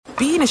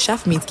being a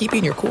chef means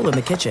keeping your cool in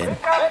the kitchen.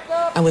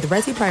 And with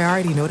Resi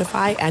Priority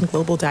Notify and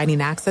Global Dining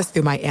Access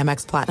through my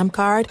Amex Platinum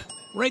card,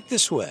 right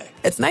this way.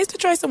 It's nice to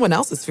try someone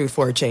else's food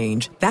for a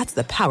change. That's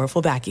the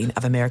powerful backing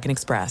of American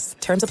Express.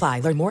 Terms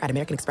apply. Learn more at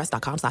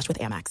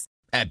americanexpress.com/withAmex.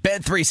 At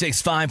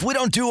Bet365, we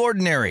don't do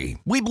ordinary.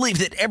 We believe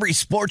that every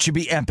sport should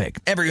be epic.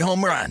 Every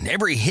home run,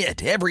 every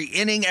hit, every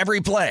inning, every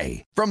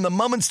play. From the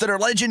moments that are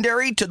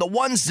legendary to the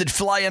ones that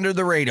fly under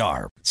the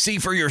radar. See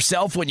for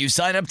yourself when you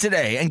sign up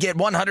today and get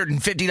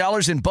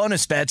 $150 in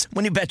bonus bets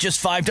when you bet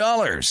just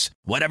 $5.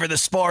 Whatever the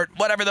sport,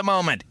 whatever the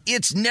moment,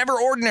 it's never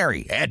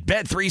ordinary at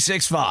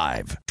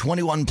Bet365.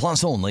 21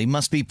 plus only.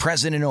 Must be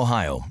present in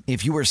Ohio.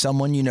 If you or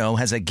someone you know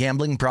has a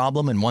gambling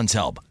problem and wants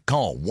help,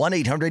 call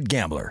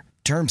 1-800-GAMBLER.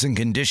 Terms and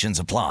conditions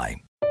apply.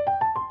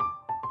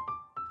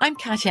 I'm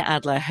Katya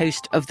Adler,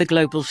 host of The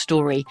Global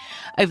Story.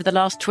 Over the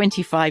last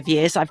 25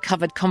 years, I've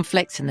covered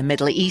conflicts in the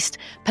Middle East,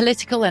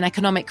 political and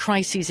economic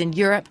crises in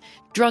Europe,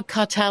 drug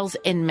cartels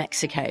in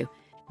Mexico.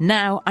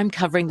 Now I'm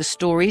covering the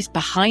stories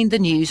behind the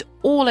news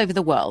all over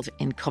the world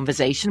in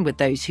conversation with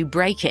those who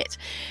break it.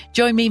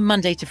 Join me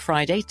Monday to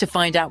Friday to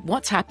find out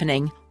what's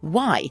happening,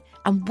 why,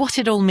 and what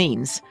it all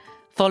means.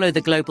 Follow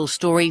The Global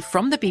Story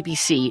from the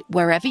BBC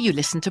wherever you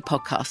listen to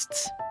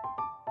podcasts.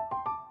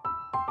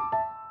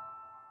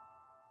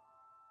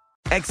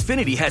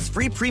 Xfinity has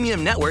free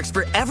premium networks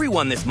for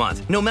everyone this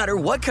month, no matter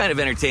what kind of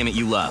entertainment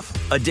you love.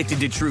 Addicted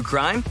to true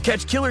crime?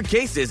 Catch killer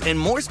cases and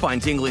more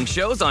spine-tingling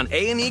shows on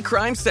A&E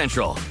Crime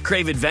Central.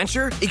 Crave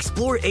adventure?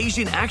 Explore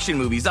Asian action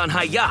movies on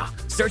Hayya.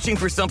 Searching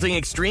for something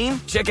extreme?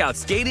 Check out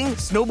skating,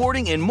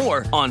 snowboarding, and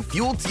more on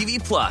Fuel TV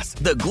Plus,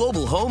 the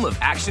global home of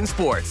action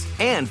sports.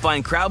 And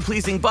find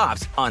crowd-pleasing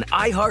bops on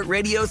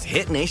iHeartRadio's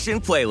Hit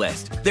Nation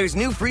playlist. There's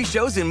new free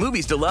shows and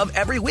movies to love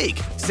every week.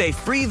 Say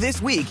free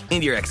this week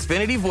in your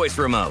Xfinity voice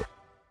remote.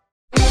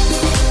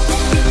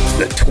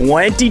 The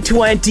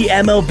 2020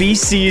 MLB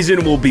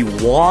season will be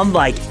one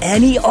like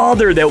any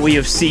other that we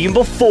have seen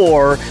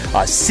before.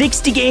 A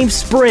 60-game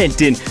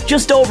sprint in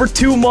just over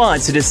 2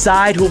 months to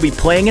decide who will be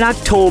playing in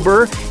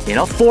October in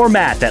a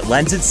format that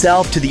lends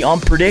itself to the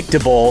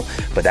unpredictable.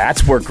 But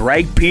that's where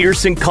Greg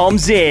Peterson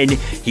comes in.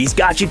 He's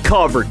got you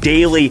covered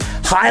daily,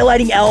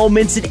 highlighting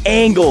elements and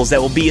angles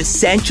that will be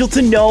essential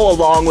to know,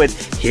 along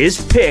with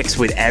his picks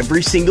with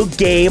every single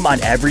game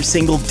on every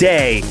single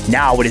day.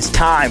 Now it is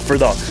time for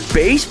the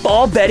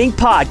Baseball Betting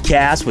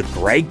Podcast with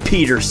Greg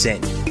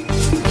Peterson.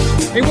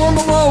 Hey, warm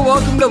hello.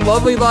 Welcome to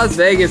lovely Las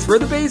Vegas for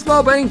the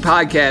Baseball Betting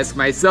Podcast.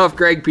 Myself,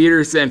 Greg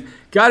Peterson.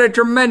 Got a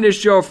tremendous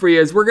show for you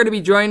as we're going to be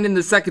joined in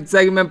the second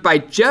segment by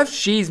Jeff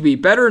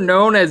Sheesby, better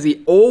known as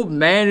the Old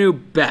Man Who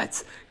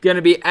Bets. Going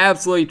to be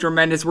absolutely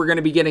tremendous. We're going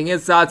to be getting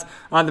his thoughts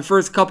on the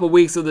first couple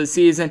weeks of the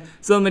season.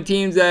 Some of the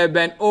teams that have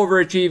been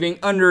overachieving,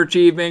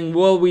 underachieving.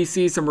 Will we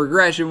see some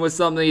regression with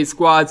some of these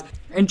squads?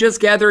 And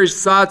just gather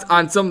his thoughts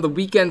on some of the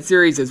weekend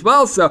series as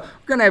well. So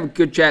we're going to have a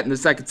good chat in the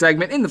second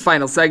segment. In the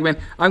final segment,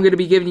 I'm going to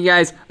be giving you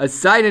guys a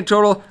side and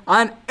total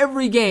on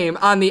every game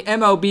on the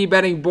MLB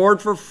betting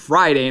board for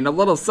Friday. And a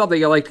little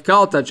something I like to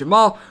call Touch 'em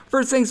All.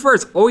 First things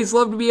first, always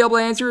love to be able to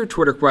answer your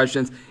Twitter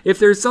questions. If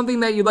there's something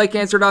that you'd like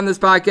answered on this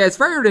podcast,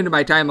 fire it into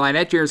my timeline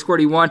at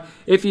JairSquarty1.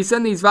 If you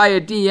send these via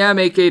DM,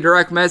 aka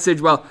direct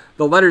message, well,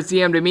 the letters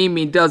DM to me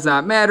mean does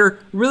not matter.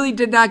 Really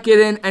did not get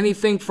in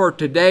anything for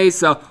today,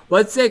 so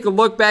let's take a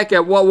look back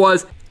at what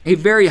was a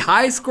very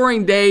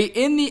high-scoring day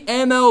in the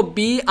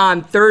MLB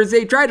on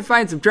Thursday. Try to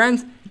find some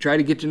trends. Try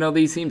to get to know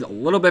these teams a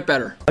little bit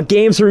better.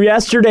 Games from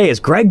yesterday is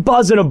Greg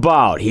buzzing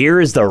about.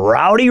 Here is the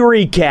rowdy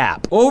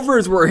recap.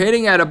 Overs were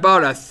hitting at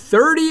about a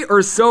 30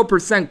 or so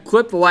 %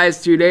 clip the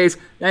last 2 days.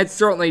 That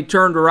certainly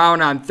turned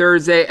around on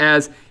Thursday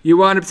as you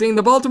wound up seeing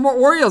the Baltimore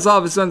Orioles all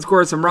of a sudden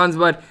score some runs,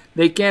 but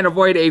they can't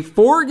avoid a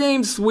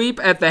 4-game sweep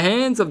at the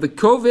hands of the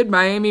COVID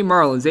Miami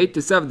Marlins.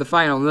 8-7 the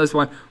final in this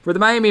one. For the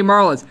Miami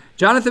Marlins,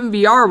 Jonathan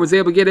Villar was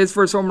able to get his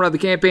first home run of the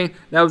campaign.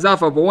 That was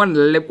off of one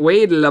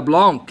Wade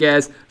LeBlanc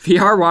as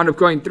Villar wound up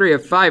going 3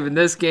 of 5 in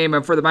this game.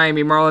 And for the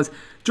Miami Marlins,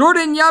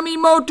 Jordan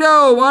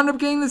Yamamoto wound up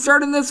getting the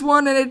start in this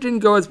one, and it didn't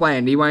go as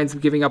planned. He winds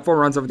up giving up 4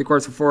 runs over the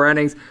course of 4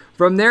 innings.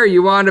 From there,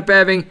 you wound up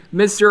having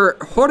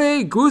Mr.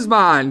 Jorge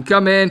Guzman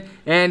come in,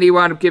 and he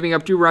wound up giving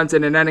up 2 runs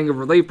in an inning of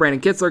relief.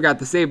 Brandon Kitzler got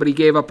the save, but he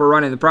gave up a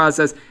run in the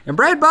process. And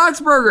Brad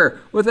Boxberger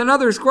with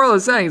another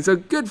scoreless inning, so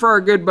good for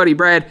our good buddy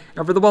Brad.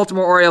 And for the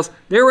Baltimore Orioles,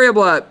 they were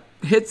able to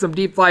hit some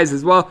deep flies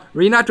as well.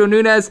 Renato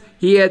Nunez,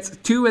 he hits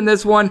 2 in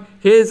this one,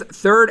 his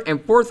 3rd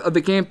and 4th of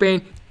the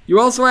campaign. You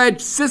also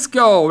had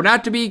Cisco,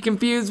 not to be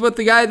confused with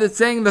the guy that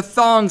sang the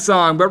thong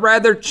song, but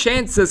rather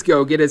Chance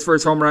Cisco get his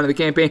first home run of the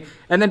campaign.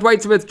 And then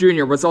Dwight Smith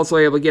Jr. was also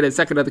able to get his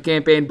 2nd of the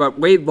campaign, but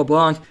Wade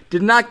LeBlanc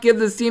did not give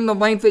this team the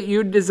length that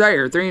you'd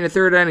desire. 3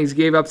 1/3 innings,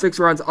 gave up 6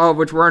 runs, all of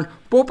which were earned.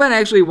 Bullpen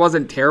actually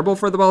wasn't terrible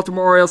for the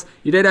Baltimore Orioles.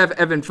 You did have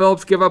Evan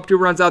Phillips give up 2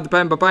 runs out the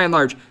pen, but by and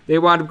large, they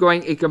wound up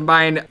going a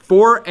combined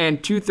 4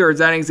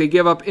 2/3 innings. They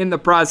give up in the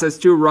process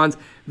 2 runs.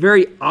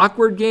 Very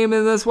awkward game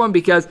in this one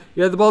because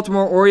you had the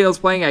Baltimore Orioles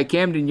playing at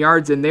Camden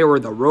Yards and they were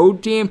the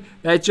road team.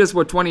 That's just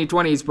what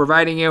 2020 is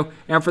providing you.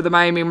 And for the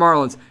Miami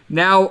Marlins,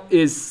 now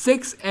is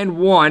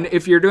 6-1.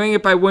 If you're doing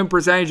it by win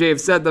percentage, they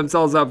have set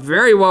themselves up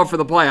very well for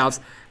the playoffs.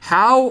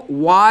 How?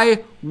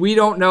 Why? We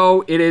don't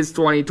know. It is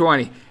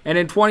 2020. And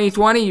in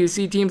 2020, you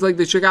see teams like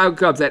the Chicago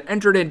Cubs that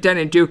entered in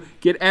 10-2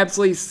 get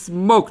absolutely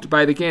smoked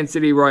by the Kansas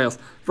City Royals.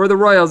 For the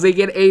Royals, they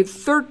get a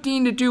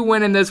 13-2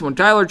 win in this one.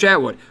 Tyler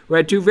Chatwood, who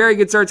had 2 very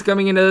good starts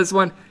coming into this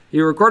one, he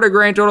recorded a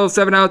grand total of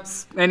 7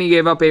 outs, and he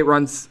gave up 8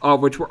 runs, all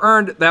of which were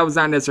earned. That was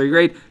not necessarily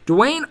great.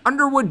 Dwayne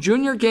Underwood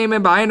Jr. came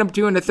in behind him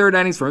 2 in the third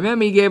innings. From him,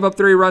 he gave up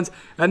 3 runs.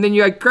 And then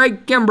you had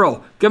Craig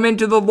Kimbrell come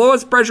into the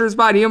lowest pressure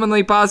spot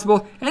humanly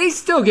possible, and he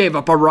still gave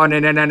up a run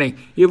in an inning.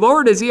 He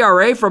lowered his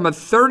ERA from a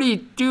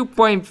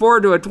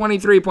 32.4 to a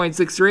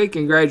 23.63.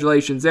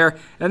 Congratulations there.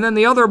 And then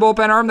the other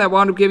bullpen arm that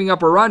wound up giving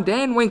up a run,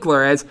 Dan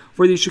Winkler, as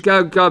for the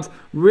Chicago Cubs,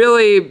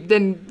 really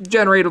didn't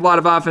generate a lot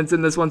of offense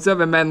in this one.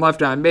 7 men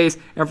left on base.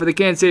 And for the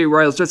Kansas City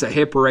Royals, just a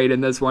hit parade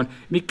in this one.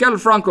 Miguel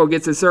Franco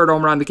gets his 3rd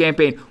home run of the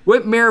campaign.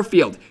 Whit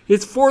Merrifield,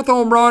 his 4th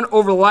home run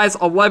over the last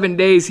 11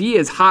 days. He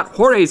is hot.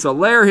 Jorge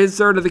Soler, his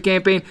 3rd of the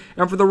campaign.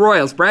 And for the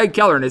Royals, Brad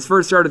Keller in his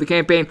 1st start of the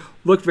campaign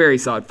looked very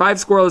solid. 5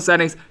 scoreless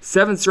innings,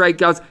 7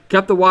 strikeouts,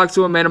 kept the walks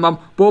to a minimum.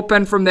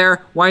 Bullpen from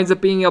there winds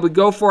up being able to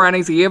go 4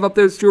 innings. He gave up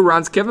those 2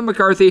 runs. Kevin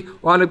McCarthy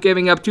wound up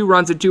giving up 2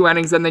 runs in 2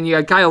 innings. And then you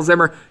had Kyle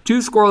Zimmer, 2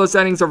 scoreless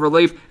innings of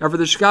relief. And for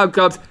the Chicago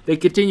Cubs, they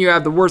continue to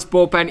have the worst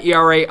bullpen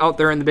ERA out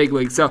there in the big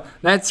league. So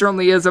that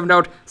certainly is of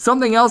note.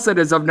 Something else that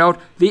is of note,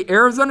 the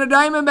Arizona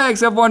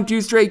Diamondbacks have won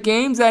 2 straight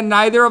games, and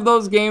neither of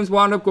those games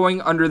wound up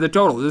going under the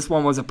total. This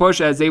one was a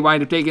push as they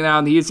wind up taking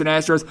down the Houston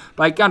Astros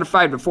by a count of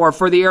 5-4.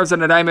 For the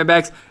Arizona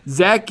Diamondbacks,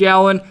 Zach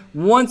Gallen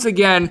once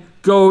again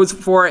goes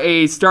for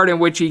a start in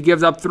which he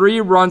gives up 3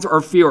 runs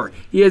or fewer.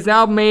 He has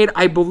now made,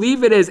 I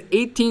believe it is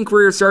 18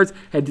 career starts,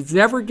 has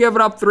never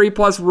given up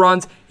 3+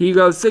 runs. He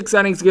goes 6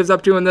 innings, gives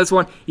up 2 in this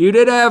one. You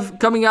did have,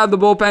 coming out of the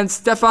bullpen,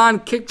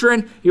 Stefan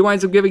Kiktrin. He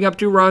winds up giving up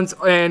 2 runs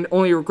and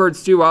only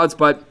records 2 outs,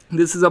 but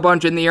this is a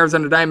bunch in the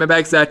Arizona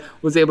Diamondbacks that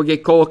was able to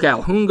get Cole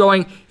Calhoun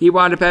going. He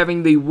wound up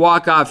having the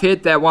walk-off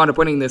hit that wound up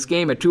winning this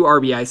game, a 2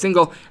 RBI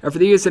single. And for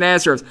the Houston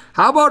Astros,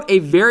 how about a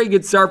very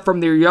good start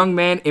from their young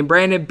man in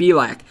Brandon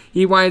Bielak?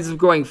 He winds up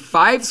going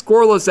 5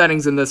 scoreless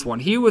innings in this one.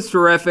 He was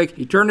terrific.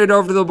 He turned it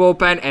over to the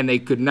bullpen, and they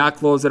could not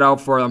close it out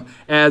for him.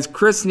 As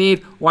Chris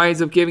Snead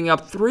winds up giving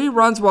up 3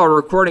 runs while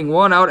recording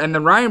 1 out, and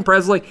then Ryan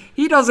Presley,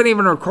 he doesn't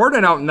even record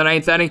an out in the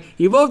 9th inning.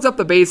 He loads up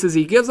the bases.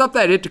 He gives up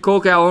that hit to Cole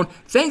Calhoun.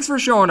 Thanks for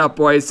showing up,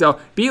 boys. So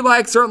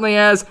Bielak certainly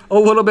has a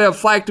little bit of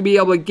flack to be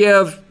able to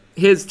give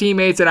his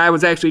teammates, and I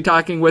was actually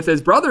talking with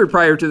his brother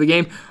prior to the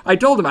game. I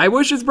told him I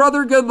wish his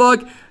brother good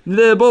luck.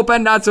 The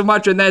bullpen not so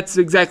much, and that's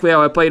exactly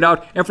how it played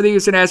out. And for the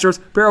Houston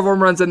Astros, pair of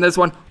home runs in this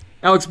one.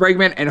 Alex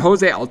Bregman and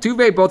Jose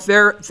Altuve, both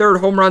their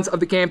 3rd home runs of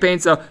the campaign,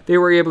 so they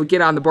were able to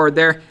get on the board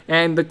there.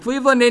 And the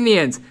Cleveland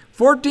Indians,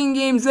 14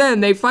 games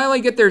in, they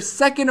finally get their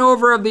 2nd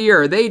over of the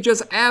year. They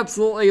just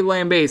absolutely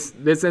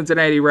lambaste the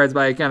Cincinnati Reds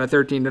by a count of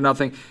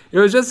 13-0. It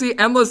was just the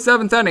endless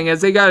 7th inning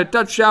as they got a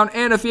touchdown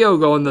and a field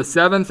goal in the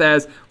 7th.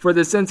 As for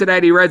the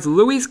Cincinnati Reds,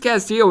 Luis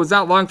Castillo was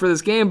not long for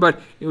this game, but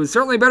it was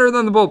certainly better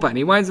than the bullpen.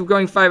 He winds up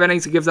going 5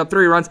 innings. He gives up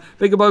 3 runs.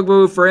 Big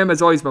bugaboo for him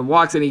has always been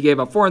walks, and he gave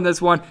up 4 in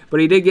this one, but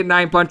he did get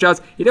 9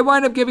 punch-outs. He did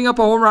wind up giving up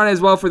a home run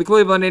as well for the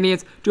Cleveland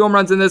Indians. 2 home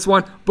runs in this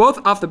one,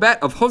 both off the bat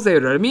of Jose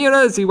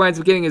Ramirez. He winds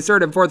up getting his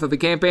 3rd and 4th of the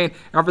campaign.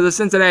 And for the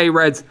Cincinnati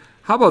Reds,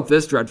 how about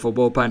this dreadful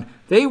bullpen?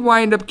 They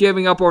wind up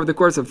giving up over the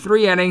course of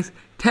 3 innings,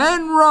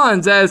 10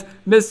 runs as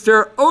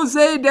Mr.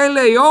 Jose De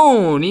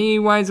Leon. He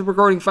winds up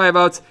recording 5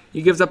 outs.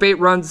 He gives up 8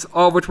 runs,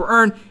 all of which were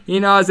earned. He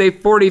now has a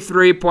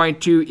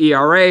 43.2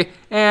 ERA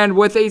and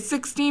with a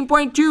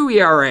 16.2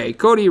 ERA,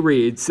 Cody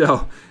Reed.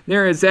 So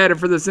there is that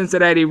for the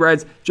Cincinnati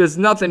Reds. Just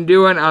nothing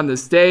doing on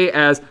this day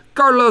as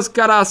Carlos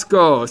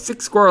Carrasco,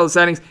 6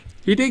 scoreless innings.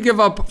 He did give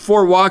up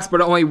 4 walks,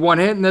 but only 1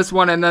 hit in this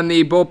one, and then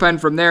the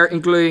bullpen from there,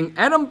 including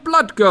Adam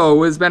Plutko,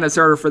 who has been a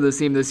starter for this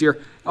team this year,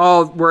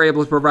 all were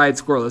able to provide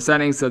scoreless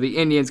innings, so the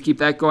Indians keep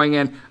that going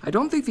in. I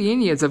don't think the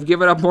Indians have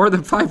given up more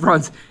than 5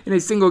 runs in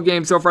a single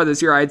game so far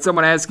this year. I had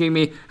someone asking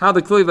me how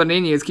the Cleveland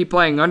Indians keep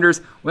playing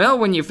unders. Well,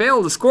 when you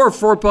fail to score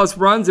 4+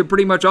 runs in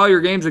pretty much all your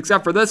games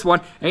except for this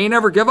one, and you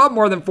never give up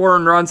more than 4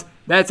 runs,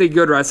 that's a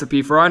good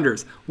recipe for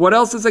unders. What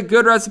else is a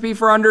good recipe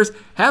for unders?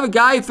 Have a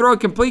guy throw a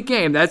complete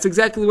game. That's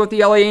exactly what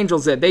the LA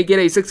Angels did. They get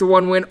a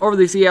 6-1 win over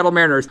the Seattle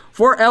Mariners.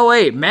 For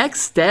LA,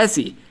 Max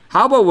Stassi,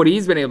 how about what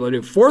he's been able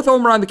to do? 4th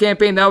home run on the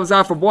campaign. That was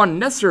off of one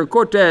Nestor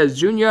Cortez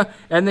Jr.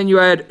 And then you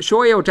had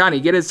Shohei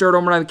Ohtani get his 3rd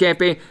home run on the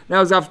campaign. That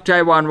was off of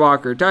Taijuan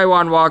Walker.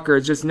 Taijuan Walker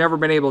has just never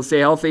been able to stay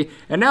healthy.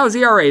 And now his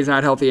ERA is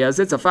not healthy as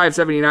it's a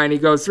 5.79. He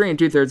goes 3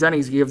 2/3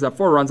 innings. He gives up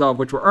 4 runs, all of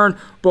which were earned.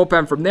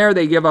 Bullpen from there,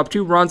 they give up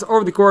 2 runs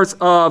over the course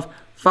of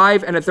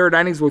 5 1/3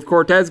 innings with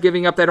Cortez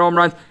giving up that home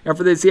run. And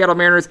for the Seattle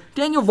Mariners,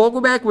 Daniel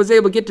Vogelbach was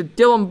able to get to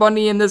Dylan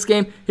Bundy in this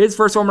game, his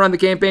first home run of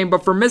the campaign.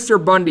 But for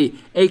Mr.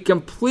 Bundy, a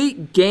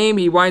complete game.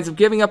 He winds up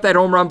giving up that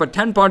home run, but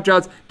 10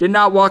 punch-outs, did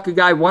not walk a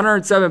guy,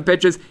 107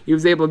 pitches. He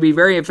was able to be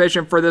very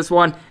efficient for this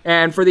one.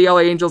 And for the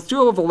LA Angels,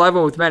 2 of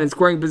 11 with men in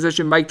scoring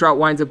position. Mike Trout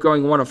winds up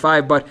going 1 of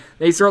 5, but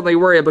they certainly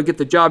were able to get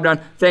the job done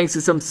thanks to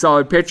some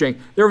solid pitching.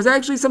 There was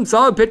actually some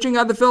solid pitching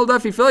on the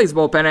Philadelphia Phillies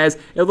bullpen, as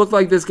it looked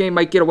like this game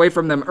might get away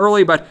from them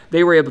early, but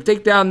they were able to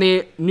take down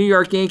the New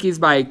York Yankees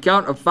by a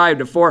count of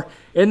 5-4.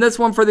 In this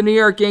one for the New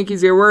York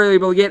Yankees, they were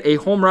able to get a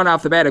home run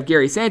off the bat of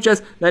Gary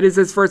Sanchez. That is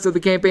his first of the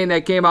campaign.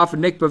 That came off of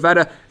Nick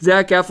Pivetta.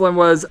 Zach Eflin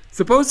was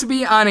supposed to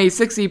be on a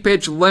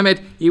 60-pitch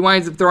limit. He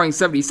winds up throwing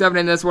 77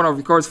 in this one over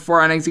the course of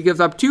 4 innings. He gives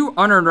up 2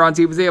 unearned runs.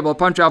 He was able to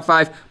punch out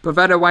 5.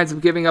 Pivetta winds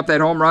up giving up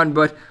that home run.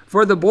 But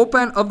for the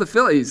bullpen of the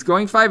Phillies,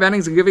 going 5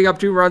 innings and giving up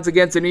 2 runs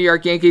against the New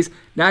York Yankees,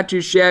 not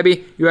too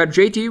shabby. You had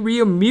JT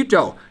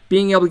Realmuto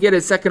being able to get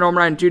his second home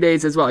run in 2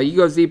 days as well. He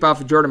goes deep off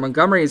of Jordan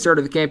Montgomery. He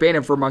started the campaign,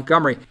 and for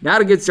Montgomery,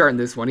 not a good start in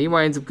this one. He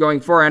winds up going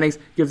 4 innings,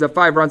 gives up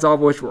 5 runs, all of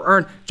which were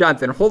earned.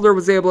 Jonathan Holder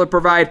was able to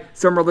provide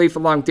some relief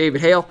along with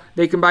David Hale.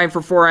 They combined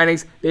for 4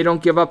 innings. They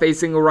don't give up a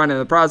single run in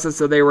the process,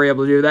 so they were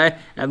able to do that.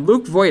 And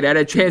Luke Voigt had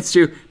a chance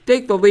to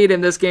take the lead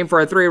in this game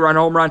for a 3-run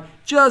home run.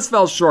 Just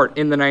fell short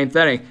in the 9th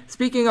inning.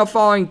 Speaking of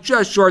falling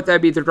just short,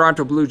 that'd be the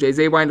Toronto Blue Jays.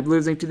 They wind up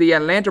losing to the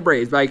Atlanta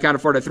Braves by a count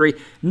of 4-3.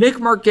 Nick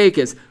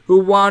Markakis, who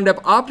wound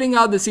up opting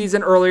out of the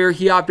season earlier,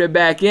 he opted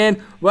back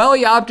in. Well,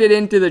 he opted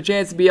into the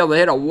chance to be able to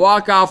hit a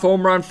walk-off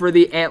home run for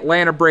the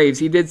Atlanta Braves.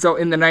 He did so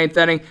in the 9th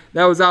inning.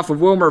 That was off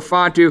of Wilmer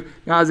Fontu.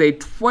 That was a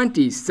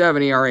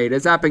 27 ERA. It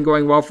has not been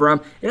going well for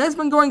him. It has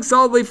been going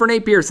solidly for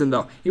Nate Pearson,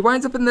 though. He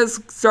winds up in this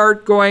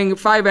start going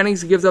 5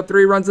 innings. He gives up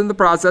 3 runs in the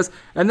process.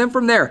 And then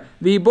from there,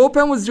 the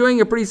bullpen was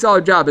doing a pretty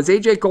solid job as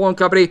A.J. Cole and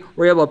company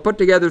were able to put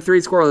together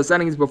 3 scoreless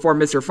innings before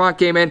Mr. Font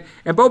came in.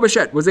 And Bo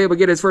Bichette was able to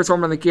get his first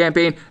home run of the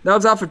campaign. That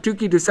was off of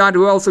Touki Toussaint,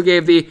 who also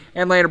gave the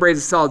Atlanta Braves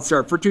a solid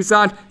start. For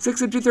Toussaint,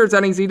 6 2/3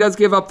 innings. He does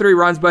give up 3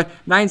 runs, but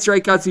 9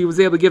 strikeouts. He was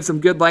able to give some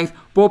good length.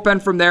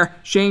 Bullpen from there,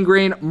 Shane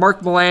Green,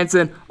 Mark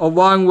Melancon,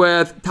 along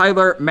with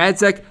Tyler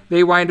Madzek,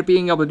 they wind up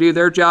being able to do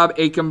their job.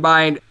 A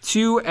combined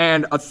 2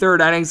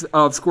 1/3 innings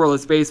of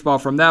scoreless baseball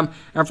from them.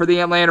 And for the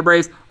Atlanta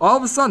Braves, all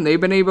of a sudden,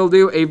 they've been able to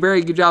do a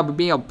very good job of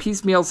being able to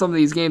piecemeal some of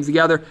these games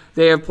together.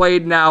 They have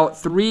played now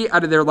 3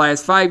 out of their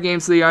last 5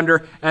 games to the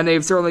under, and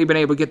they've certainly been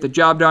able to get the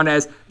job done,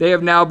 as they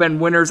have now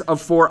been winners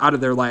of 4 out of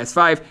their last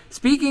 5.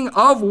 Speaking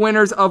of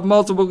winners of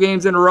multiple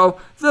games in a row,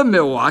 the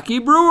Milwaukee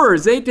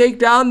Brewers. They take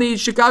down the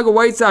Chicago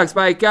White Sox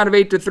by a count of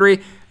 8-3,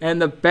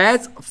 and the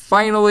bats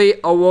finally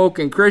awoke,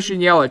 and Christian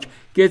Yelich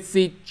gets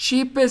the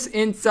cheapest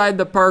inside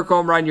the park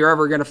home run you're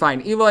ever going to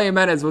find. Eloy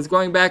Jimenez was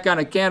going back on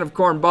a can of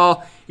corn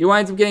ball. He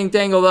winds up getting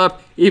tangled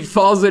up. He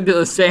falls into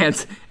the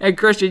stands, and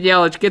Christian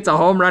Yelich gets a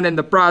home run in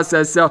the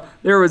process. So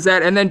there was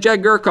that. And then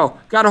Jed Gurko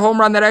got a home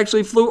run that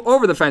actually flew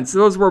over the fence.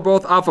 Those were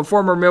both off of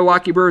former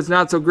Milwaukee Brewers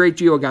not so great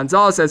Gio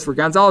Gonzalez. As for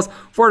Gonzalez,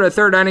 4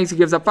 1/3 innings, he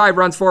gives up 5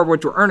 runs, 4 of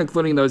which were earned,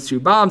 including those 2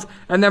 bombs.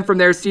 And then from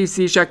there, Steve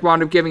Cishek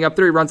wound up giving up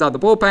 3 runs out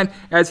of the bullpen.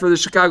 As for the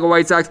Chicago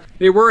White Sox,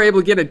 they were able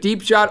to get a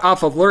deep shot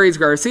off of Luis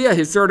Garcia,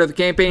 his third of the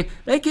campaign.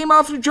 That came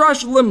off of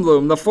Josh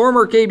Lindblom, the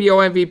former KBO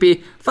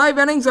MVP. 5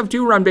 innings of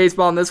 2-run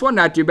baseball in this one,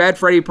 not too bad.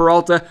 Freddie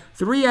Peralta,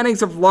 3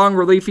 innings of long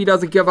relief. He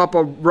doesn't give up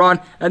a run.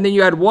 And then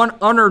you had 1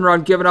 unearned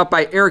run given up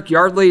by Eric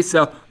Yardley.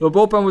 So the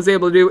bullpen was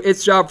able to do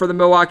its job for the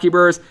Milwaukee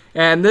Brewers.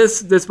 And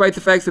this, despite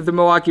the fact that the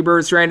Milwaukee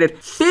Brewers stranded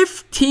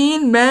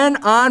 15 men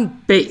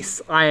on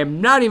base. I am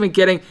not even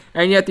kidding.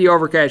 And yet the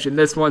overcash in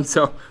this one.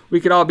 So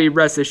we could all be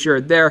rest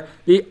assured there.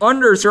 The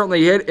under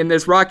certainly hit in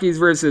this Rockies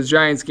versus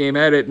Giants game.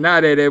 Had it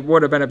not hit, it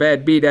would have been a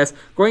bad beat. As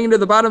going into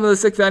the bottom of the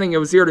 6th inning, it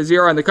was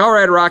 0-0. And the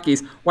Colorado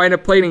Rockies wind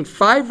up plating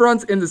 5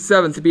 runs in the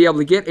 7th to be able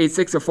to get a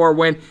 6-4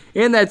 win.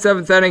 In that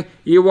 7th inning,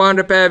 you wound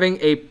up having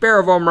a pair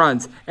of home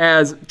runs,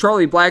 as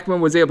Charlie Blackmon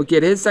was able to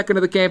get his 2nd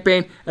of the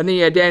campaign, and then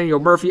you had Daniel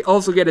Murphy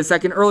also get his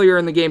 2nd. Earlier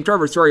in the game,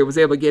 Trevor Story was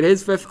able to get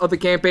his 5th of the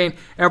campaign.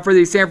 And for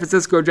the San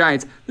Francisco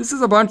Giants, this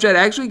is a bunch that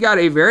actually got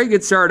a very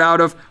good start out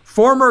of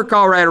former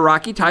Colorado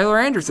Rocky Tyler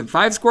Anderson.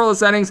 5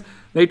 scoreless innings.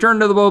 They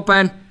turned to the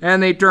bullpen,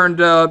 and they turned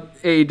to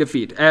a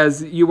defeat,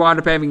 as you wound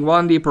up having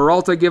Wandy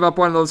Peralta give up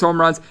one of those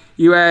home runs.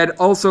 You had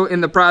also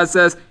in the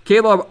process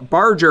Caleb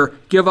Barger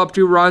give up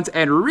 2 runs,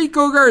 and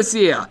Rico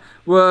Garcia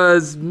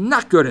was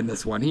not good in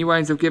this one. He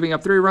winds up giving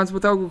up 3 runs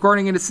without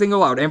recording in a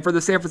single out. And for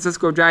the San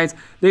Francisco Giants,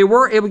 they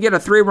were able to get a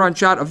 3-run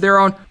shot of their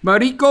own.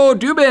 Mariko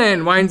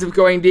Dubin winds up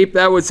going deep.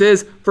 That was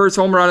his first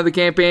home run of the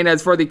campaign.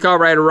 As for the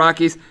Colorado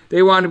Rockies,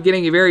 they wound up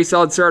getting a very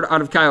solid start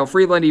out of Kyle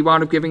Freeland. He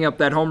wound up giving up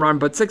that home run,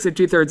 but 6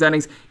 2/3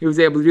 innings, he was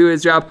able to do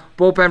his job.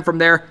 Bullpen from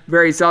there,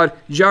 very solid.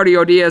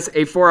 Jaudio Diaz,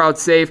 a 4-out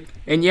save.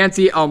 and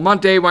Yency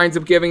Almonte winds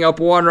up giving up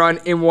 1 run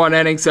in 1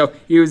 inning, so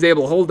he was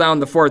able to hold down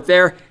the fort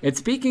there. And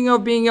speaking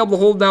of being able to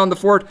hold down the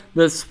fort,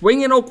 the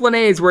swinging Oakland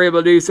A's were able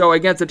to do so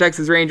against the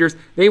Texas Rangers.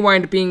 They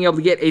wind up being able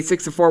to get a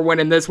 6-4 win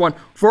in this one.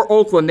 For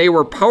Oakland, they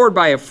were powered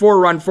by a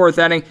 4-run 4th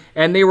inning,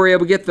 and they were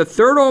able to get the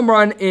 3rd home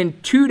run in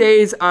 2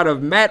 days out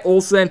of Matt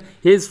Olson,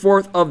 his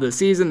 4th of the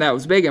season. That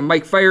was big. And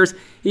Mike Fiers,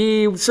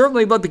 he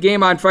certainly lit the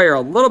game on fire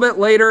a little bit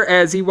later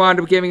as he wound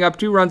up giving up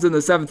 2 runs in the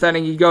 7th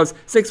inning. He goes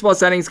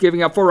 6+ innings,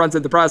 giving up 4 runs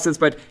in the process,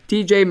 but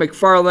TJ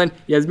McFarland,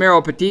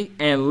 Yasmero Petit,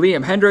 and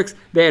Liam Hendricks,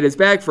 they had his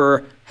back.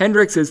 For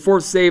Hendricks, his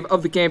 4th save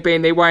of the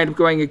campaign, they wind up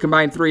going a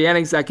combined 3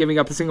 innings, not giving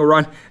up a single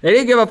run. They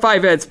didn't give up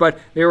 5 hits, but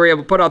they were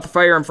able to put out the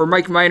fire. And for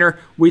Mike Minor,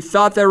 we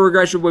thought that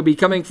regression would be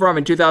coming from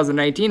in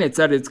 2019. It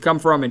said it's come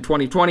from in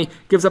 2020.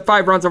 Gives up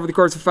 5 runs over the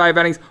course of 5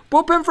 innings.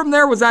 Bullpen from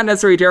there was not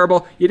necessarily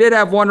terrible. You did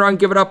have 1 run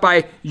given up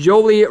by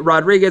Joely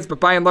Rodriguez,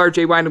 but by and large,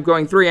 they wind up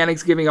going 3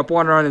 innings, giving up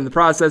 1 run in the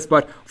process.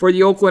 But for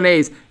the Oakland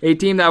A's, a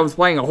team that was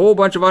playing a whole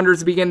bunch of unders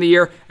to begin the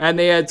year, and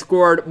they had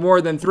scored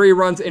more than 3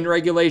 runs in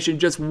regulation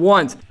just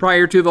once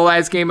prior to the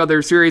last game of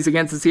their series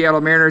against the Seattle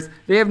Mariners.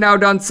 They have now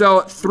done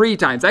so 3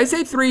 times. I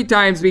say 3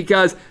 times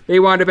because they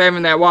wound up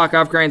having that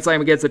walk-off grand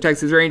slam against the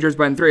Texas Rangers,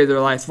 but in 3 of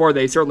their last 4,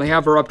 they certainly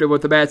have erupted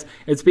with the bats.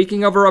 And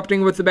speaking of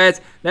erupting with the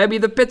bats, that'd be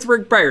the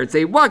Pittsburgh Pirates.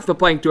 They walked the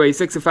plank to a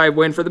 6-5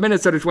 win for the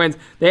Minnesota Twins.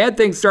 They had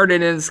things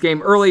started in this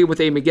game early with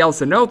a Miguel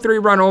Sano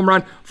 3-run home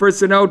run. For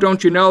Sano,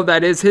 don't you know,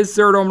 that is his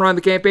 3rd home run of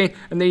the campaign.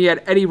 And then you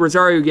had Eddie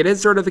Rosario get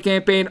his 3rd of the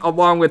campaign,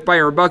 along with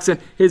Byron Buxton,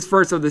 his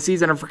 1st of the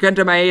season. And for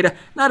Kenta Maeda,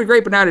 not a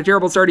great but not a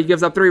terrible start. He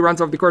gives up 3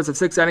 runs over the course of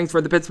 6 innings for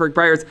the Pittsburgh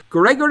Pirates.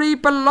 Gregory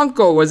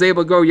Polanco was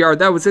able to go yard.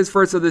 That was his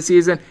 1st of the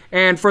season.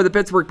 And for the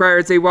Pittsburgh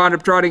Pirates, they wound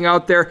up trotting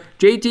out there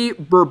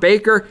JT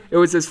Brubaker. It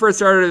was his 1st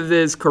start of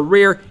his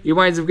career. He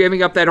winds up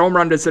giving up that home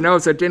run to Sano,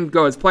 so it didn't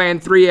go as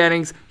planned. 3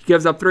 innings. He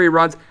gives up 3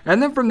 runs.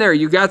 And then from there,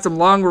 you got some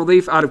long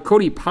relief out of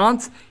Cody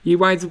Ponce. He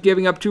winds up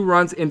giving up 2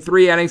 runs in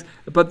 3 innings.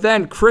 But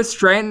then Chris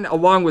Stratton,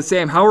 along with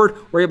Sam Howard,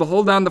 were able to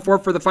hold down the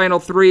fort for the final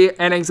 3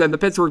 innings. And the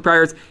Pittsburgh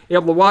Pirates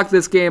able to walk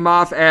this game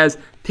off as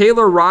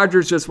Taylor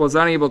Rogers just was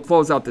unable to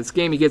close out this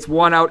game. He gets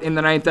 1 out in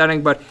the 9th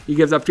inning, but he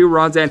gives up 2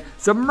 runs. And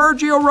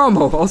Submergio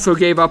Romo also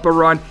gave up a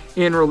run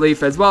in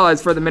relief, as well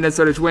as for the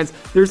Minnesota Twins,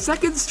 their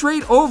 2nd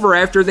straight over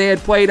after they had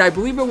played, I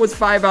believe it was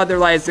 5 out of their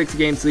last 6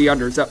 games to the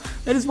under. So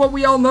that is what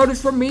we all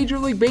noticed from Major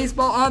League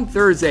Baseball on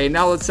Thursday.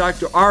 Now let's talk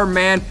to our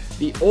man,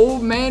 the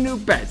old man who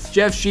bets,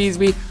 Jeff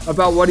Sheesby,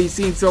 about what he's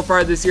seen so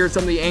far this year,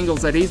 some of the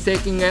angles that he's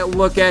taking a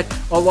look at,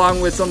 along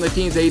with some of the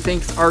teams that he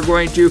thinks are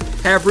going to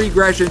have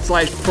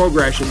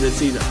regression/progression this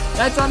season.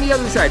 That's on the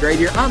other side, right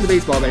here on the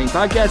Baseball Betting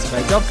Podcast.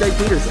 Myself, Greg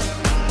Peterson.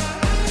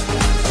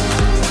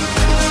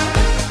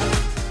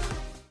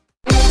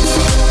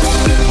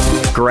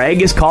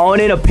 Greg is calling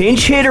in a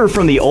pinch hitter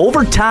from the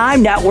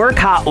Overtime Network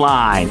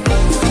hotline.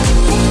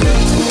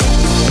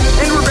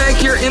 And we're back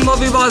here in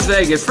lovely Las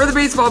Vegas for the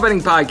Baseball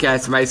Betting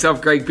Podcast. Myself,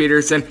 Greg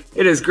Peterson.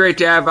 It is great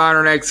to have on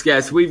our next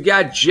guest. We've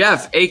got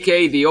Jeff,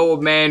 a.k.a. the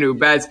old man who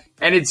bets,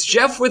 and it's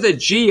Jeff with a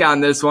G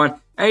on this one,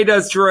 and he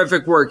does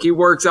terrific work. He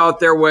works out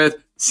there with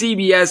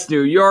CBS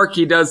New York.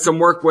 He does some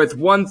work with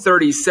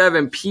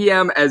 1:37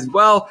 p.m. as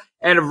well,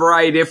 and a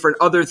variety of different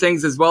other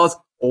things, as well as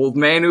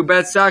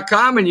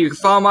oldmanwhobets.com, and you can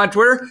follow him on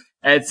Twitter.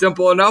 It's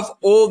simple enough,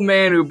 Old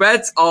Man Who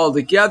Bets, all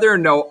together,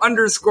 no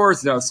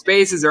underscores, no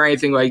spaces or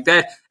anything like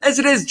that, as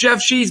it is Jeff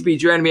Sheesby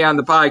joining me on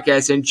the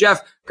podcast. And Jeff,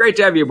 great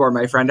to have you aboard,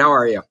 my friend. How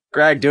are you?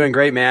 Greg, doing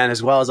great, man,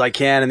 as well as I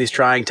can in these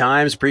trying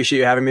times. Appreciate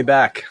you having me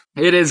back.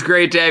 It is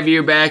great to have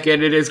you back,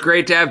 and it is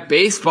great to have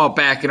baseball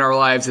back in our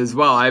lives as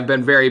well. I've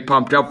been very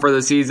pumped up for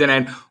the season,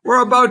 and we're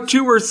about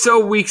 2 or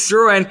so weeks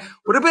through, and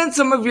what have been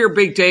some of your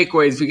big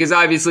takeaways? Because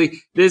obviously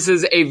this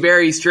is a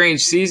very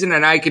strange season,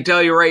 and I can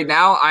tell you right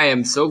now, I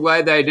am so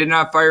glad that I did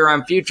not fire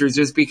on futures,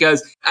 just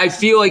because I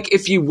feel like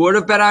if you would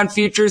have bet on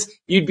futures,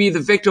 you'd be the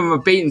victim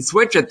of bait and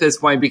switch at this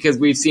point, because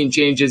we've seen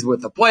changes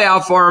with the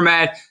playoff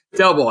format,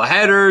 double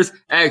headers,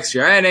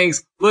 extra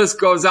innings, list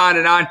goes on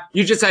and on.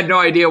 You just had no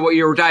idea what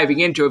you were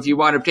diving into if you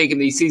wound up taking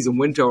these season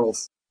win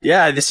totals.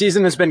 Yeah, the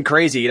season has been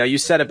crazy. You know, you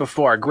said it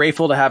before.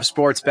 Grateful to have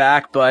sports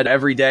back, but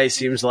every day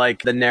seems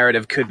like the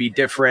narrative could be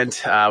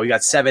different. We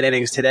got 7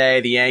 innings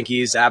today. The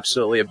Yankees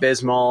absolutely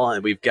abysmal.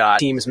 And we've got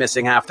teams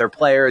missing half their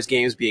players,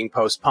 games being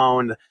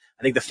postponed.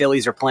 I think the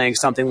Phillies are playing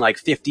something like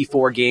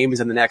 54 games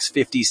in the next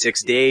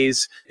 56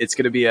 days. It's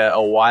going to be a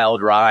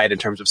wild ride in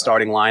terms of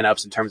starting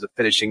lineups, in terms of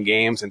finishing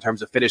games, in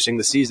terms of finishing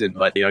the season.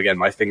 But, you know, again,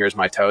 my fingers,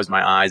 my toes,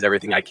 my eyes,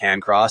 everything I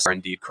can cross are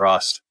indeed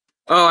crossed.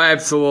 Oh,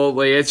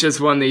 absolutely. It's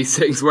just one of these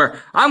things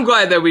where I'm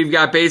glad that we've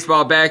got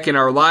baseball back in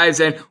our lives.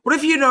 And what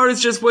have you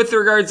noticed just with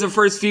regards to the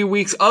first few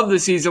weeks of the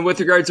season with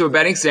regards to a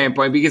betting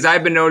standpoint? Because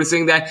I've been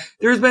noticing that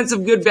there's been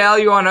some good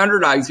value on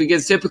underdogs,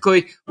 because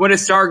typically when a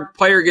star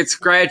player gets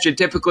scratched, it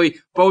typically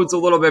bodes a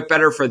little bit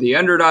better for the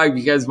underdog,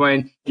 because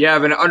when you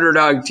have an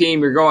underdog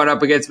team, you're going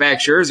up against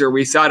Max Scherzer.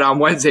 We saw it on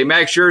Wednesday.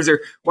 Max Scherzer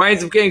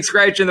winds up getting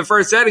scratched in the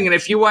first inning. And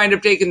if you wind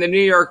up taking the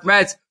New York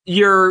Mets,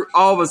 you're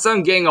all of a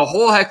sudden getting a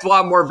whole heck of a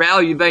lot more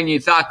value than you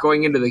thought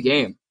going into the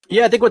game.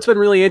 Yeah, I think what's been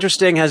really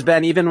interesting has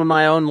been even with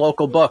my own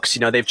local books,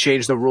 they've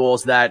changed the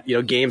rules that,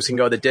 games can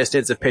go the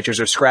distance. If pitchers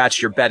are scratched,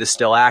 your bet is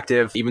still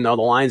active, even though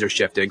the lines are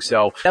shifting.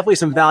 So definitely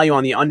some value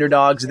on the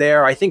underdogs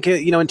there. I think,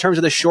 in terms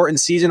of the shortened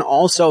season,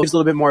 also gives a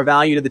little bit more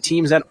value to the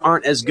teams that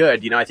aren't as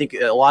good. I think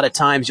a lot of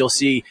times you'll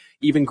see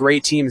even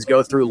great teams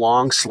go through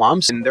long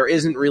slumps, and there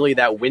isn't really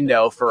that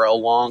window for a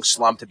long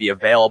slump to be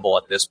available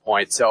at this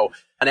point. So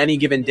on any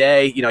given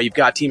day, you've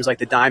got teams like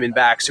the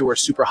Diamondbacks who are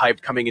super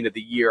hyped coming into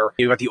the year.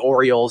 You've got the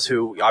Orioles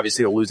who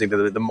obviously are losing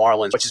to the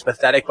Marlins, which is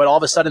pathetic, but all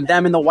of a sudden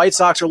them and the White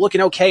Sox are looking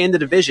okay in the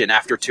division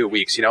after 2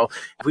 weeks.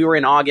 If we were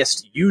in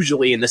August,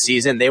 usually in the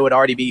season, they would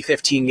already be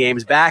 15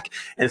 games back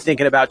and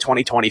thinking about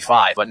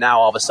 2025. But now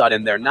all of a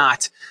sudden they're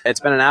not. It's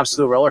been an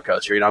absolute roller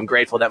coaster. I'm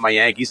grateful that my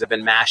Yankees have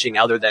been mashing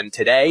other than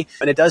today.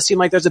 And it does seem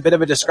like there's a bit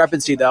of a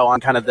discrepancy though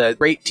on kind of the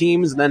great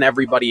teams and then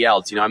everybody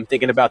else. I'm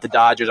thinking about the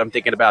Dodgers. I'm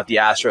thinking about the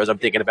Astros. I'm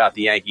thinking about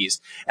the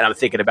Yankees, and I'm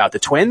thinking about the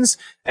Twins,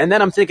 and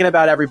then I'm thinking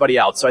about everybody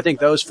else. So I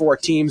think those 4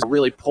 teams are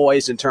really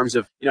poised in terms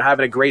of,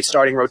 having a great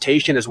starting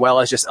rotation as well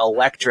as just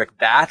electric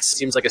bats.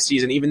 Seems like a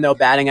season, even though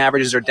batting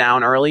averages are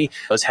down early,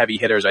 those heavy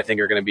hitters I think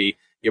are going to be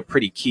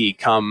pretty key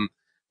come,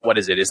 what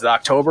is it? Is it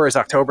October? Is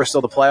October still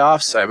the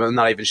playoffs? I'm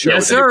not even sure.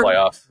 Yes, with the new sir.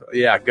 playoff.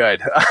 Yeah,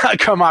 good.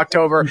 Come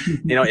October,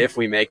 if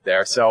we make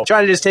there. So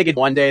trying to just take it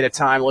one day at a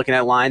time, looking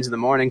at lines in the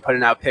morning,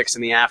 putting out picks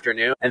in the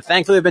afternoon. And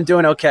thankfully we've been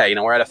doing okay.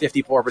 We're at a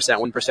 54%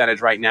 win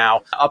percentage right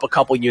now, up a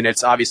couple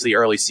units, obviously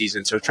early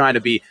season. So trying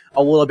to be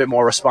a little bit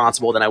more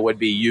responsible than I would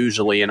be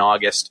usually in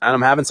August. And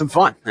I'm having some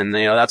fun. And,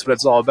 that's what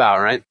it's all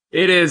about, right?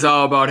 It is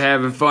all about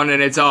having fun,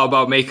 and it's all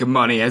about making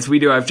money, as we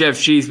do have Jeff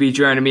Cheeseby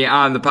joining me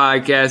on the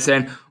podcast.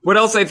 And what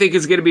else I think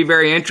is going to be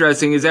very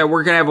interesting is that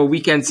we're going to have a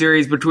weekend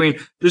series between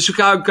the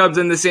Chicago Cubs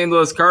and the St.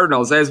 Louis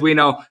Cardinals. As we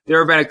know, there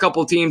have been a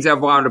couple teams that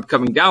have wound up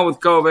coming down with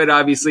COVID.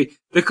 Obviously,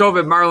 the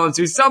COVID Marlins,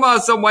 who somehow,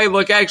 some way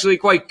look actually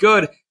quite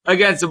good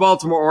against the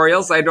Baltimore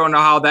Orioles. I don't know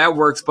how that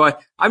works,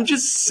 but I'm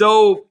just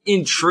so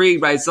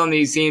intrigued by some of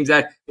these teams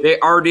that they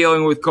are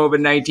dealing with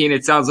COVID-19.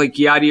 It sounds like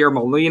Yadier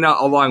Molina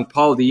along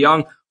Paul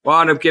DeJong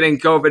wound up getting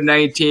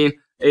COVID-19.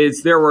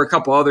 There were a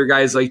couple other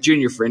guys like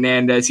Junior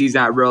Fernandez. He's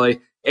not really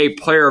a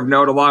player of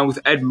note, along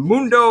with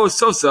Edmundo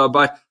Sosa.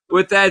 But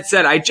with that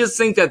said, I just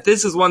think that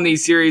this is one of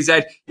these series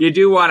that you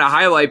do want to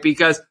highlight,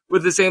 because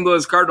with the St.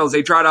 Louis Cardinals,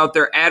 they trot out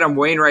their Adam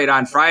Wainwright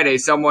on Friday,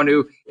 someone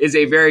who is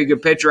a very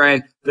good pitcher.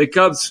 And the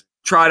Cubs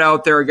trot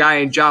out their guy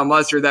in John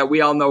Lester that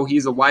we all know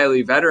he's a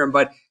wily veteran.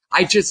 But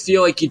I just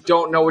feel like you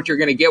don't know what you're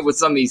going to get with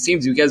some of these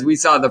teams, because we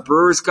saw the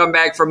Brewers come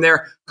back from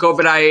their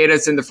COVID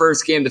hiatus in the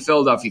first game. The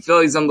Philadelphia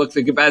Phillies looked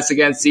the best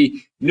against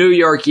the New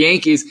York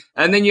Yankees.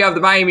 And then you have the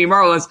Miami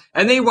Marlins,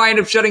 and they wind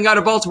up shutting out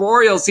a Baltimore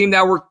Orioles team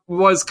that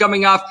was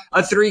coming off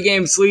a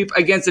 3-game sweep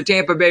against the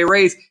Tampa Bay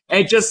Rays.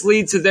 And it just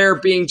leads to there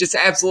being just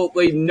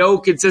absolutely no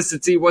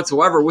consistency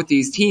whatsoever with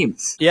these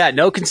teams. Yeah,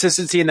 no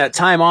consistency in that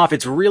time off.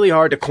 It's really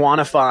hard to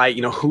quantify,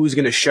 who's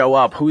going to show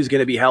up, who's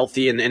going to be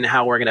healthy, and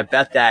how we're going to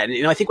bet that.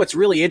 And, I think what's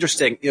really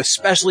interesting,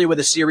 especially with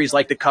a series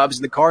like the Cubs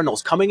and the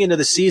Cardinals coming into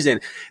the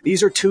season,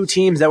 these are 2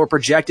 teams that were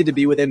projected to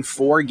be within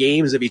 4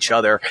 games of each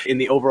other in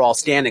the overall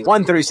standing.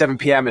 1:37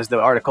 p.m. is the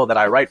article that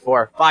I write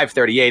for.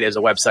 538 is a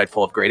website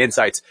full of great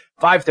insights.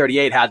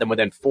 538 had them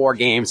within 4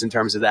 games in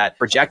terms of that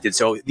projected.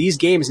 So these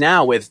games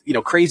now with,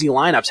 crazy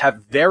lineups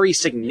have very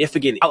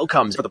significant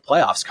outcomes for the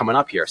playoffs coming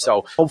up here.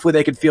 So hopefully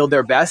they can field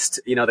their best.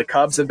 The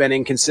Cubs have been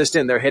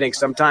inconsistent. They're hitting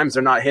sometimes,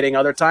 they're not hitting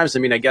other times.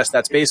 I guess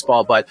that's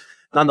baseball, but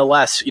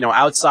nonetheless,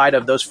 outside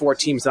of those 4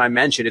 teams that I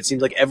mentioned, it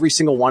seems like every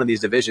single one of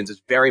these divisions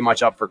is very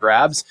much up for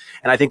grabs.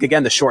 And I think,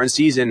 again, the shortened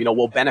season,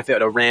 will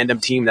benefit a random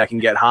team that can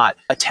get hot.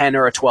 A 10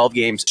 or a 12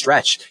 game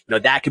stretch,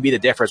 that could be the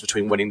difference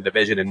between winning the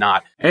division and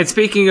not. And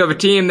speaking of a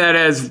team that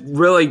has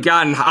really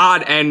gotten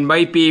hot and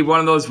might be one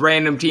of those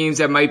random teams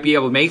that might be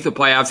able to make the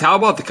playoffs, how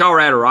about the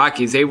Colorado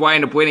Rockies? They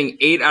wind up winning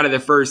 8 out of the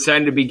first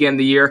 10 to begin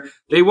the year.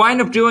 They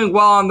wind up doing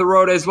well on the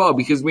road as well,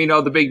 because we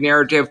know the big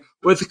narrative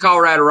with the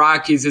Colorado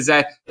Rockies is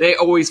that they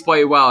always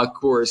play well at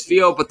Coors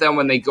Field, but then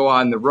when they go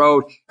on the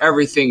road,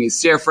 everything is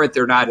different.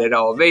 They're not at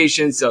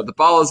elevation, so the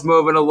ball is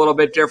moving a little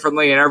bit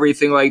differently and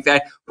everything like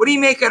that. What do you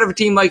make out of a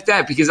team like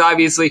that? Because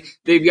obviously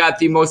they've got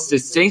the most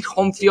distinct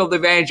home field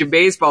advantage in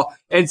baseball,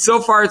 and so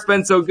far it's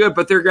been so good,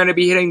 but they're going to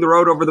be hitting the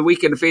road over the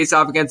weekend to face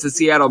off against the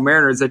Seattle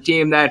Mariners, a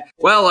team that,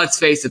 well, let's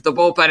face it, the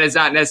bullpen has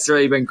not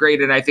necessarily been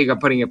great, and I think I'm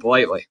putting it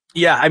politely.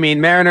 Yeah,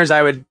 Mariners,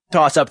 I would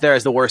toss up there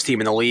as the worst team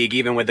in the league,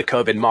 even with the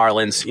COVID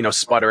Marlins,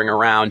 sputtering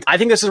around. I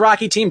think this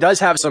Rocky team does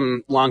have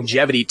some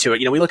longevity to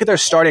it. We look at their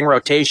starting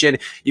rotation.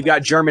 You've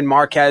got German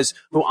Marquez,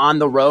 who on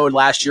the road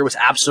last year was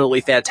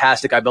absolutely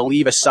fantastic. I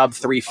believe a sub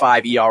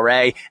 3.5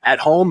 ERA. At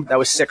home, that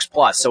was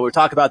 6+. So we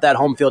talk about that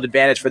home field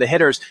advantage for the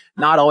hitters.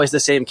 Not always the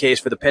same case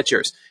for the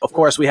pitchers. Of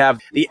course, we have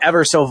the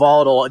ever so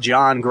volatile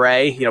John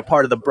Gray,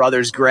 part of the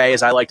brothers Gray,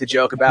 as I like to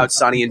joke about,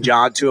 Sonny and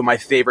John, 2 of my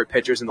favorite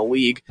pitchers in the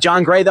league.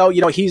 John Gray, though,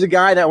 he's a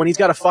guy that when he's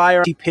got a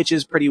fire, he pitches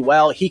pitches pretty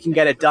well. He can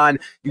get it done.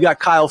 You got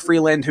Kyle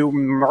Freeland, who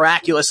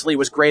miraculously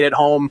was great at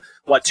home,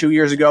 2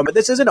 years ago? But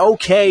this is an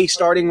okay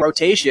starting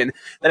rotation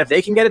that if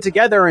they can get it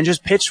together and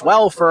just pitch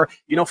well for,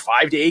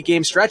 5 to 8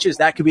 game stretches,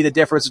 that could be the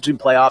difference between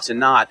playoffs and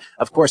not.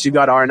 Of course, you've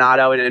got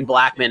Arenado and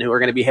Blackman, who are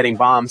going to be hitting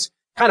bombs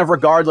kind of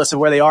regardless of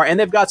where they are, and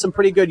they've got some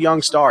pretty good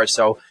young stars.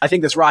 So I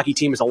think this Rocky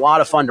team is a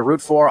lot of fun to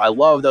root for. I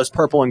love those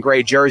purple and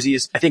gray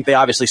jerseys. I think they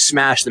obviously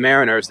smashed the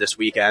Mariners this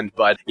weekend,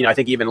 but I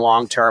think even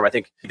long term, I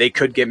think they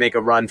could make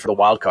a run for the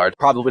wild card.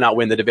 Probably not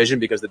win the division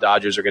because the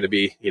Dodgers are going to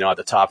be, at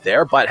the top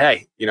there. But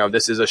hey,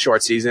 this is a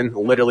short season.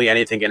 Literally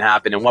anything can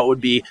happen. And what would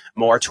be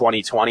more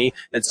 2020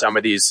 than some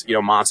of these,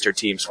 monster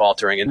teams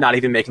faltering and not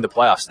even making the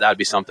playoffs? That'd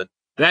be something.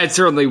 That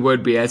certainly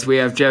would be, as we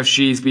have Jeff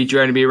Sheesby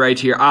joining me right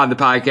here on the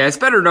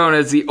podcast, better known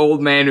as the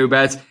old man who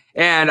bets.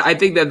 And I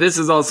think that this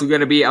is also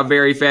going to be a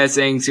very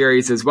fascinating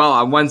series as well.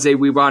 On Wednesday,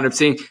 we wound up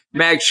seeing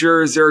Max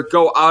Scherzer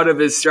go out of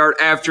his start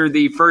after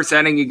the first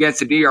inning against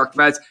the New York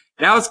Mets.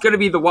 Now it's going to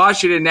be the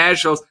Washington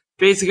Nationals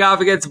facing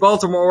off against the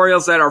Baltimore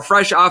Orioles that are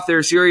fresh off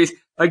their series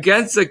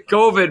against the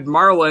COVID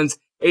Marlins,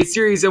 a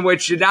series in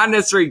which did not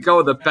necessarily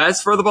go the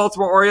best for the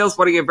Baltimore Orioles,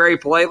 putting it very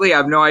politely. I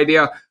have no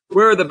idea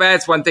where the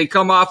bats went. They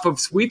come off of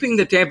sweeping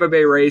the Tampa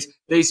Bay Rays.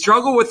 They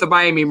struggle with the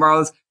Miami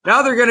Marlins.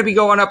 Now they're going to be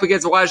going up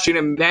against the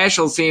Washington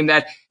Nationals team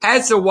that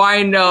has to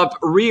wind up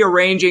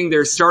rearranging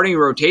their starting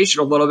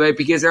rotation a little bit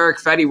because Eric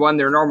Fetty, one of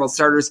their normal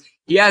starters,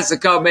 he has to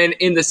come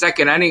in the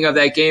second inning of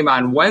that game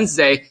on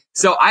Wednesday.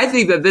 So I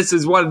think that this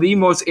is one of the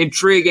most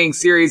intriguing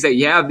series that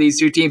you have. These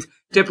two teams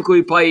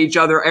typically play each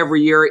other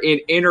every year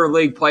in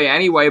interleague play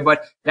anyway,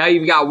 but now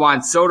you've got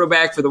Juan Soto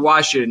back for the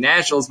Washington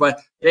Nationals, but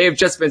they have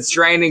just been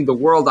stranding the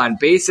world on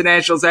base, the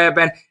Nationals have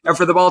been. And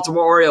for the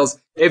Baltimore Orioles,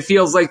 it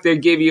feels like they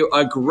give you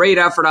a great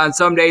effort on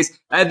some days,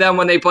 and then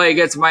when they play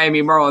against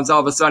Miami Marlins,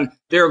 all of a sudden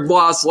they're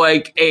lost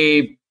like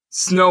a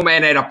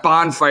snowman at a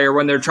bonfire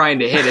when they're trying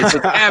to hit it. It's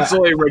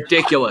absolutely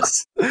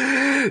ridiculous.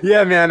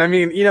 Yeah, man. I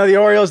mean, the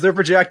Orioles, they're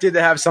projected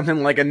to have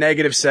something like a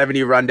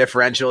 -70 run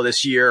differential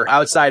this year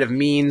outside of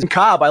Means.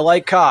 Cobb, I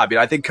like Cobb.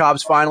 I think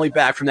Cobb's finally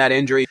back from that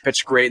injury.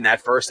 Pitched great in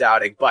that first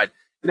outing. But,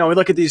 we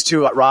look at these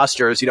two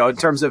rosters, in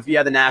terms of,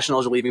 the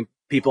Nationals are leaving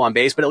people on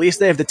base, but at least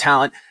they have the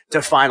talent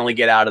to finally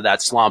get out of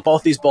that slump.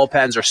 Both these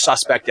bullpens are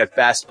suspect at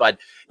best, but,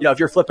 if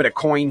you're flipping a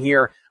coin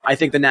here, I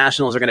think the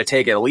Nationals are going to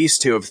take at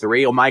least 2 of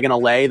 3. Am I going to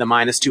lay the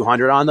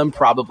 -200 on them?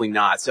 Probably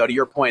not. So to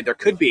your point, there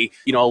could be,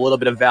 a little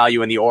bit of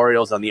value in the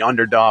Orioles on the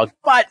underdog.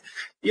 But,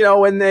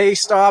 when they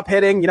stop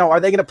hitting, are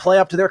they going to play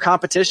up to their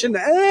competition?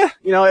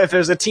 If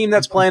there's a team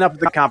that's playing up to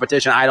the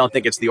competition, I don't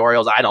think it's the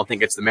Orioles. I don't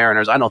think it's the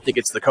Mariners. I don't think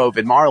it's the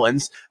COVID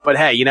Marlins. But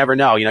hey, you never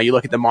know. You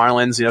look at the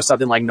Marlins,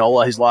 something like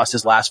Nola, he's lost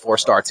his last 4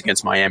 starts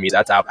against Miami.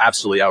 That's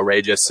absolutely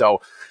outrageous.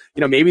 So,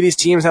 maybe these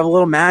teams have a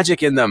little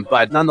magic in them,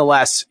 but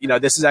nonetheless,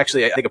 this is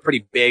actually, I think, a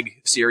pretty big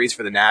series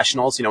for the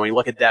Nationals. When you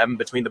look at them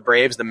between the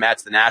Braves, the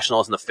Mets, the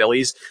Nationals, and the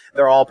Phillies,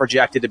 they're all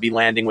projected to be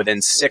landing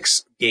within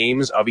 6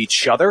 games of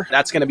each other.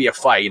 That's going to be a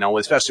fight,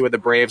 especially with the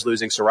Braves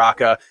losing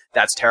Soraka.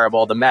 That's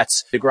terrible. The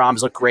Mets,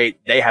 DeGroms look great.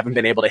 They haven't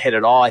been able to hit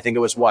at all. I think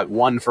it was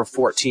 1 for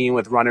 14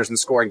 with runners in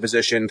scoring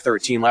position,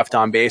 13 left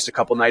on base a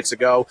couple nights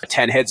ago,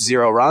 10 hits,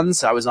 0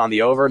 runs. I was on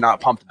the over, not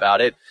pumped about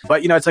it.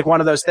 But, it's like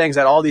one of those things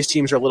that all these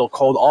teams are a little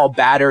cold. All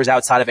batters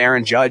outside of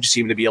Aaron Judge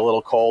seem to be a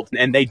little cold,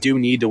 and they do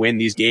need to win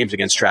these games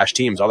against trash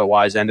teams.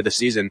 Otherwise, end of the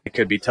season, it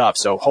could be tough.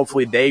 So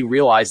hopefully they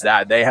realize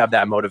that they have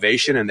that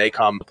motivation and they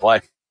come to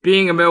play.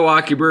 Being a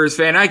Milwaukee Brewers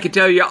fan, I can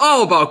tell you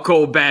all about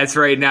cold bats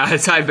right now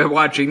as I've been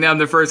watching them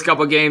the first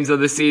couple games of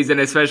the season,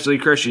 especially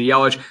Christian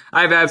Yelich.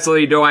 I have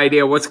absolutely no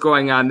idea what's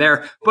going on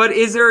there. But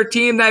is there a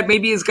team that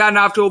maybe has gotten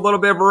off to a little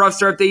bit of a rough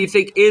start that you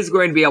think is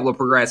going to be able to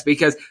progress?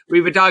 Because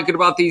we've been talking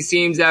about these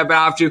teams that have been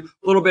off to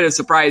a little bit of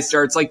surprise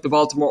starts, like the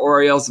Baltimore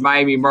Orioles, the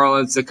Miami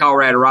Marlins, the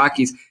Colorado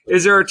Rockies.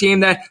 Is there a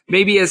team that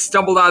maybe has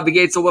stumbled out of the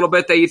gates a little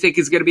bit that you think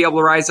is going to be able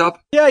to rise up?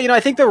 Yeah, I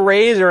think the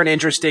Rays are an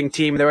interesting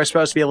team. They were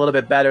supposed to be a little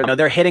bit better.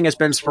 Their hitting has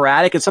been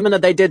sporadic. It's something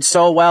that they did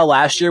so well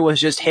last year was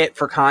just hit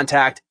for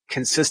contact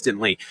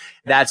consistently.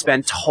 That's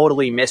been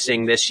totally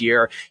missing this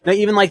year.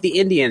 Even like the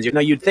Indians,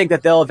 you'd think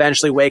that they'll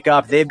eventually wake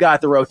up. They've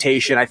got the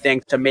rotation, I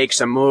think, to make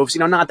some moves.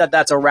 Not that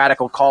that's a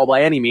radical call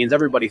by any means.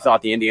 Everybody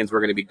thought the Indians were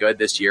going to be good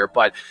this year,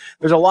 but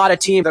there's a lot of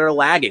teams that are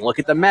lagging. Look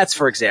at the Mets,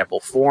 for example,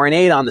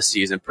 4-8 on the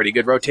season. Pretty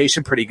good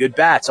rotation, pretty good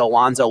bats.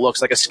 Alonso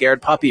looks like a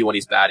scared puppy when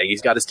he's batting.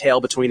 He's got his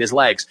tail between his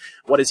legs.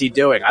 What is he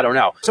doing? I don't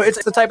know. So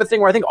it's the type of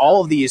thing where I think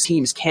all of these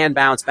teams can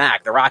bounce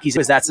back. The Rockies,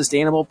 is that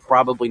sustainable?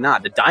 Probably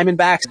not. The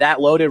Diamondbacks,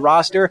 that loaded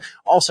roster,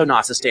 also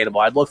not sustainable.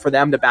 I'd look for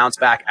them to bounce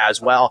back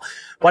as well.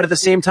 But at the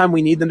same time,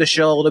 we need them to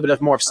show a little bit of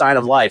more of sign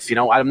of life.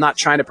 I'm not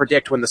trying to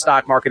predict when the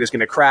stock market is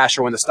going to crash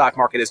or when the stock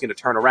market is going to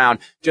turn around,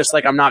 just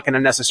like I'm not going to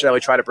necessarily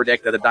try to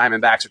predict that the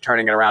Diamondbacks are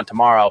turning it around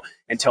tomorrow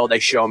until they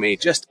show me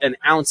just an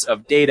ounce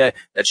of data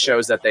that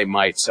shows that they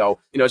might. So,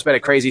 it's been a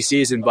crazy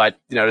season, but,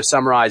 to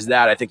summarize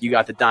that, I think you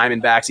got the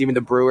Diamondbacks, even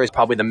the Brewers,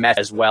 probably the Mets,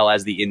 as well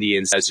as the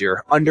Indians as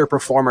your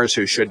underperformers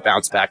who should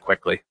bounce back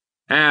quickly.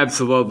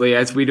 Absolutely,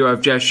 as we do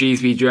have Jeff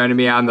Sheesby joining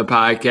me on the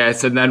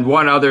podcast. And then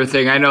one other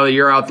thing, I know that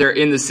you're out there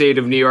in the state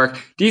of New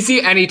York. Do you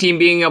see any team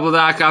being able to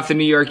knock off the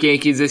New York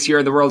Yankees this year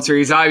in the World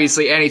Series?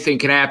 Obviously, anything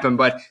can happen,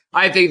 but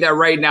I think that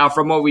right now,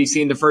 from what we've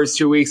seen the first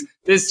 2 weeks,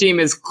 this team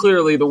is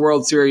clearly the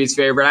World Series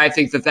favorite. I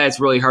think that that's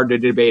really hard to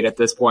debate at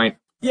this point.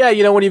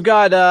 Yeah, when you've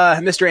got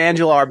Mr.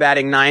 Angelar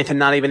batting ninth and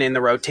not even in the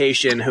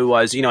rotation, who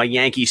was, a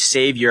Yankee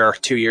savior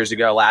 2 years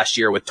ago last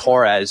year with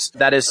Torres,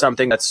 that is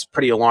something that's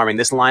pretty alarming.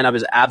 This lineup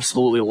is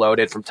absolutely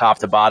loaded from top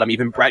to bottom.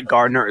 Even Brett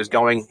Gardner is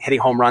hitting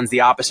home runs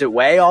the opposite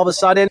way all of a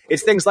sudden.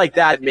 It's things like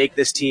that that make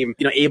this team,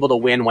 able to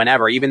win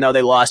whenever. Even though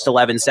they lost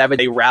 11-7,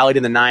 they rallied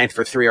in the ninth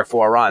for 3 or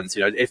 4 runs.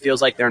 It feels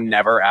like they're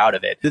never out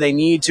of it. Do they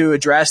need to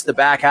address the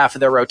back half of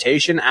their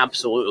rotation?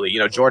 Absolutely.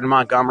 Jordan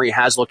Montgomery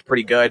has looked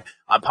pretty good.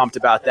 I'm pumped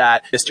about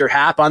that. Mr.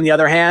 Happ, on the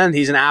other hand,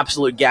 he's an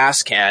absolute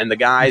gas can. The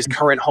guy's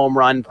current home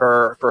run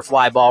per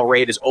fly ball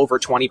rate is over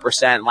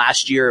 20%.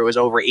 Last year, it was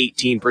over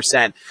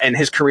 18%, and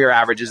his career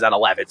average is at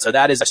 11. So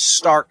that is a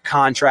stark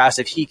contrast.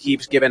 If he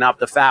keeps giving up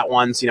the fat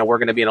ones, we're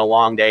going to be in a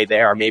long day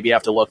there. Maybe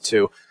have to look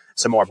to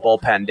some more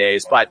bullpen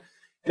days. But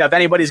if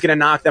anybody's going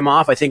to knock them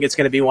off, I think it's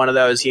going to be one of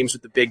those teams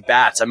with the big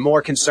bats. I'm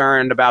more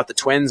concerned about the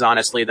Twins,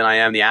 honestly, than I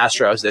am the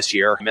Astros this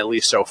year, at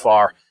least so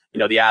far. The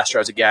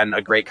Astros, again,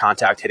 a great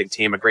contact hitting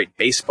team, a great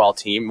baseball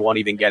team. Won't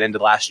even get into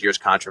last year's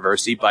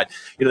controversy, but,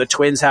 the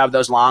Twins have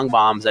those long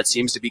bombs. That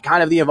seems to be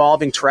kind of the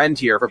evolving trend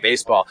here for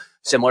baseball.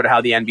 Similar to how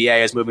the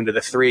NBA is moving to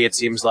the 3, it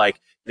seems like,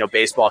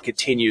 baseball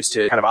continues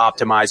to kind of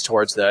optimize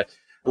towards the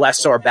less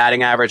sore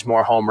batting average,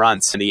 more home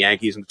runs. And the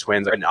Yankees and the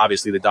Twins, and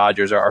obviously the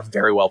Dodgers are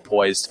very well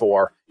poised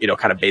for,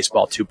 kind of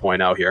baseball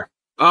 2.0 here.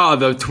 Oh,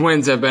 the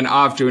Twins have been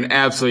off to an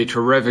absolutely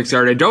terrific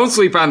start. And don't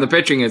sleep on the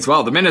pitching as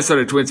well. The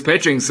Minnesota Twins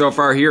pitching so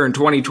far here in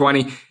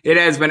 2020, it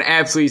has been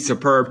absolutely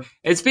superb.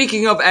 And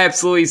speaking of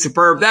absolutely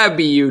superb, that would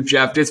be you,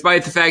 Jeff.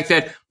 Despite the fact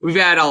that we've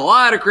had a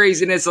lot of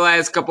craziness the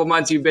last couple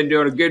months, you've been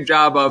doing a good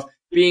job of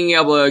being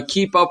able to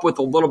keep up with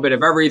a little bit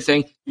of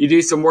everything. You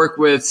do some work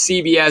with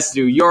CBS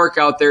New York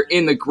out there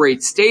in the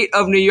great state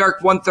of New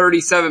York,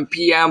 1:37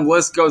 p.m.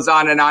 List goes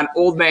on and on,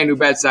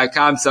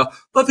 oldmanwhobets.com. So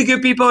let the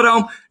good people at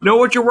home know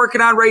what you're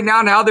working on right now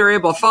and how they're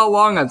able to follow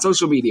along on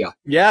social media.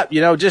 Yeah,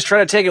 just try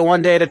to take it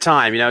one day at a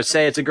time.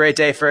 Say it's a great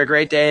day for a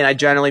great day, and I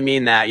generally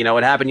mean that.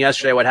 What happened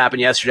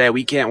yesterday,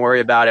 we can't worry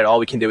about it. All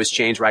we can do is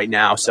change right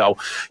now. So,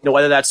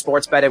 whether that's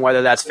sports betting,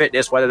 whether that's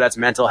fitness, whether that's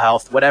mental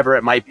health, whatever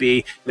it might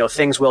be,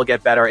 things will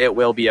get better. It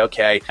will be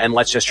okay. And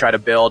let's just try to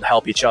build,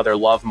 help each other,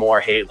 love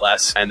more, hate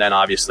less, and then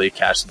obviously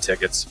cash the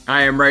tickets.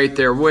 I am right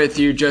there with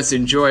you. Just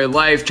enjoy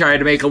life, try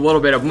to make a little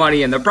bit of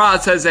money in the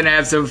process and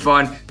have some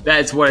fun.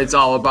 That's what it's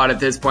all about at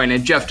this point,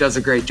 and Jeff does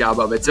a great job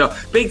of it. So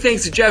big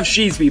thanks to Jeff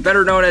Sheesby,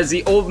 better known as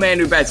the Old Man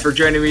Who Bets, for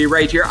joining me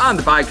right here on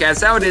the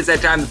podcast. Now it is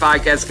that time the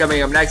podcast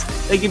coming up next.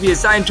 They give you a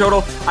sign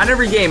total on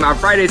every game on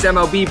Friday's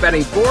MLB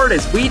betting board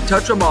as we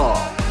touch them all.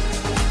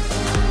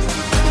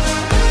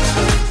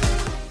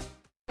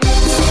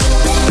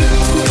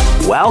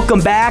 Welcome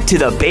back to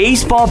the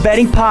Baseball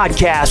Betting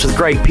Podcast with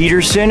Greg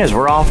Peterson, as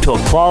we're off to a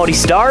quality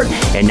start,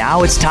 and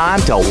now it's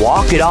time to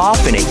walk it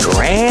off in a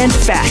grand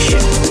fashion.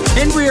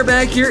 And we are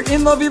back here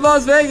in lovely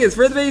Las Vegas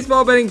for the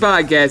Baseball Betting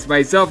Podcast.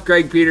 Myself,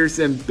 Greg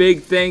Peterson.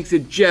 Big thanks to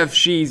Jeff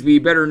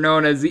Sheesby, better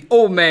known as the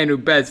Old Man Who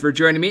Bets, for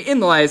joining me in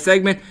the last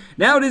segment.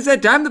 Now it is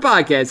that time of the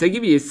podcast. I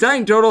give you a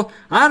sign total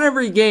on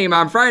every game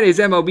on Friday's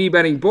MLB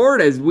betting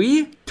board as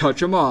we touch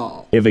them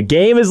all. If a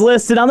game is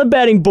listed on the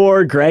betting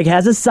board, Greg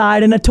has a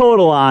side and a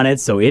total on it,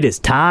 so it is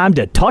time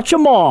to touch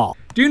them all.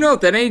 Do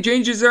note that any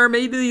changes that are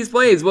made to these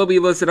plays will be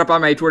listed up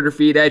on my Twitter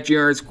feed at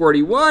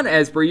GRS41.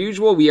 As per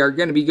usual, we are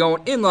going to be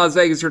going in Las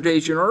Vegas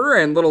rotation order.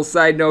 And little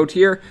side note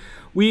here,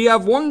 we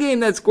have one game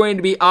that's going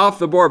to be off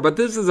the board, but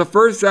this is the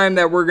first time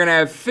that we're going to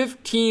have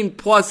 15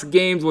 plus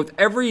games with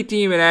every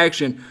team in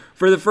action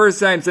for the first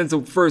time since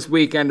the first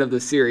weekend of the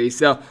series.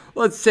 So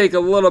let's take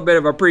a little bit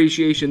of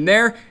appreciation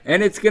there,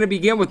 and it's going to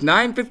begin with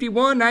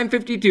 9:51,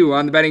 9:52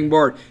 on the betting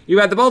board. You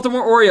have the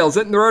Baltimore Orioles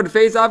hitting the road to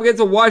face off against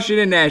the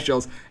Washington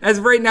Nationals. As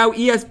of right now,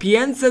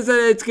 ESPN says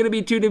that it's going to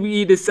be 2 to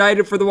be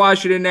decided for the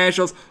Washington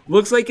Nationals.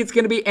 Looks like it's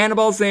going to be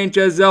Anibal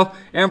Sanchez, though,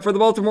 and for the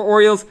Baltimore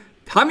Orioles,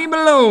 Tommy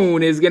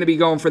Malone is going to be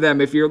going for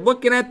them. If you're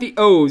looking at the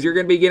O's, you're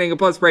going to be getting a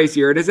plus price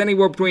here. It is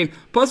anywhere between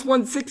plus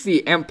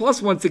 160 and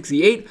plus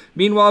 168.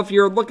 Meanwhile, if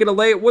you're looking to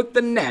lay it with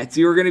the Nets,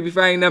 you're going to be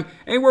finding them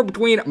anywhere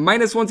between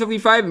minus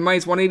 175 and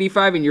minus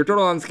 185. And your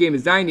total on this game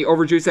is 9. The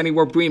overjuice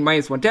anywhere between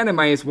minus 110 and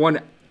minus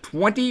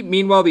 120.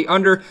 Meanwhile, the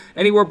under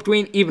anywhere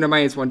between even and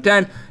minus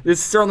 110. This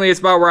is certainly a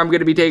spot where I'm going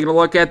to be taking a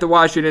look at the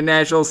Washington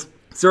Nationals.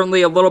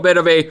 Certainly a little bit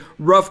of a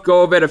rough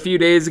go of it a few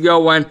days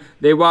ago when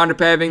they wound up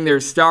having their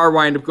star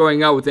wind up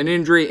going out with an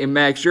injury in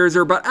Max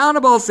Scherzer. But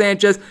Anibal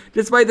Sanchez,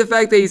 despite the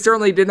fact that he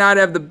certainly did not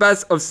have the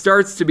best of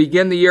starts to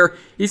begin the year,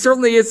 he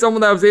certainly is someone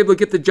that was able to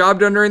get the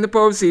job done during the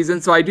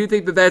postseason. So I do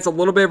think that that's a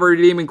little bit of a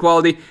redeeming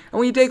quality. And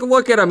when you take a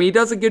look at him, he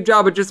does a good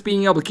job of just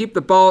being able to keep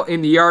the ball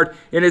in the yard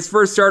in his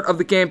first start of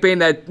the campaign.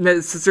 That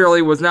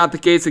necessarily was not the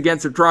case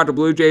against the Toronto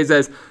Blue Jays,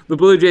 as the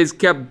Blue Jays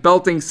kept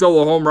belting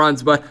solo home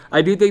runs. But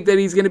I do think that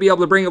he's going to be able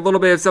to bring a little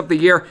bit of something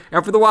here.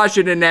 And for the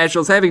Washington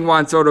Nationals, having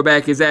Juan Soto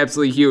back is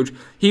absolutely huge.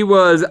 He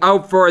was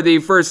out for the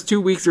first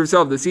 2 weeks or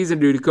so of the season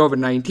due to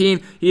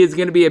COVID-19. He is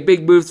going to be a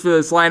big boost for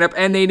this lineup,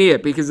 and they need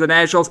it because the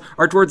Nationals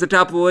are towards the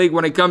top of the league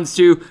when it comes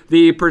to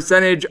the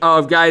percentage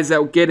of guys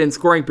that get in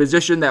scoring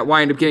position that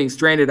wind up getting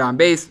stranded on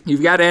base.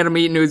 You've got Adam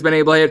Eaton, who's been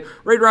able to hit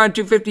right around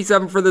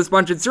 257 for this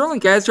bunch, and Sterling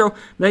Castro,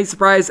 nice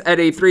surprise at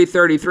a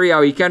 333.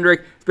 Howie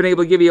Kendrick has been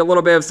able to give you a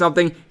little bit of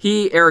something.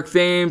 He, Eric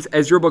Thames,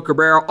 Asdrubal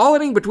Cabrera, all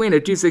hitting between a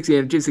 260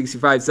 and a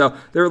 265, so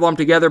they're lumped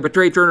together. But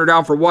Trey Turner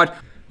down for what?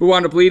 Who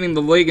wound up leading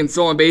the league in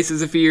stolen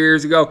bases a few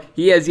years ago.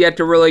 He has yet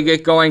to really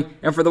get going.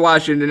 And for the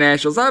Washington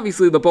Nationals,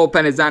 obviously the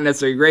bullpen is not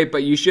necessarily great,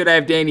 but you should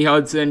have Danny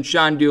Hudson,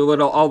 Sean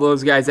Doolittle, all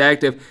those guys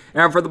active.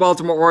 And for the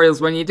Baltimore Orioles,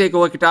 when you take a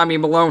look at Tommy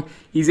Malone,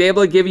 he's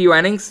able to give you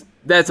innings.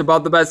 That's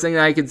about the best thing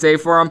that I can say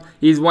for him.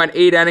 He's went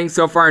 8 innings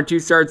so far in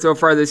 2 starts so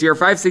far this year.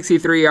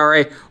 5.63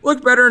 ERA.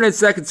 Looked better in his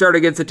second start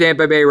against the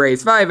Tampa Bay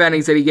Rays. 5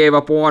 innings that he gave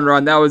up 1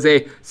 run. That was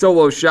a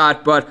solo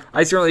shot, but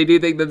I certainly do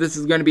think that this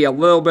is going to be a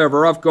little bit of a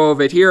rough go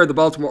of it here. The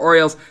Baltimore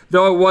Orioles,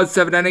 though it was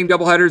 7-inning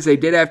doubleheaders, they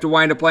did have to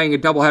wind up playing a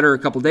doubleheader a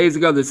couple days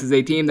ago. This is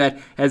a team that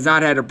has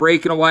not had a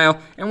break in a while.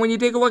 And when you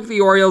take a look at the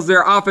Orioles,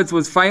 their offense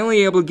was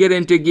finally able to get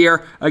into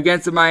gear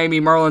against the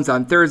Miami Marlins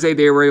on Thursday.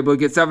 They were able to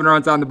get 7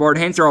 runs on the board.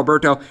 Hanser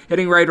Alberto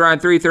hitting right around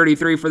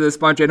 333 for this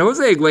bunch, and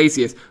Jose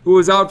Iglesias, who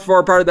was out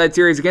for part of that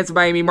series against the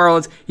Miami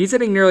Marlins, he's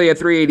hitting nearly a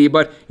 380,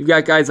 but you've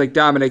got guys like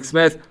Dominic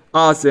Smith,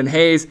 Austin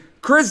Hayes.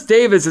 Chris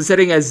Davis is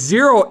hitting a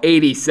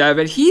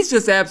 0.87. He's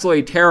just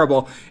absolutely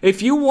terrible.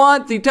 If you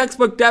want the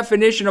textbook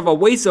definition of a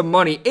waste of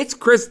money, it's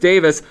Chris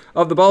Davis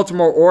of the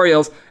Baltimore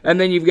Orioles.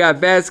 And then you've got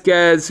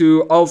Vasquez,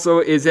 who also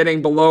is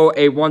hitting below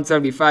a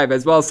 175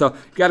 as well. So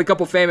you've got a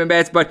couple famous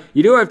bats, but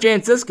you do have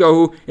Jan Cisco,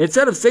 who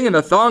instead of singing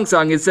the thong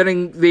song is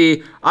singing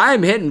the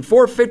I'm hitting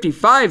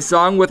 455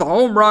 song with a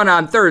home run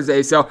on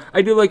Thursday. So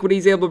I do like what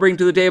he's able to bring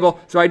to the table.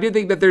 So I do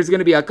think that there's going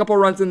to be a couple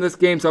runs in this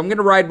game. So I'm going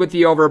to ride with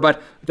the over,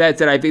 but that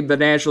said, I think the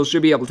Nationals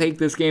should be able to take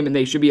this game, and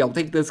they should be able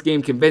to take this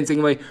game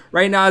convincingly.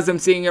 Right now, as I'm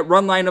seeing it,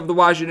 run line of the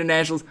Washington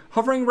Nationals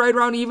hovering right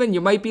around even.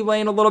 You might be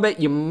laying a little bit.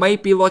 You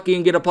might be lucky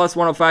and get a plus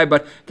 105,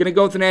 but going to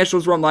go with the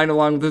Nationals run line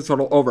along with the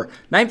total over.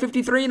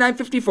 953,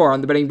 954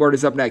 on the betting board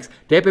is up next.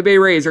 Tampa Bay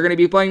Rays are going to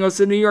be playing host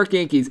to the New York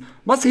Yankees.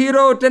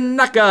 Masahiro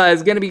Tanaka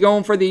is going to be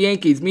going for the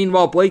Yankees.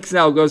 Meanwhile, Blake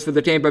Snell goes for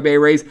the Tampa Bay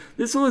Rays.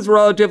 This was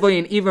relatively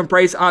an even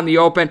price on the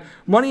open.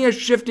 Money has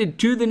shifted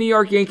to the New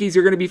York Yankees.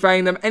 You're going to be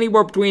finding them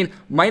anywhere between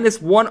minus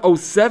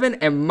 107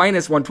 and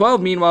minus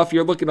 112. Meanwhile, if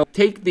you're looking to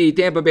take the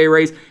Tampa Bay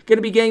Rays, going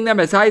to be getting them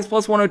as high as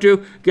plus 102,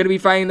 going to be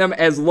finding them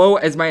as low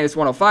as minus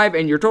 105,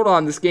 and your total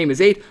on this game is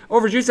 8.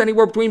 Overjuice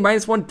anywhere between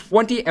minus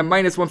 120 and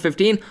minus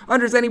 115.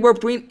 Unders anywhere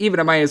between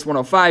even a minus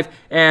 105,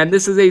 and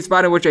this is a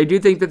spot in which I do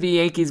think that the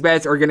Yankees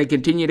bats are going to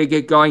continue to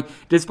get going.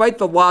 Despite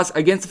the loss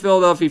against the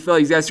Philadelphia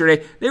Phillies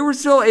yesterday, they were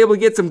still able to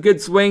get some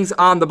good swings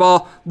on the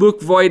ball.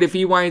 Luke Voigt, if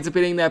he winds up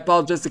hitting that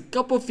ball just a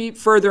couple feet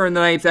further in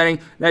the 9th inning,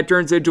 that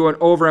turns into an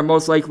over and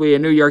most likely a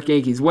New York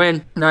Yankees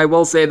win. Now, I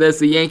will say this,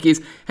 the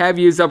Yankees have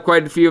used up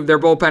quite a few of their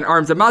bullpen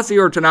arms, and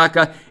Masahiro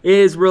Tanaka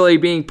is really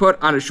being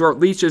put on a short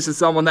leash. This is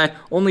someone that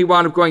only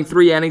wound up going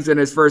 3 innings in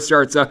his first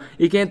start, so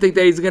you can't think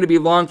that he's going to be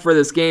long for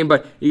this game,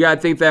 but you got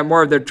to think that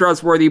more of the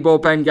trustworthy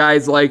bullpen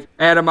guys like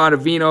Adam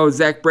Ottavino,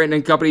 Zach Britton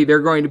and company, they're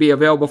going to be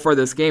available for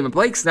this game, and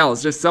Blake Snell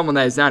is just someone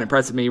that is not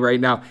impressing me right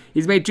now.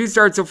 He's made 2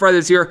 starts so far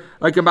this year,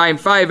 a combined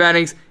 5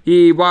 innings.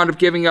 He wound up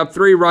giving up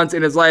 3 runs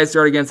in his last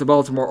start against the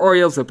Baltimore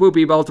Orioles, the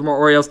poopy Baltimore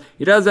Orioles.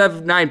 He does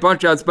have 9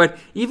 punch-outs, but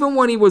even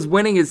when he was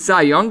winning his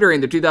Cy Young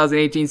during the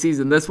 2018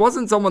 season, this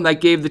wasn't someone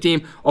that gave the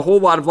team a whole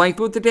lot of length.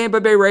 With the Tampa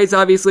Bay Rays,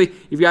 obviously,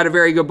 you've got a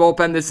very good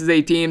bullpen. This is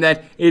a team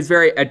that is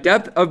very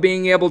adept of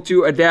being able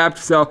to adapt,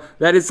 so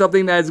that is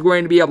something that is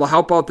going to be able to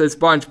help out this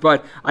bunch,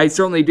 but I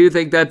certainly do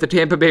think that the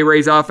Tampa Bay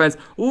Rays offense,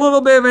 a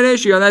little bit of an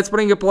issue, and that's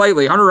putting it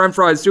politely. Hunter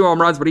Renfroe has 2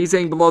 home runs, but he's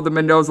hitting below the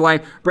Mendoza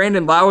line.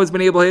 Brandon Lau has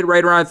been able to hit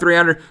right around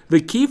 300.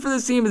 The key for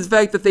this team is the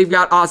fact that they've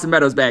got Austin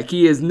Meadows back.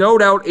 He is no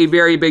doubt a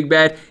very big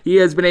bat. He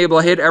has been able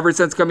to hit ever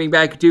since coming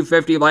back at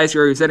 250. Last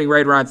year he was hitting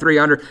right around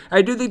 300.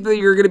 I do think that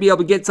you're going to be able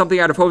to get something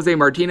out of Jose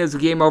Martinez, who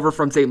came over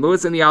from St.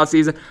 Louis in the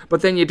offseason,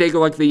 but then you take a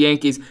look at the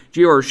Yankees.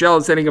 Gio Urshela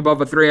is hitting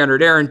above a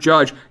 300. Aaron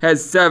Judge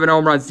has 7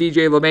 home runs.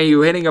 DJ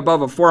LeMahieu hitting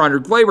above a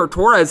 400. Gleyber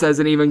Torres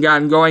hasn't even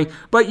gotten going,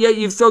 but yet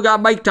you've still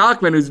got Mike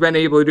Tauchman, who's been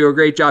able to do a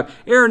great job.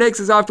 Aaron Hicks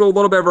is off to a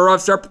little bit of a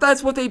rough start, but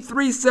that's with a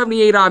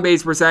 378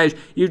 on-base percentage.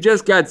 You've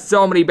just got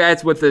so many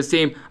bats with this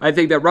team. I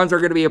think that runs are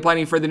going to be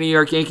aplenty for the New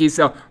York Yankees,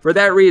 so for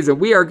that reason,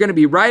 we are going to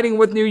be riding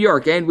with New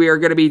York, and we are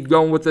going to be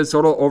going with this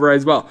total over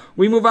as well.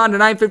 We move on to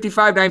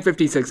 955,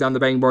 956 on the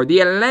betting board. The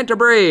Atlanta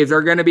Braves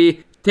are going to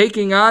be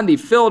taking on the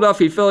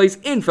Philadelphia Phillies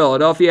in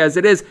Philadelphia, as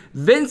it is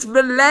Vince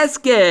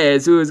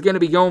Velasquez who is going to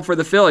be going for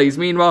the Phillies.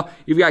 Meanwhile,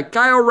 you've got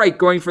Kyle Wright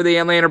going for the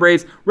Atlanta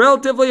Braves.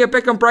 Relatively a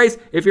pick'em price.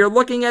 If you're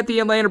looking at the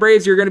Atlanta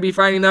Braves, you're going to be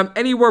finding them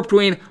anywhere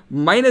between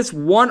minus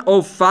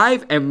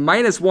 105 and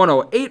minus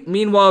 108.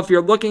 Meanwhile, if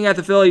you're looking at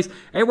the Phillies,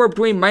 anywhere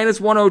between minus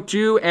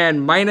 102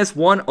 and minus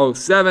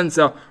 107.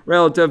 So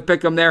relative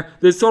pick'em there.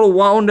 This total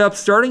wound up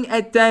starting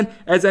at 10.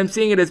 As I'm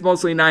seeing it, it's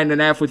mostly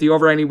 9.5 with the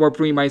over anywhere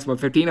between minus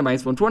 115 and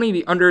minus 120.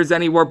 The under is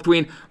anywhere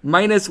between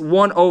minus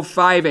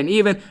 105 and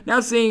even. Now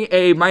seeing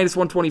a minus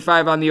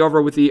 125 on the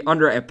over with the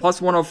under at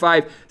plus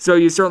 105. So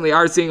you certainly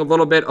are seeing a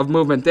little bit of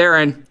movement there.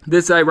 And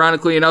this,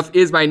 ironically enough,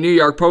 is my New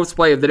York Post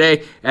play of the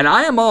day. And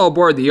I am all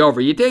aboard the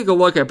over. You take a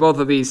look at both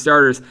of these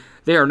starters.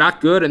 They are not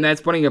good, and that's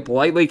putting it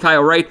politely.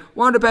 Kyle Wright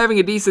wound up having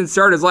a decent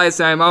start his last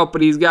time out,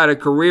 but he's got a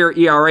career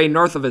ERA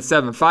north of a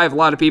 7.5. A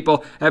lot of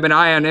people have an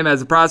eye on him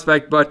as a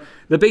prospect, but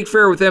the big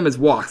fear with him is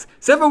walks.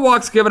 7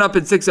 walks given up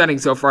in 6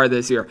 innings so far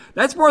this year.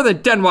 That's more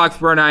than 10 walks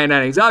per 9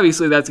 innings.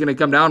 Obviously, that's going to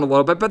come down a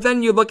little bit, but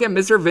then you look at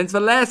Mr. Vince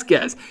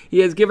Velasquez.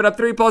 He has given up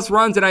 3+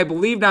 runs, and I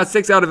believe now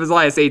 6 out of his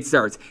last 8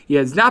 starts. He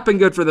has not been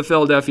good for the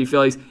Philadelphia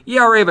Phillies.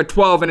 ERA of a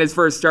 12 in his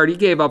first start. He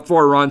gave up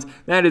 4 runs.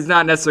 That is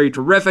not necessarily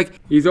terrific.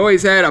 He's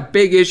always had a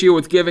big issue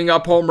with giving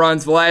up home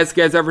runs.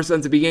 Velasquez, ever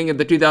since the beginning of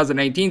the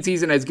 2019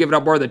 season, has given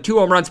up more than 2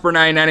 home runs per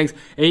 9 innings.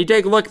 And you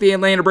take a look at the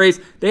Atlanta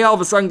Braves, they all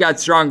of a sudden got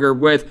stronger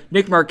with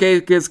Nick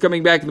Markakis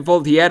coming back in the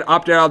fold. He had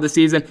opted out of the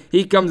season.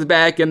 He comes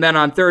back, and then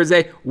on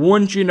Thursday,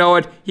 wouldn't you know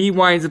it, he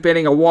winds up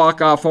hitting a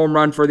walk-off home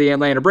run for the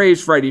Atlanta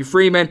Braves. Freddie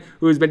Freeman,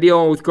 who's been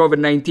dealing with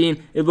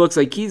COVID-19, it looks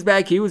like he's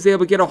back. He was able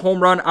to get a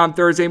home run on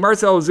Thursday.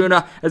 Marcell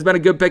Ozuna has been a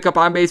good pickup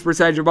on base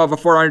percentage above a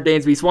 400.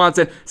 Dansby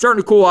Swanson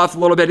starting to cool off a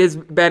little bit. His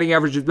batting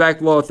average is back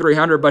below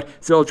 300, but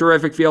still a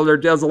terrific fielder.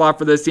 Does a lot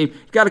for this team.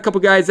 Got a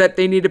couple guys that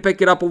they need to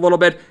pick it up a little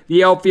bit.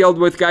 The outfield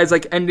with guys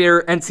like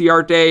Ender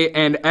Enciarte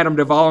and Adam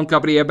Duvall and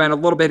company have been a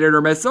little bit hit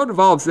or miss. So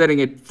Duvall's sitting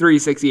at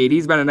 368.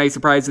 He's been a nice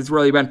surprise. It's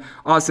really been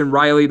Austin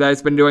Riley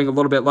that's been doing a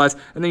little bit less.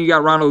 And then you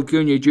got Ronald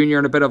Acuna Jr.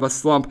 in a bit of a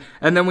slump.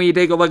 And then when you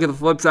take a look at the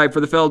flip side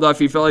for the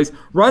Philadelphia Phillies,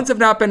 runs have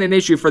not been an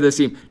issue for this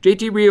team.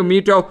 JT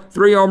Realmuto,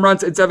 3 home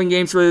runs in 7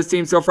 games for this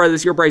team so far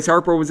this year. Bryce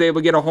Harper was able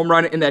to get a home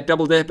run in that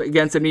double dip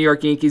against the New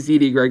York Yankees.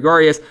 Didi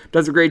Gregorius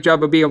does a great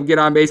job of being able to get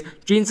on base.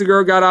 Gene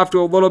Segura got off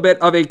to a little bit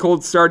of a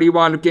cold start. He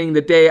wound up getting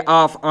the day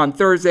off on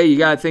Thursday. You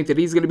got to think that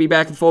he's going to be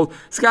back in full.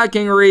 Scott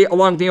Kingery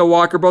along with Neil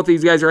Walker, both of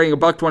these guys are hitting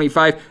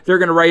 $125. They're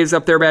going to raise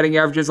up their batting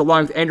averages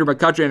along with Andrew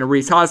McCutchen and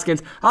Rhys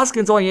Hoskins.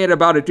 Hoskins only hit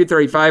about a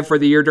 235 for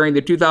the year during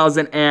the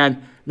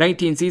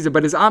 2019 season,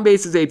 but his on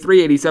base is a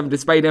 387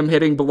 despite him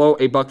hitting below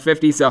a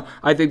 $150. So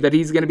I think that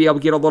he's going to be able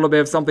to get a little bit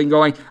of something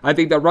going. I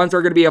think that runs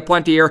are going to be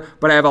aplenty here,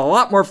 but I have a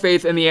lot more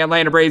faith in the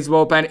Atlanta Braves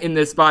bullpen in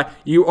this spot.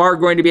 You are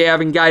going to be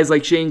having guys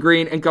like Shane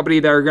Green and company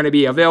that are going to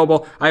be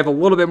available. I have a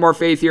little bit more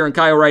faith here in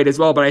Kyle Wright as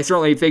well, but I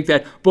certainly think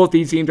that both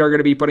these teams are going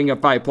to be putting up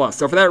 5+.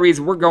 So for that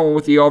reason, we're going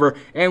with the over,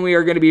 and we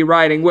are going to be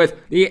riding with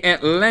the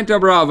Atlanta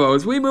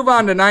Bravos. We move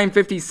on to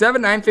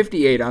 957,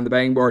 958 on the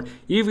betting board.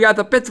 You've got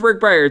the Pittsburgh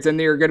Pirates, and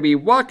they're going to be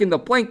walking the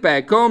plank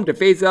back home to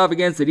face off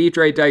against the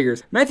Detroit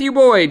Tigers. Matthew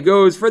Boyd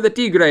goes for the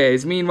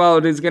Tigres. Meanwhile,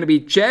 it is going to be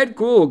Chad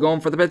Kuhl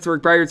going for the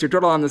Pittsburgh Pirates. Your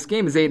total on this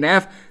game is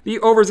 8.5. The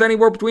over is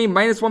anywhere between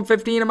minus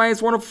 115 and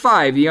minus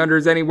 105. The under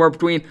is anywhere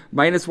between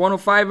minus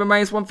 105 and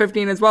minus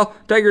 115 as well.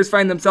 Tigers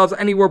find themselves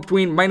anywhere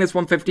between minus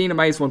 115 and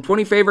minus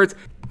 120 favorites.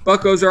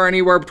 Buccos are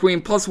anywhere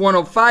between plus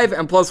 105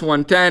 and plus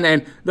 110,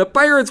 and the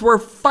Pirates were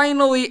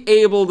finally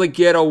able to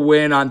get a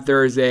win on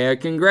Thursday.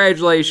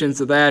 Congratulations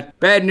to that.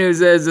 Bad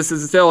news is this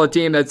is still a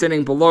team that's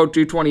sitting below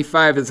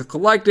 225 as a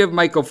collective.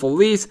 Michael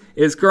Felice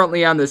is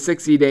currently on the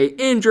 60-day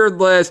injured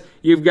list.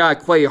 You've got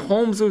Clay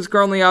Holmes, who's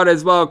currently out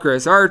as well.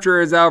 Chris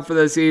Archer is out for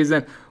the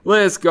season.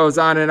 List goes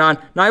on and on.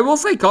 Now, I will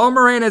say Colin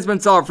Moran has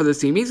been solid for this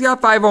team. He's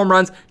got 5 home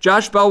runs.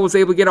 Josh Bell was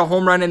able to get a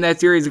home run in that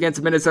series against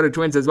the Minnesota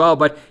Twins as well,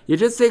 but you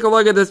just take a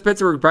look at this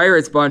Pittsburgh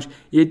Pirates bunch,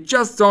 you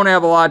just don't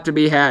have a lot to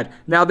be had.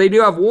 Now, they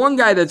do have one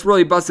guy that's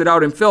really busted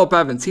out in Phillip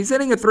Evans. He's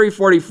hitting a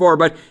 344,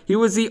 but he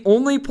was the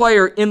only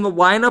player in the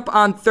lineup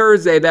on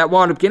Thursday that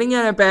wound up getting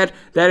an at-bat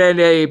that had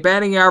a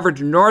batting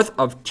average north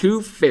of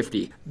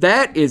 250.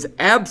 That is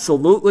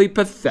absolutely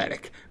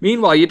pathetic.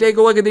 Meanwhile, you take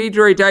a look at the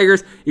Detroit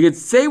Tigers. You can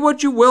say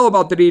what you will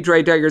about the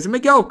Detroit Tigers. And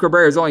Miguel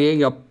Cabrera is only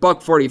hitting a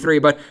 $143,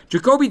 but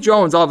Jacoby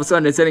Jones all of a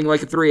sudden is hitting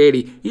like a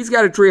 380. He's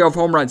got a trio of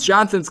home runs.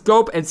 Jonathan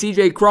Scope and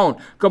CJ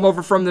Cron come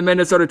over from the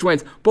Minnesota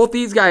Twins. Both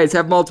these guys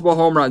have multiple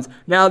home runs.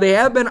 Now, they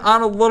have been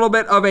on a little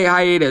bit of a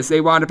hiatus. They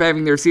wound up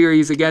having their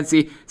series against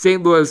the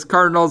St. Louis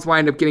Cardinals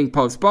wind up getting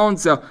postponed,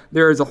 so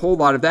there is a whole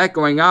lot of that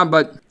going on,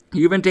 but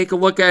you even take a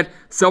look at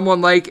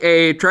someone like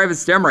a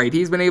Travis Stemwright.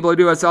 He's been able to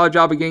do a solid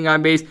job of getting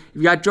on base.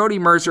 You've got Jody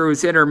Mercer,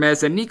 who's hit or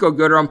miss, and Nico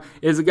Goodrum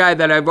is a guy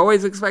that I've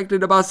always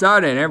expected to bust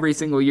out, and every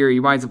single year he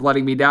winds up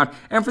letting me down.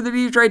 And for the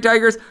Detroit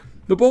Tigers,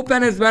 the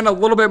bullpen has been a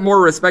little bit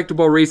more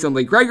respectable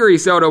recently. Gregory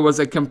Soto was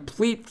a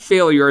complete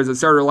failure as a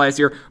starter last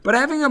year, but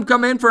having him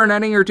come in for an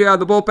inning or two out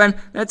of the bullpen,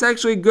 that's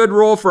actually a good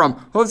role for him.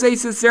 Jose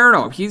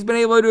Cicerno, he's been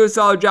able to do a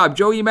solid job.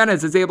 Joey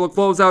Jimenez is able to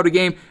close out a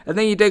game. And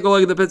then you take a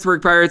look at the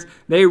Pittsburgh Pirates,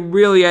 they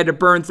really had to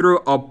burn through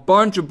a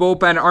bunch of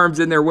bullpen arms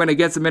in their win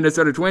against the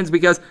Minnesota Twins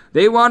because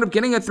they wound up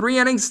getting a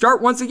 3-inning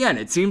start once again.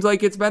 It seems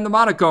like it's been the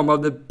monochrome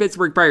of the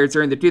Pittsburgh Pirates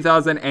during the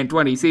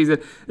 2020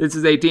 season. This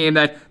is a team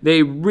that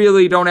they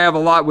really don't have a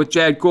lot with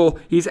Chad Kuhl.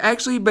 He's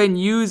actually been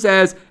used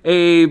as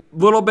a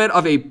little bit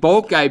of a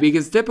bulk guy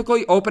because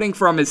typically opening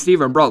from is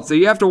Steven Brault. So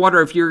you have to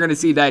wonder if you're going to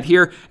see that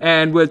here.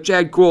 And with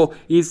Chad Kuhl,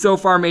 he's so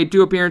far made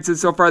 2 appearances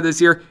so far this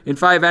year. In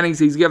 5 innings,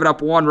 he's given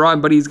up 1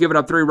 run, but he's given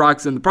up 3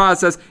 walks in the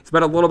process. He's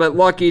been a little bit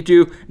lucky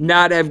to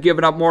not have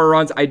given up more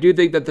runs. I do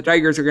think that the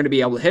Tigers are going to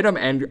be able to hit him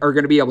and are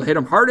going to be able to hit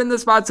him hard in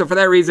this spot. So for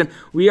that reason,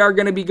 we are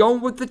going to be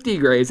going with the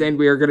Tigres and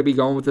we are going to be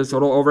going with the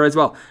total over as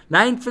well.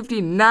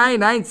 959,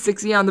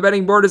 960 on the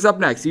betting board is up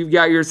next. You've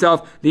got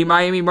yourself the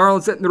Miami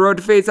Marlins hitting the road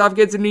to face off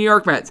against the New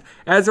York Mets.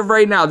 As of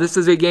right now, this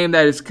is a game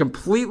that is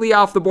completely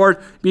off the board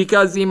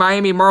because the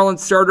Miami Marlins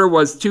starter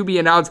was to be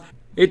announced.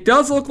 It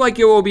does look like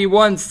it will be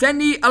one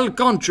Sandy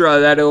Alcantara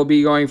that it will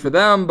be going for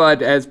them,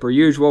 but as per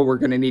usual, we're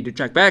going to need to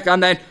check back on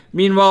that.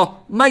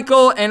 Meanwhile,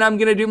 Michael, and I'm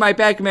going to do my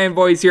Pac-Man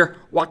voice here,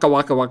 waka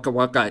waka waka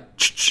waka,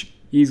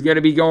 he's going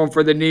to be going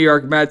for the New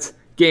York Mets.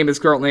 Game is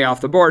currently off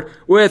the board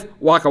with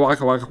waka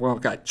waka waka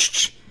waka,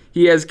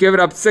 He has given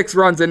up 6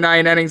 runs in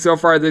 9 innings so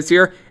far this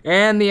year,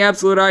 and the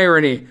absolute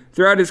irony,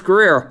 throughout his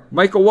career,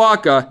 Michael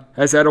Wacha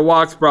has had a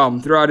walks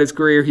problem. Throughout his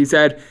career, he's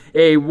had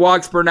a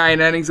walks per 9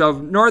 innings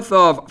of north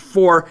of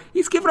 4.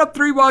 He's given up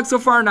 3 walks so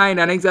far in 9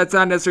 innings. That's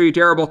not necessarily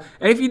terrible.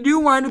 And if you do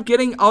wind up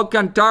getting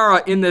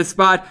Alcantara in this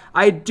spot,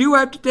 I do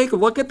have to take a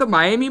look at the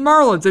Miami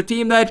Marlins, a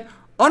team that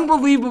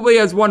unbelievably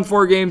has won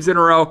 4 games in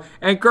a row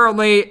and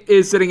currently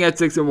is sitting at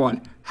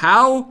 6-1.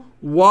 How?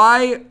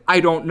 Why? I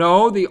don't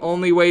know. The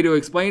only way to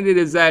explain it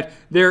is that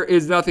there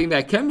is nothing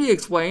that can be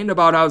explained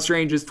about how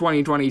strange this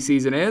 2020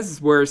 season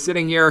is. We're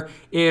sitting here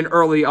in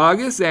early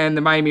August, and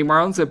the Miami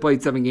Marlins have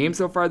played 7 games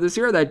so far this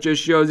year. That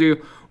just shows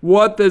you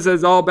what this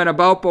has all been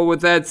about. But with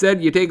that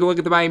said, you take a look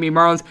at the Miami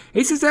Marlins.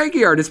 Jesus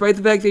Aguilar, despite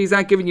the fact that he's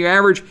not giving you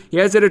average, he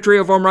has hit a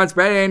trio of home runs.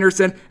 Brad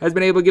Anderson has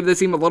been able to give this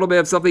team a little bit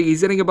of something. He's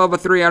hitting above a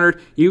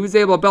 300. He was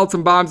able to belt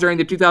some bombs during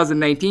the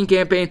 2019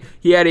 campaign.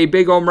 He had a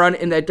big home run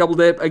in that double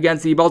dip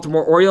against the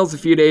Baltimore Orioles a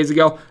few days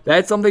ago.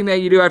 That's something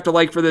that you do have to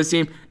like for this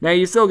team. Now,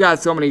 you still got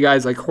so many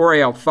guys like Jorge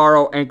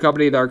Alfaro and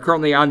company that are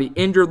currently on the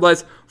injured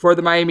list for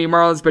the Miami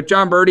Marlins, but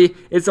John Birdie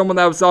is someone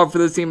that was solid for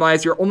this team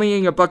last year, only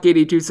hitting a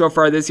 $182 so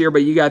far this year,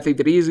 but you got to think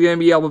that he's going to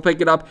be able to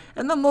pick it up.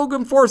 And then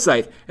Logan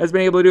Forsythe has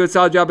been able to do a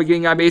solid job of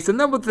getting on base. And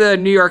then with the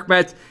New York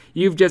Mets,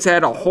 you've just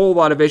had a whole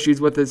lot of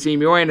issues with this team.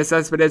 Yoenis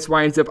Cespedes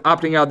winds up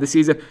opting out of the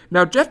season.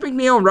 Now, Jeff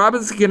McNeil and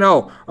Robinson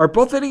Cano are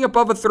both hitting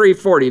above a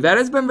 340. That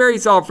has been very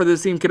solid for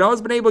this team. Cano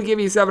has been able to give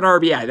you 7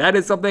 RBI. That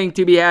is something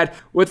to be had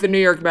with the New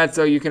York Mets,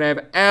 so you can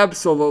have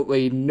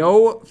absolutely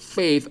no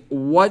faith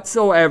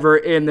whatsoever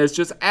in this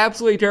just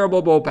absolutely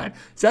terrible bullpen.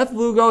 Seth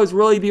Lugo is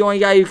really the only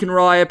guy you can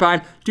rely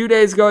upon. 2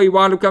 days ago, he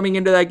wound up coming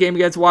into that game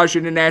against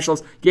Washington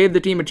Nationals, gave the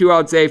team a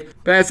 2-out save.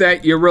 Past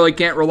that, you really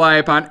can't rely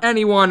upon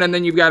anyone, and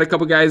then you've got a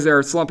couple guys that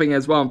are slumping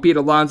as well, and Pete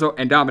Alonso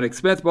and Dominic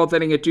Smith both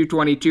hitting at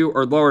 222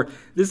 or lower.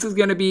 This is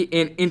going to be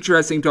an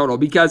interesting total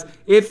because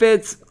if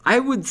it's, I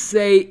would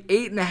say,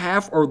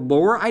 8.5 or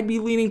lower, I'd be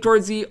leaning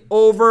towards the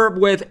over.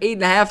 With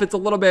 8.5, it's a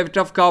little bit of a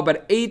tough call,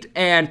 but 8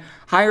 and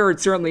higher, it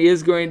certainly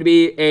is going to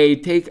be a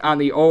take on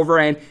the over.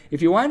 And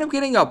if you wind up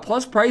getting a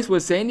plus price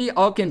with Sandy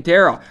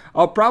Alcantara,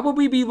 I'll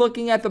probably be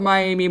looking at the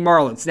Miami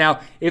Marlins. Now,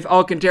 if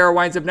Alcantara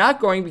winds up not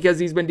going because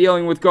he's been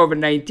dealing with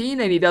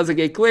COVID-19 and he doesn't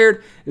get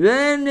cleared,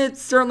 then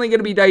it's certainly going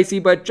to be dicey.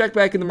 But check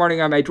back in the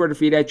morning on my Twitter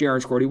feed at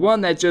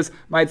JRS41. That's just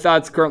my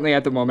thoughts currently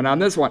at the moment on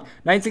this one.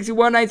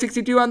 961,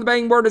 962 on the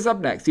betting board is up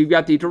next. You've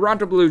got the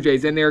Toronto Blue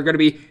Jays, and they're going to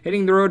be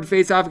hitting the road to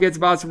face off against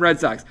the Boston Red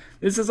Sox.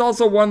 This is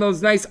also one of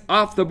those nice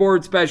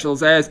off-the-board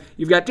specials, as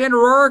you've got Tanner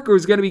Roark,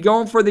 who's going to be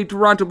going for the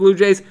Toronto Blue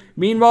Jays.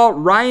 Meanwhile,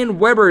 Ryan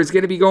Weber is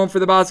going to be going for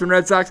the Boston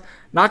Red Sox.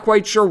 Not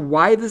quite sure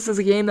why this is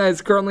a game that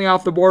is currently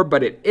off the board,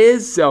 but it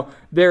is, so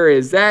there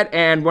is that.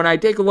 And when I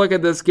take a look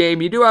at this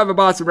game, you do have a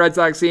Boston Red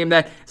Sox team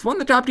that is one of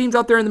the top teams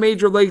out there in the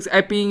major leagues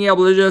at being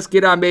able to just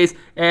get on base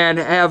and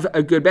have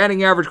a good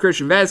batting average.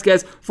 Christian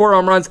Vasquez, 4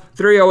 home runs,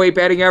 308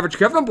 batting average.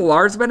 Kevin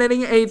Pillar's been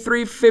hitting a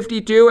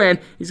 352, and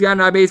he's got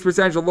an on-base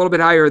percentage a little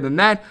bit higher than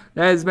that.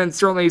 That has been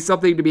certainly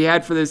something to be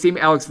had for this team.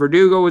 Alex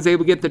Verdugo was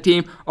able to get the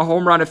team a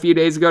home run a few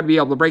days ago to be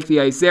able to break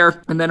the ice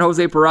there. And then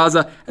Jose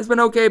Peraza has been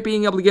okay at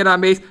being able to get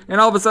on base.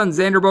 And all of a sudden,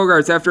 Xander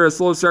Bogaerts, after a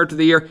slow start to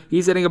the year,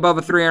 he's hitting above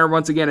a 300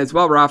 once again as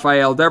well.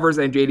 Rafael Devers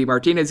and JD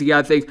Martinez, you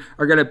got to think,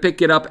 are going to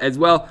pick it up as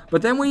well.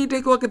 But then when you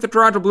take a look at the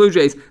Toronto Blue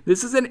Jays,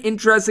 this is an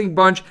interesting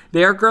bunch.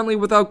 They are currently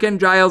without Ken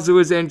Giles, who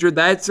is injured.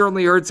 That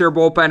certainly hurts their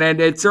bullpen, and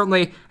it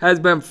certainly has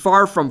been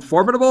far from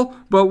formidable.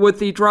 But with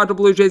the Toronto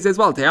Blue Jays as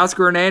well, Teoscar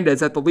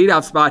Hernandez at the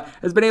leadoff spot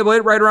but has been able to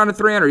hit right around a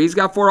 300. He's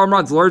got 4 home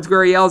runs. Lourdes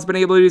Gurriel has been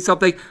able to do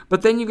something,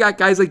 but then you got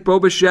guys like Bo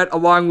Bichette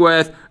along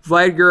with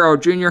Vlad Guerrero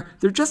Jr.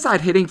 They're just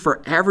not hitting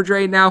for average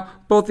right now.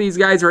 Both these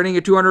guys are hitting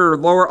at 200 or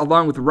lower,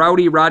 along with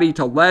Roddy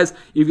Tellez.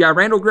 You've got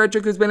Randall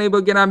Grichuk, who's been able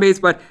to get on base,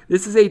 but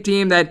this is a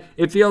team that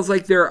it feels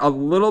like they're a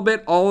little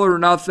bit all or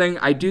nothing.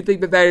 I do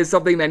think that is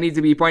something that needs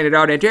to be pointed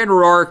out. And Tanner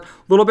Roark, a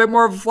little bit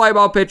more of a fly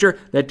ball pitcher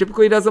that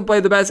typically doesn't play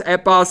the best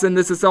at Boston.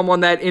 This is someone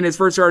that in his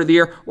first start of the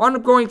year wound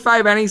up going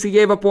 5 innings. He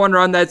gave up 1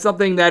 run. That's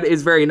something that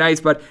is very nice,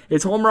 but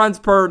his home runs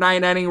per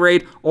 9 inning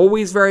rate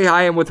always very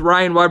high. And with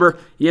Ryan Weber,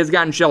 he has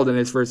gotten shelled in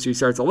his first 2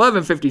 starts.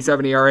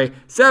 11.57 ERA,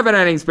 7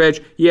 innings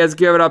pitched. He has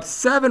given up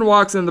 7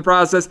 walks in the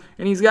process,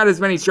 and he's got as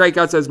many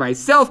strikeouts as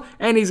myself,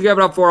 and he's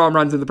given up 4 home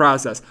runs in the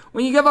process.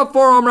 When you give up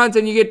 4 home runs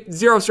and you get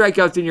 0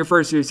 strikeouts in your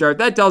first 2 starts,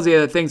 that tells you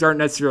that things aren't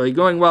necessarily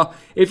going well.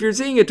 If you're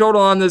seeing a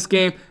total on this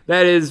game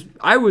that is,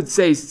 I would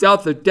say,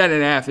 south of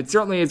 10.5, it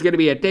certainly is going to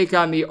be a take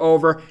on the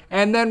over.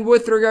 And then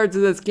with regard to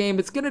this game,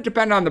 it's going to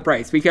depend on the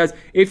price, because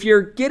if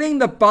you're getting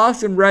the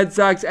Boston Red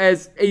Sox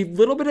as a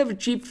little bit of a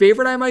cheap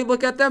favorite, I might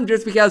look at them,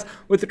 just because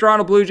with the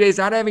Toronto Blue Jays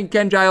not having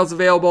Ken Giles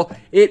available,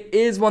 it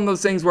is one of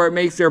those things where it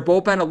makes their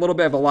bullpen a little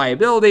bit of a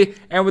liability.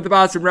 And with the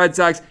Boston Red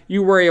Sox,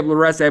 you were able to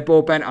rest that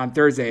bullpen on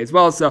Thursday as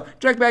well. So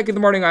check back in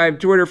the morning on my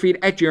Twitter feed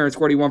at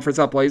GRS41 for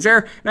some plays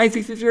there.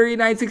 963,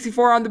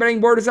 964 on the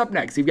betting board is up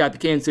next. You've got the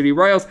Kansas City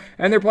Royals,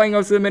 and they're playing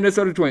host to the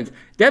Minnesota Twins.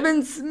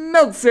 Devin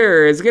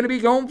Smeltzer is going to be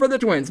going for the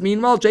Twins.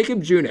 Meanwhile,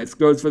 Jacob Junis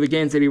goes for the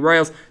Kansas City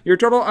Royals. Your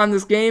total on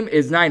this game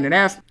is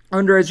 9.5.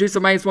 Under is juice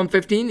of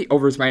 -115, the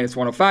over is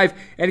 -105,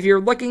 and if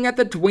you're looking at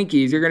the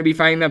Twinkies, you're going to be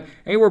finding them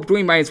anywhere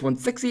between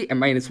 -160 and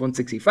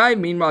 -165.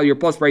 Meanwhile, your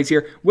plus price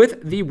here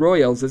with the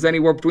Royals is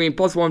anywhere between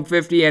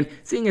 +150 and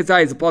seeing as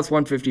high as a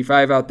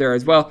 +155 out there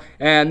as well.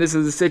 And this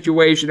is a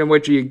situation in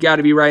which you got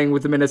to be riding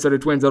with the Minnesota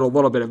Twins at a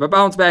little bit of a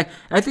bounce back.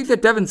 I think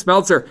that Devin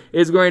Smeltzer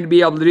is going to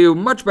be able to do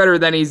much better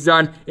than he's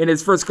done in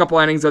his first couple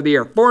innings of the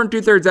year. 4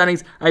 2/3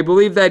 innings. I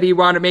believe that he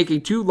wound up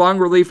making 2 long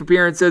relief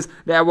appearances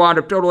that wound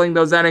up totaling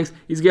those innings.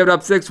 He's given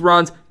up 6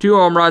 runs, 2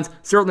 home runs,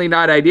 certainly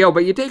not ideal,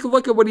 but you take a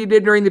look at what he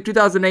did during the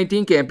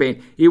 2019 campaign.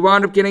 He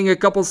wound up getting a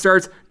couple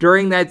starts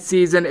during that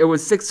season. It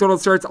was 6 total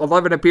starts,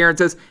 11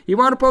 appearances. He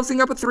wound up posting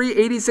up a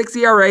 3.86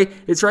 ERA.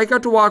 His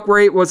strikeout to walk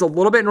rate was a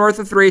little bit north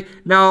of 3.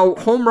 Now,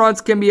 home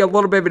runs can be a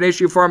little bit of an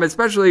issue for him,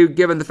 especially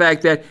given the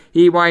fact that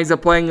he winds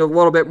up playing a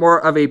little bit more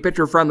of a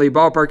pitcher-friendly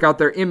ballpark out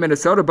there in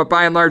Minnesota, but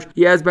by and large,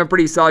 he has been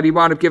pretty solid. He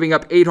wound up giving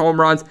up 8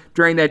 home runs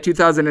during that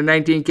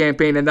 2019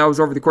 campaign, and that was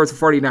over the course of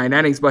 49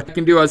 innings, but he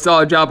can do a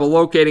solid job of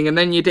locating. And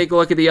then you take a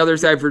look at the other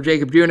side for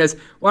Jacob Junis.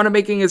 Wound up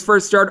making his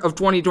first start of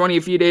 2020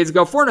 a few days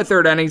ago. 4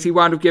 1/3 innings. He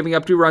wound up giving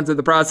up 2 runs in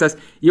the process.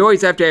 You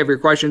always have to have your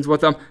questions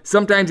with him.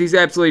 Sometimes he's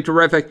absolutely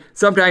terrific.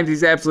 Sometimes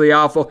he's absolutely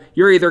awful.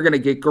 You're either going to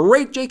get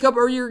great Jacob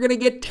or you're going to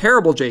get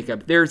terrible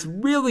Jacob. There's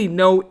really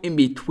no in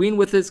between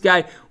with this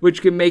guy,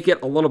 which can make it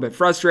a little bit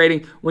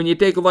frustrating. When you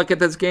take a look at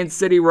this Kansas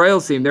City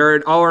Royals team, they're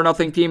an all or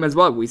nothing team as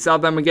well. We saw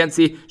them against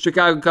the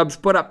Chicago Cubs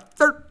put up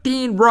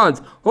 13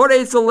 runs.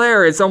 Jorge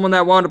Soler is someone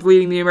that wound up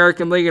leading the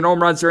American League in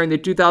home runs during the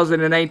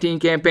 2019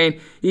 campaign.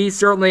 He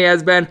certainly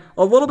has been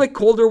a little bit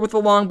colder with the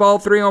long ball.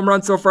 3 home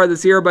runs so far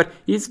this year, but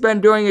he's been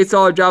doing a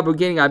solid job of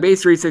getting on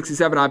base.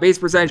 367 on base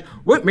percentage.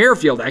 Whit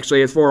Merrifield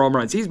actually has 4 home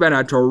runs. He's been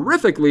a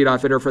terrific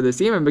leadoff hitter for this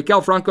team, and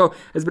Maikel Franco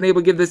has been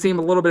able to give this team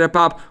a little bit of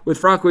pop. With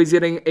Franco, he's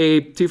hitting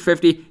a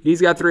 250.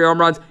 He's got 3 home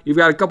runs. You've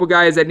got a couple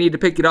guys that need to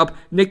pick it up.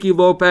 Nicky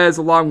Lopez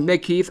along with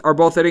Nick Heath are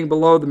both hitting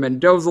below the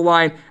Mendoza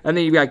line, and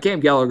then you've got Cam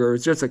Gallagher,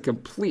 who's just a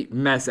complete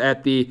mess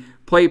at the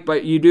plate,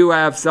 but you do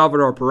have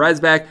Salvador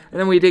Perez back. And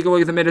then when you take a look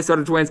at the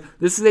Minnesota Twins,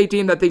 this is a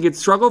team that they could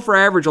struggle for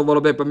average a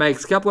little bit, but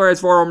Max Kepler has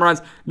 4 home runs.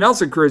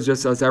 Nelson Cruz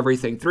just does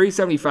everything.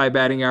 375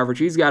 batting average.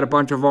 He's got a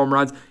bunch of home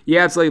runs. You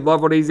absolutely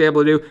love what he's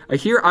able to do.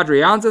 Ahir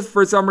Adrianza,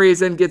 for some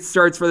reason, gets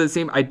starts for this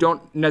team. I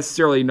don't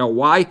necessarily know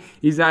why.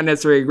 He's not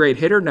necessarily a great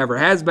hitter, never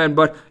has been,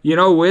 but you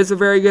know who is a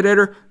very good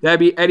hitter?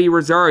 That'd be Eddie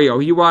Rosario.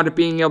 He wound up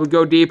being able to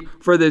go deep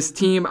for this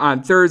team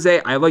on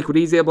Thursday. I like what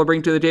he's able to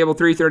bring to the table.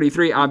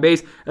 333 on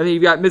base. And then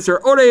you've got Mr.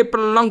 Ode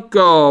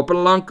Polanco.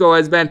 Polanco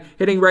has been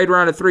hitting right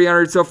around a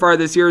 300 so far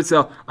this year,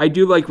 so I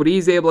do like what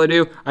he's able to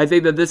do. I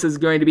think that this is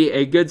going to be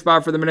a good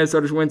spot for the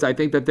Minnesota Twins. I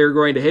think that they're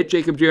going to hit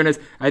Jacob Junis.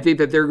 I think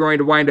that they're going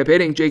to wind up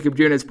hitting Jacob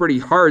Junis pretty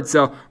hard,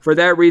 so for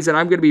that reason,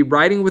 I'm going to be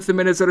riding with the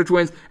Minnesota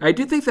Twins. I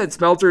do think that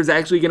Smeltzer is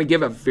actually going to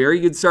give a very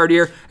good start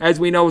here. As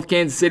we know with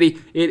Kansas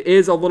City, it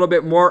is a little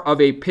bit more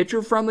of a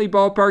pitcher-friendly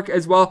ballpark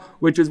as well,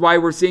 which is why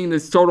we're seeing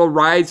this total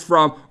rise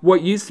from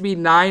what used to be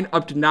 9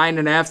 up to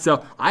 9.5,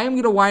 so I am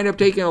going to wind up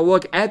taking a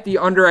look at the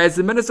under, as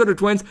the Minnesota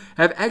Twins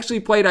have actually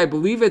played, I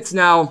believe it's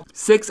now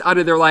 6 out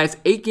of their last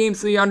 8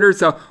 games to the under,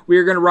 so we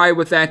are going to ride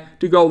with that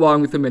to go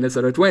along with the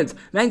Minnesota Twins.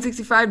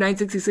 965,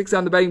 966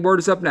 on the betting board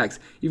is up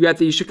next. You've got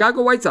the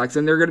Chicago White Sox,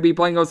 and they're going to be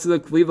playing host to the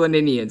Cleveland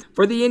Indians.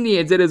 For the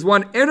Indians, it is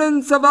one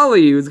Aaron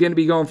Savali who's going to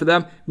be going for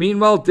them.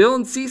 Meanwhile,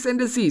 Dylan Cease and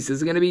DeCease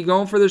is going to be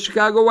going for the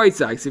Chicago White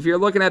Sox. If you're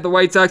looking at the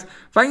White Sox,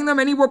 finding them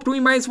anywhere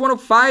between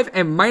 -105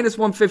 and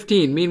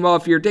 -115. Meanwhile,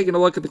 if you're taking a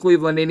look at the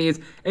Cleveland Indians,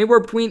 anywhere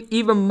between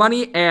even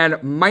money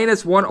and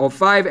minus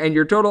 105, and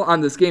your total on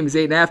this game is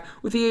 8.5.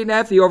 With the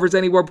 8.5, the over is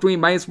anywhere between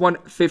minus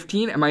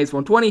 115 and minus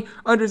 120.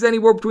 Under is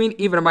anywhere between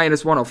even a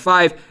minus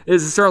 105.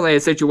 This is certainly a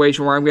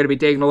situation where I'm going to be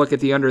taking a look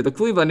at the under. The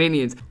Cleveland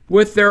Indians,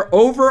 with their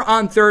over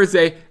on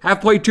Thursday,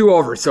 have played 2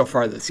 overs so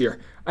far this year.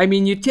 I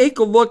mean, you take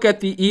a look at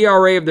the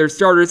ERA of their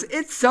starters,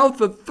 it's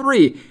south of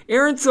 3.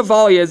 Aaron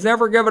Savali has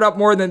never given up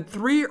more than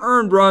 3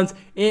 earned runs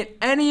in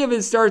any of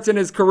his starts in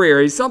his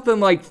career. He's something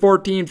like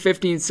 14,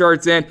 15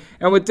 starts in.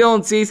 And with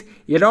Dylan Cease,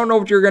 you don't know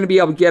what you're going to be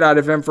able to get out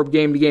of him from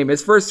game to game.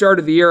 His first start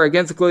of the year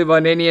against the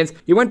Cleveland Indians,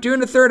 he went 2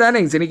 1/3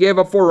 innings and he gave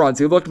up 4 runs.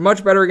 He looked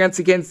much better against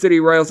the Kansas City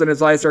Royals in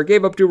his last start.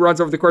 Gave up 2 runs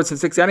over the course of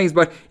 6 innings,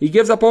 but he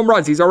gives up home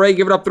runs. He's already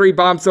given up 3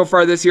 bombs so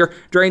far this year.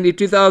 During the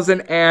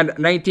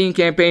 2019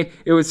 campaign,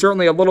 it was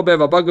certainly a little bit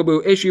of a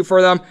bugaboo issue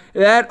for them.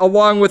 That,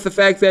 along with the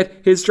fact that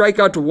his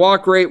strikeout to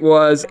walk rate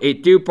was a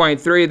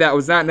 2.3, that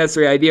was not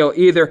necessarily ideal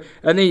either.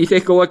 And then you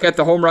take a look at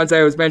the home runs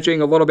I was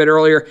mentioning a little bit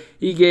earlier.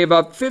 He gave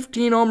up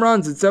 15 home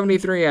runs in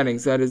 73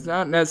 innings. That is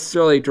not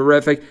necessarily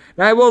terrific.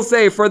 And I will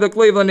say, for the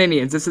Cleveland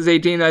Indians, this is a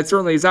team that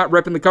certainly is not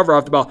ripping the cover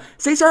off the ball.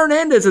 Cesar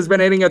Hernandez has been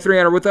hitting at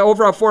 300 with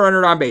over a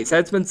 400 on base.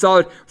 That's been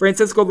solid.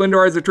 Francisco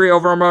Lindor has a trio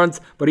of home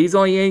runs, but he's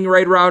only hitting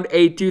right around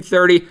a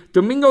 230.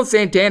 Domingo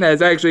Santana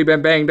has actually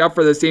been banged up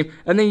for this team.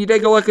 And then you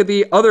take a look at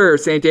the other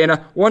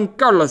Santana, Juan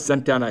Carlos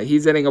Santana.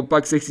 He's hitting a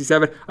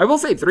 $167. I will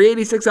say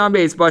 386 on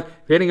base, but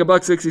hitting a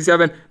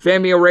 $167.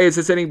 Famio Reyes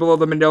is hitting below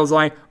the Mendoza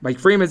line. Mike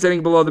Freeman's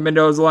hitting below the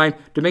Mendoza line.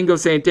 Domingo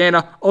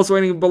Santana also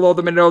hitting below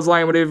the Mendoza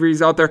line whenever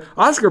he's out there.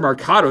 Oscar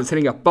Mercado's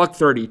hitting a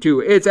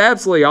 $132. It's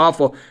absolutely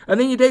awful. And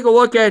then you take a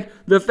look at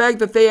the fact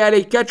that they had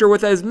a catcher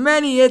with as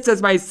many hits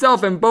as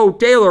myself and Bo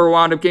Taylor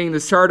wound up getting the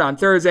start on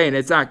Thursday, and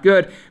it's not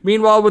good.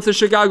 Meanwhile, with the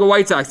Chicago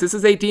White Sox, this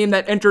is a team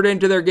that entered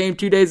into their game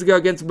 2 days ago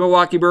against the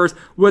Milwaukee Brewers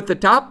with the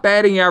top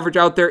batting average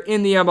out there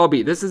in the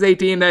MLB. This is a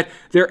team that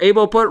they're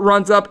able to put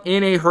runs up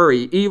in a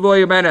hurry. Eloy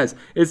Jimenez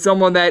is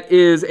someone that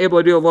is able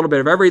to do a little bit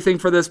of everything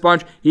for this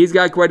bunch. He's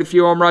got quite a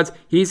few home runs.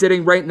 He's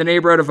hitting right in the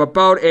neighborhood of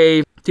about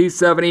a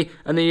 270,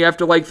 and then you have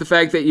to like the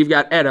fact that you've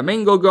got Adam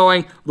Engel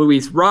going,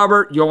 Luis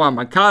Robert, Yohan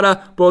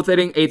Moncada, both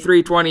hitting a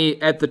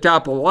 320 at the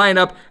top of the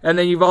lineup, and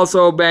then you've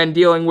also been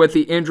dealing with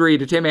the injury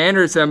to Tim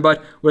Anderson.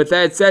 But with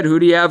that said,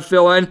 who do you have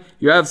fill in?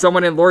 You have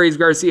someone in Lourdes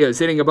Garcia who's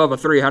hitting above a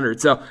 300.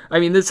 So, I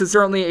mean, this is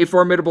certainly a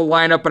formidable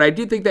lineup, but I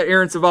do think that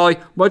Aaron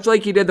Savali, much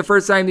like he did the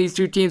first time these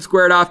two teams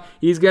squared off,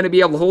 he's going to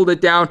be able to hold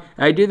it down.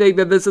 And I do think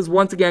that this is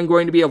once again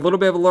going to be a little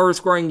bit of a lower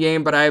scoring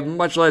game, but I have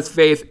much less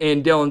faith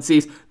in Dylan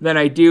Cease than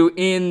I do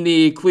in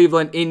the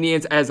Cleveland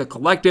Indians as a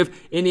collective.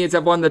 Indians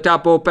have won the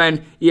top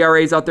bullpen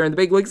ERAs out there in the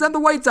big leagues, and the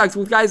White Sox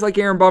with guys like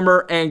Aaron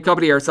Bummer and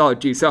company are solid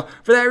too. So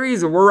for that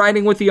reason, we're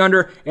riding with the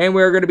under, and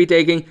we're going to be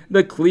taking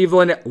the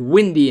Cleveland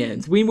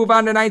Windians. We move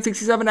on to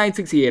 967,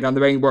 968 on the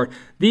betting board.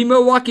 The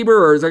Milwaukee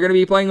Brewers are going to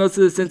be playing host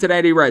to the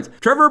Cincinnati Reds.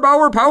 Trevor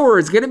Bauer Power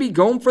is going to be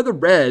going for the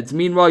Reds.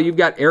 Meanwhile, you've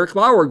got Eric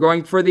Lauer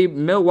going for the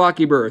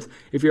Milwaukee Brewers.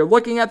 If you're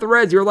looking at the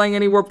Reds, you're laying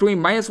anywhere between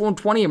minus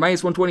 120 and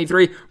minus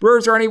 123.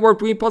 Brewers are anywhere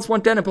between plus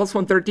 110 and plus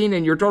 113,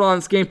 and your total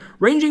on this game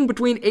ranging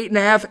between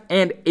 8.5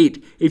 and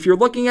 8. If you're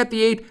looking at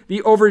the 8,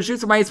 the over is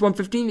just a minus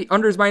 115, the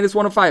under is minus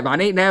 105. On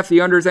 8.5,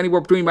 the under is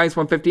anywhere between minus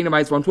 115 and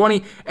minus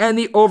 120, and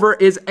the over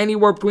is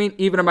anywhere between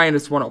even a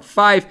minus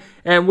 105.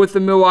 And with the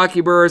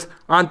Milwaukee Brewers,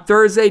 on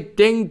Thursday,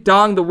 ding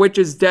dong, the witch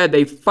is dead.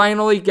 They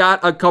finally got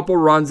a couple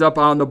runs up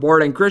on the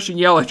board, and Christian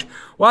Yelich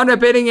wound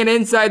up hitting an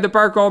inside the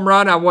park home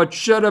run on what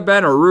should have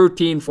been a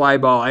routine fly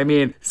ball. I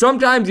mean,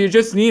 sometimes you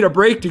just need a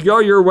break to go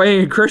your way,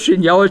 and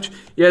Christian Yelich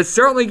has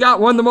certainly got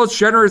one of the most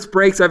generous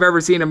breaks I've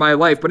ever seen in my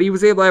life, but he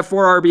was able to have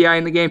 4 RBI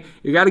in the game.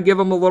 You got to give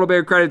him a little bit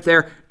of credit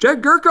there.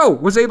 Jed Gurko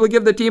was able to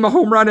give the team a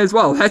home run as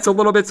well. That's a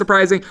little bit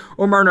surprising.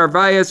 Omar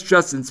Narvaez,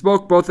 Justin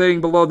Smoke, both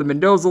hitting below the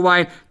Mendoza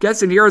line.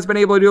 Keston Hiura's been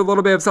able to do a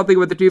little bit of something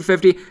with the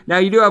 250. Now,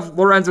 you do have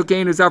Lorenzo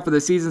Cain who's out for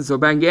the season, so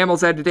Ben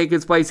Gamel's had to take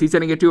his place. He's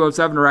hitting a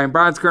 207. Ryan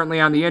Braun's currently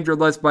on the injured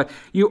list, but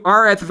you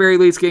are at the very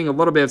least getting a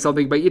little bit of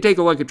something. But you take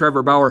a look at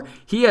Trevor Bauer.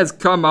 He has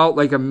come out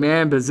like a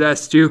man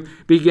possessed to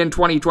begin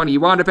 2020. He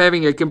wound up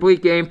having a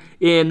complete game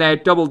in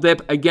that double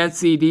dip against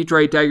the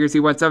Detroit Tigers.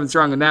 He went 7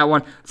 strong in that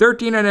one.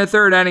 13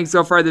 1/3 innings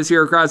so far this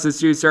year across his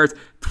 2 starts.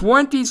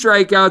 20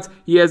 strikeouts.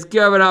 He has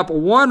given up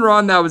 1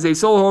 run. That was a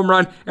solo home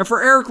run. And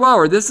for Eric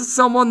Lauer, this is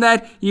someone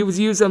that he was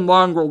using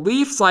long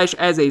relief /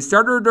 as a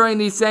starter during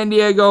the San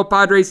Diego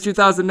Padres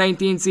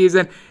 2019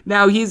 season.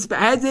 Now, he's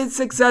had his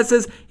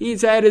successes.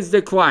 He's had his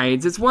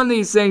declines. It's one of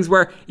these things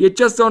where you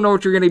just don't know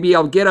what you're going to be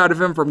able to get out of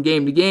him from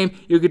game to game.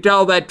 You could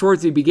tell that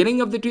towards the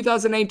beginning of the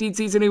 2019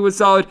 season, he was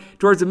solid.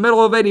 Towards the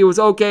middle of it, he was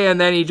okay, and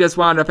then he just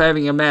wound up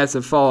having a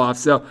massive fall off.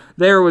 So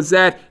there was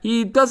that.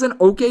 He does an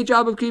okay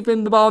job of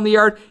keeping the ball in the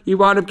yard. He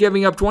wound up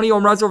giving up 20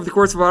 home runs over the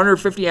course of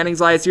 150 innings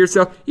last year,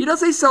 so he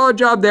does a solid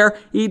job there.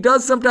 He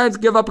does sometimes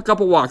give up a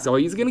couple walks, so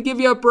he's going to give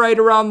you up right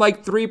around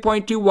like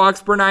 3.2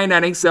 walks per 9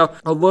 innings, so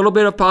a little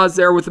bit of pause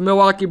there with the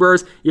Milwaukee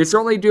Brewers. You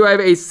certainly do have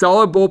a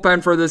solid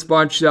bullpen for this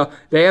bunch, so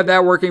they have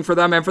that working for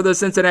them. And for the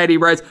Cincinnati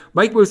Reds,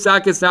 Mike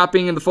Moustakas not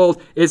being in the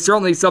fold is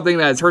certainly something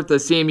that has hurt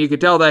this team. You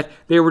could tell that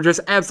they were just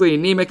absolutely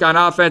anemic on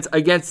offense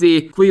against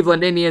the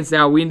Cleveland Indians.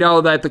 Now, we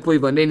know that the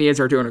Cleveland Indians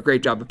are doing a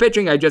great job of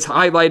pitching. I just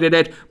highlighted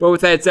it. But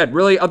with that said,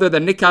 really, other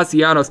than Nick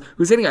Castellanos,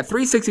 who's hitting at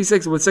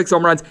 366 with 6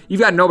 home runs,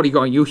 you've got nobody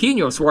going.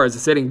 Eugenio Suarez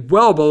is sitting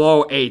well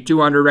below a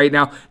 200 right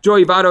now.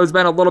 Joey Votto has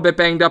been a little bit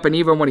banged up, and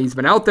even when he's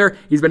been out there,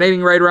 he's been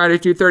hitting right around a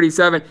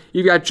 237.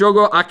 You've got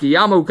Shogo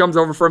Akiyama, who comes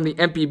over from the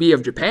MPB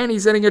of Japan.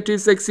 He's hitting at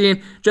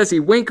 216. Jesse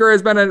Winker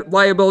has been a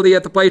liability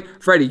at the plate.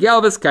 Freddie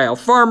Galvis, Kyle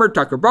Farmer,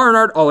 Tucker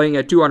Barnhart, all hitting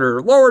at 200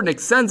 or lower. Nick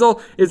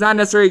Senzel is not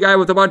necessarily a guy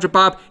with a bunch of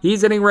pop.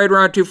 He's hitting right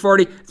around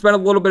 240. It's been a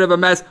little bit of a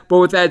mess, but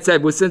with that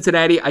said, with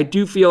Cincinnati, I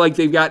do feel like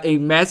they've got a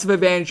massive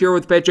advantage here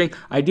with pitching.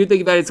 I do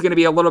think that it's going to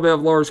be a little bit of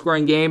a lower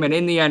scoring game, and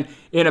in the end,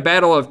 in a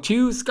battle of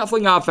two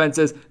scuffling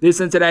offenses, the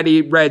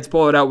Cincinnati Reds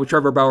pull it out with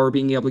Trevor Bauer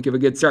being able to give a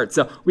good start.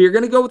 So we are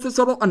going to go with this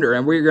total under,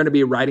 and we're going to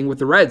be riding with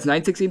the Reds.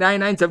 969,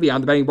 970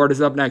 on the betting board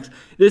is up next.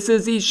 This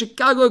is the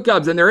Chicago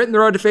Cubs, and they're hitting the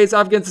road to face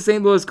off against the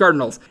St. Louis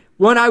Cardinals.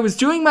 When I was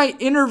doing my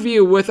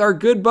interview with our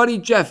good buddy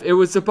Jeff, it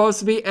was supposed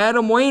to be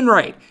Adam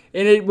Wainwright,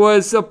 and it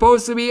was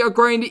supposed to be,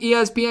 according to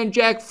ESPN,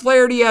 Jack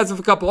Flaherty as of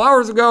a couple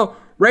hours ago.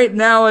 Right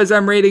now, as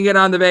I'm reading it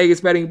on the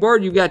Vegas betting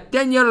board, you've got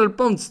Daniel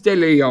Ponce de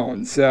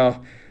Leon.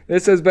 So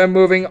this has been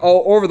moving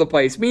all over the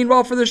place.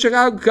 Meanwhile, for the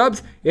Chicago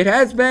Cubs, it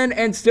has been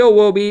and still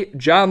will be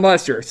John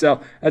Lester. So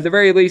at the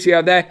very least, you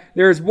have that.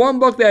 There's one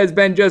book that has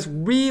been just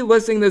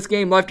re-listing this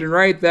game left and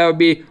right. That would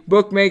be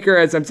Bookmaker.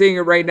 As I'm seeing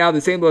it right now,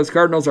 the St. Louis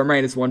Cardinals are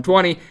minus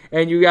 120,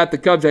 and you got the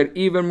Cubs at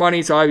even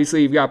money. So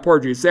obviously, you've got poor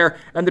juice there.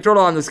 And the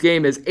total on this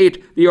game is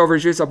 8. The over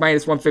juice of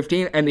minus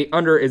 115, and the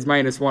under is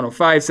minus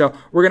 105. So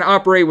we're going to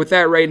operate with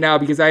that right now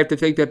because I have to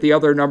think that the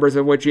other numbers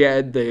in which you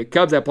had the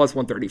Cubs at plus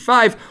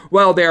 135,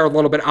 well, they are a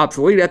little bit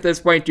obsolete at this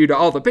point due to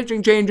all the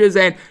pitching changes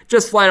and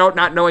just flat out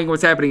not knowing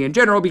what's happening in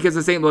general because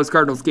the St. Louis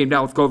Cardinals came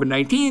down with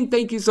COVID-19.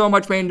 Thank you so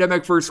much,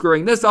 pandemic, for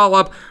screwing this all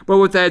up. But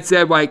with that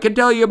said, what I can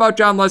tell you about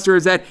John Lester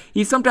is that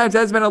he sometimes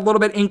has been a little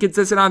bit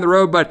inconsistent on the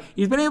road, but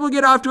he's been able to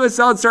get off to a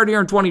solid start here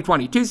in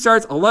 2020. 2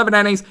 starts, 11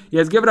 innings. He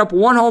has given up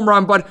 1 home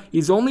run, but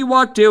he's only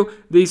walked 2.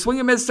 The swing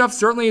and miss stuff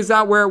certainly is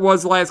not where it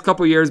was the last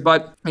couple years,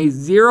 but a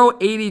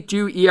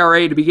 0.82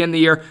 ERA to begin the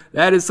year.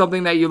 That is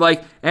something that you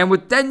like. And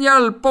with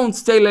Daniel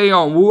Ponce de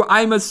Leon, who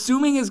I'm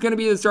assuming is going to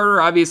be the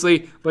starter, obviously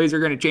plays are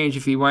going to change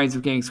if he winds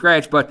up getting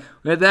scratched, but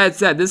with that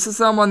said, this is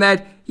someone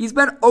that he's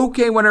been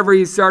okay whenever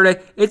he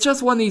started. It's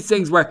just one of these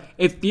things where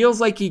it feels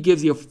like he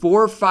gives you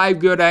 4 or 5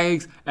 good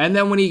innings, and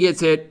then when he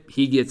gets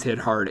hit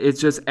hard.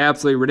 It's just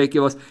absolutely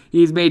ridiculous.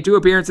 He's made 2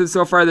 appearances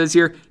so far this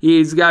year.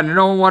 He's got an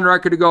 0-1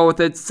 record to go with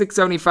it,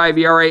 6.75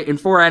 ERA in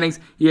 4 innings.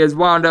 He has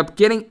wound up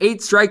getting 8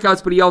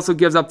 strikeouts, but he also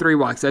gives up 3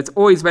 walks. That's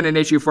always been an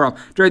issue for him.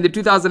 During the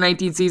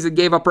 2019 season,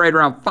 gave up right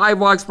around 5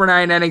 walks per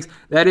 9 innings.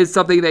 That is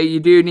something that you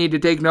do need to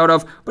take note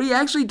of, but he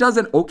actually does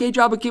an okay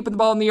job of keeping the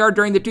ball in the yard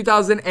during the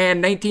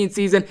 2019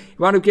 season. He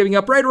wound up giving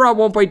up right around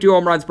 1.2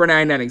 home runs per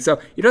 9 innings. So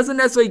he doesn't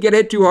necessarily get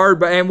hit too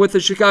hard, and with the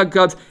Chicago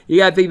Cubs, you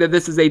got to think that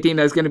this is a team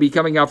that's going to be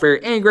coming out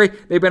very angry.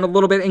 They've been a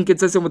little bit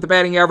inconsistent with the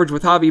batting average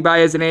with Javi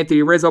Baez and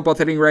Anthony Rizzo both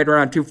hitting right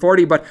around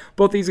 240, but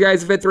both these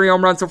guys have hit 3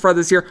 home runs so far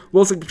this year.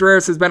 Wilson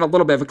Contreras has been a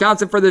little bit of a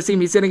constant for this team.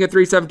 He's sitting at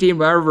 317.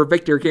 Whenever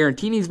Victor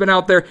Garantini's been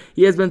out there,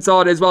 he has been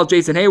solid as well.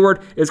 Jason Hayward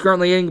is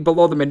currently hitting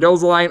below the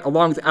Mendoza line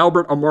along with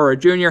Albert Amora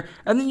Jr.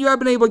 And then you have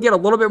been able to get a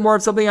little bit more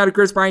of something out of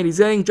Chris Bryant. He's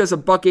hitting just a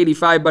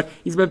 $185, but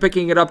he's been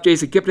picking it up.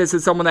 Jason Kipnis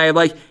is someone that I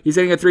like. He's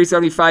hitting a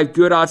 375,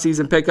 good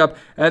offseason pickup.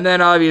 And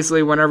then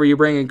obviously whenever you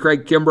bring in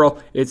Craig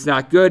Kimbrell, it's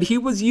not good. He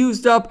was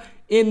used up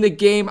in the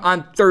game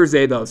on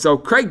Thursday, though. So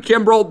Craig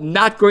Kimbrell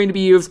not going to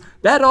be used.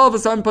 That all of a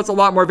sudden puts a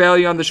lot more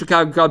value on the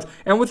Chicago Cubs.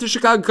 And with the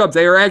Chicago Cubs,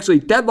 they are actually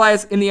dead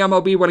last in the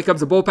MLB when it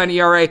comes to bullpen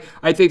ERA.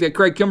 I think that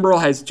Craig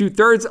Kimbrell has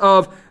 2/3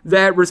 of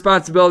that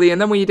responsibility.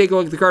 And then when you take a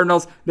look at the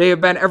Cardinals, they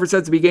have been, ever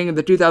since the beginning of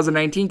the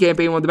 2019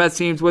 campaign, one of the best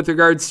teams with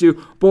regards to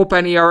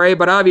bullpen ERA.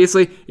 But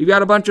obviously, you've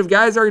got a bunch of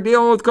guys that are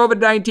dealing with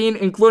COVID-19,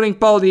 including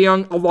Paul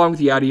DeJong, along with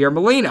Yadier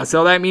Molina.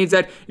 So that means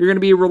that you're going to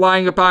be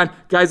relying upon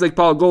guys like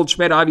Paul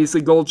Goldschmidt.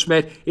 Obviously,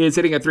 Goldschmidt is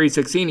hitting at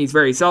 316. He's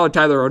very solid.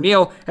 Tyler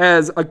O'Neill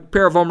has a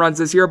pair of home runs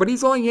this year, but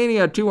he's only hitting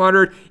at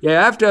 200. You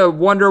have to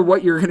wonder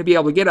what you're going to be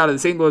able to get out of the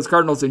St. Louis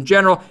Cardinals in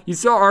general. You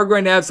still are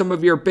going to have some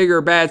of your bigger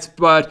bats,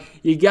 but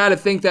you got to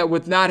think that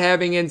with not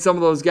having in some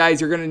of those guys,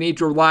 you're going to need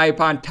to rely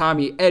upon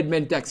Tommy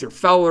Edman, Dexter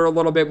Fowler a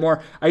little bit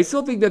more. I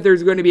still think that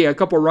there's going to be a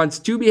couple runs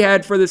to be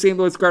had for the St.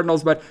 Louis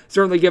Cardinals, but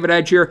certainly give an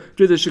edge here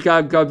to the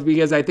Chicago Cubs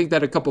because I think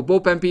that a couple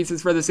bullpen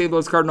pieces for the St.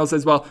 Louis Cardinals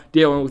as well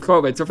dealing with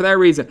COVID. So for that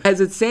reason, as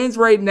it stands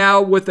right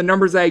now with the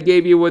numbers that I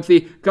gave you with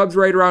the Cubs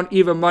right around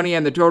even money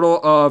and the total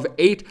of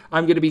 8,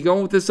 I'm going to be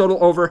going with this total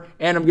over,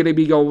 and I'm going to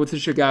be going with the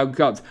Chicago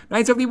Cubs.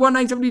 971,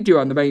 972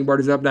 on the betting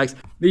board is up next.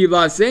 The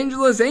Los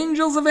Angeles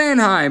Angels of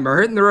Anaheim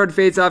are hitting the road to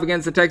face off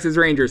against the the Texas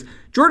Rangers.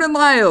 Jordan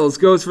Lyles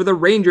goes for the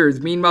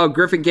Rangers. Meanwhile,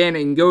 Griffin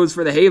Canning goes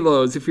for the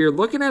Halos. If you're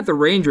looking at the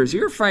Rangers,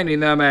 you're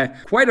finding them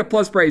at quite a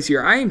plus price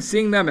here. I am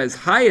seeing them as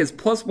high as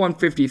plus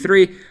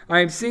 153. I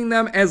am seeing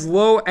them as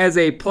low as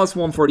a plus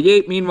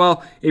 148.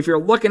 Meanwhile, if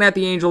you're looking at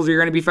the Angels, you're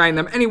going to be finding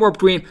them anywhere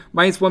between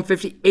minus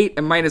 158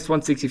 and minus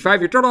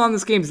 165. Your total on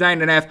this game is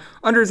 9.5.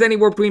 Under is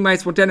anywhere between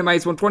minus 110 and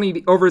minus 120.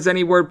 The over is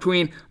anywhere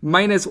between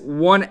minus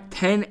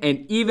 110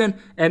 and even.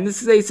 And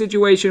this is a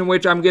situation in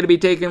which I'm going to be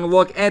taking a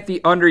look at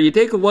the under. You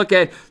take a look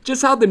at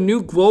just how the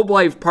new Globe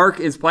Life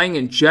Park is playing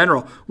in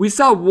general. We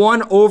saw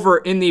one over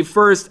in the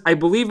first, I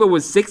believe it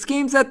was 6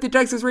 games that the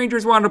Texas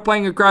Rangers wound up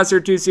playing across their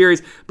 2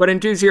 series, but in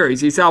 2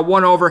 series, you saw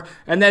one over,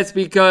 and that's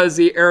because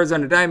the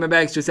Arizona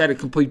Diamondbacks just had a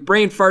complete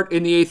brain fart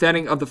in the 8th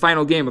inning of the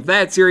final game of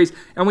that series.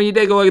 And when you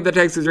take a look at the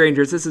Texas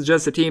Rangers, this is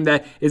just a team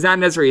that is not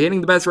necessarily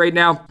hitting the best right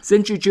now.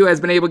 Sin Chu has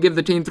been able to give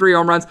the team 3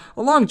 home runs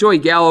along Joey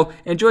Gallo,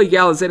 and Joey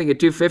Gallo is hitting at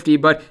 250,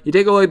 but you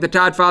take a look at the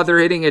Todd Father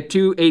hitting at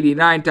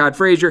 289. Todd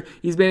Frazier,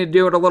 he's been able to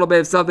do it a little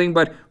bit of something,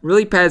 but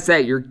really past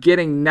that, you're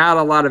getting not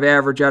a lot of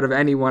average out of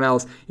anyone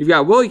else. You've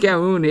got Willie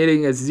Calhoun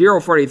hitting at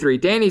 0.43.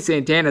 Danny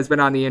Santana's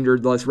been on the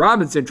injured list.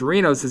 Robinson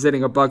Chirinos is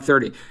hitting a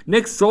 $130.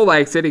 Nick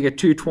Solak's hitting at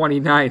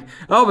 229.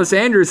 Elvis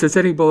Andrus is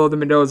hitting below the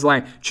Mendoza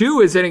line. Chu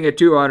is hitting at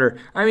 200.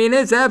 I mean,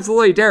 it's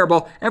absolutely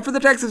terrible. And for the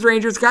Texas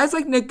Rangers, guys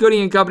like Nick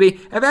Goody and company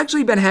have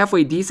actually been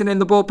halfway decent in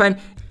the bullpen.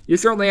 You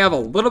certainly have a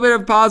little bit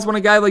of pause when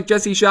a guy like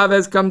Jesse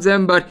Chavez comes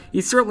in, but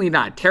he's certainly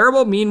not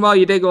terrible. Meanwhile,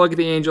 you take a look at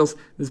the Angels.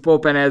 This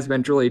bullpen has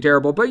been truly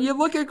terrible. But you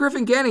look at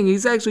Griffin Canning.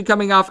 He's actually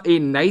coming off a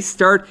nice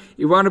start.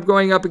 He wound up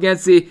going up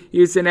against the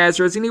Houston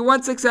Astros, and he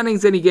won 6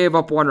 innings, and he gave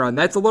up 1 run.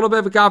 That's a little bit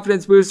of a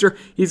confidence booster.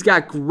 He's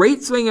got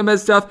great swing and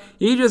miss stuff.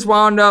 He just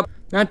wound up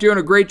not doing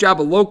a great job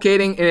of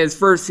locating in his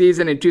first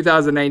season in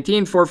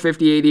 2019,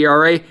 4.58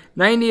 ERA,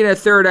 90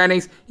 1/3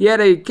 innings. He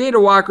had a K to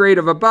walk rate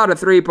of about a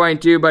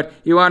 3.2, but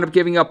he wound up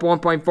giving up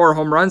 1.4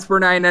 home runs per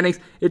 9 innings.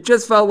 It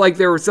just felt like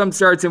there were some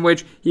starts in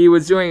which he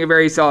was doing a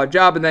very solid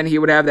job, and then he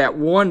would have that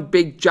one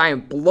big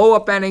giant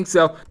blow-up inning,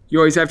 so you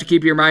always have to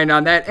keep your mind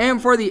on that.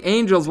 And for the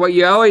Angels, what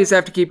you always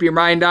have to keep your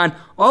mind on,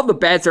 all the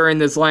bats are in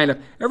this lineup.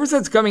 Ever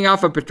since coming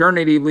off of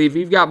paternity leave,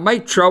 you've got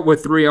Mike Trout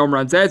with 3 home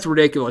runs. That's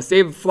ridiculous.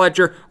 David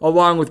Fletcher,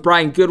 along with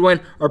Brian Goodwin,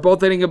 are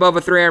both hitting above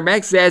a 300.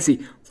 Max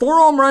Zassi, 4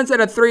 home runs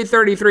at a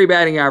 333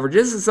 batting average.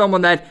 This is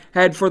someone that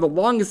had for the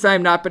longest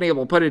time not been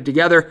able to put it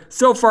together.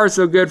 So far,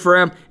 so good for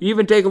him. You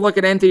even take a look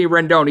at Anthony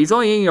Rendon. He's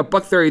only hitting a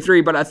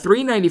 $133, but a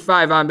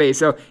 395 on base.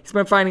 So he's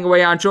been finding a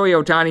way on.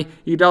 Shohei Ohtani,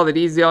 you can tell that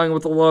he's dealing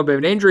with a little bit of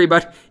an injury,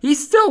 but he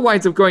still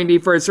winds up going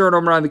deep for his 3rd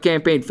home run of the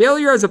campaign.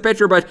 Failure as a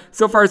pitcher, but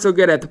so far so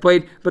good at the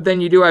plate. But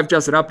then you do have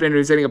Justin Upton,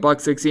 who's hitting a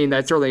 $116.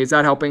 That certainly is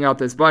not helping out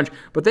this bunch.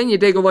 But then you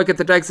take a look at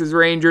the Texas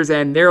Rangers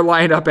and their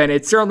lineup, and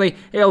it certainly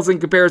hails in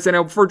comparison.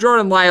 And for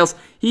Jordan Lyles,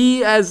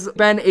 he has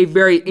been a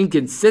very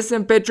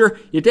inconsistent pitcher.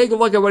 You take a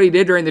look at what he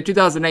did during the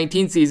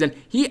 2019 season.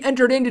 He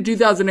entered into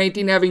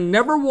 2019 having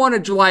never won a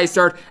July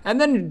start,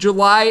 and then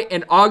July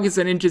and August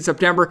and into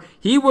September,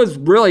 he was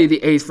really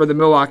the ace for the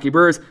Milwaukee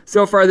Brewers.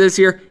 So far this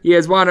year, he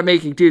has wound up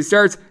making 2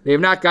 starts. They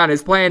have not gone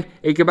as planned.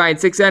 A combined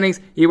 6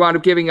 innings. He wound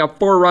up giving up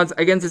 4 runs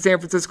against the San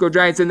Francisco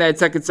Giants in that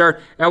second start.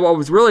 And what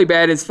was really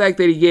bad is the fact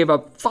that he gave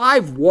up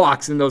 5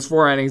 walks in those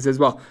 4 innings as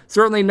well.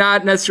 Certainly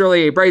not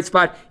necessarily a bright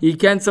spot. He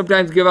can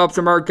sometimes give up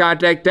some hard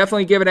contact.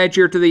 Definitely give an edge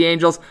here to the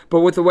Angels,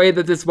 but with the way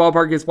that this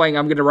ballpark is playing,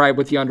 I'm going to ride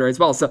with the under as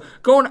well. So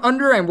going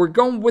under, and we're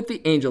going with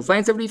the Angels.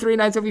 973,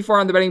 974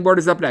 on the betting board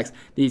is up next.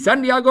 The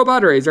San Diego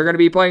Padres are going to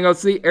be playing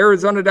against the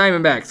Arizona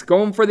Diamondbacks.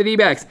 Going for the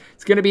D-backs,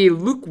 it's going to be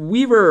Luke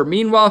Weaver.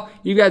 Meanwhile,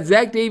 you got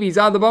Zach Davies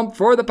on the bump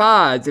for the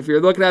Pods. If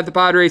you're looking at the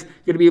Padres,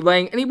 going to be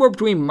laying anywhere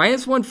between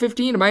minus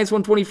 115 to minus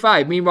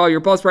 125. Meanwhile,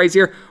 your plus price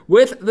here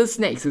with the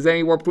Snakes is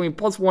anywhere between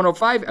plus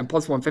 105 and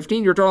plus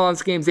 115. Your total on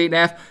this game is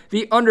 8.5.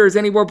 The under is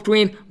anywhere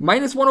between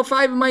minus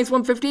 105 and minus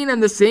 115,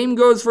 and the same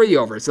goes for the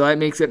over. So that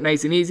makes it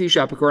nice and easy.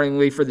 Shop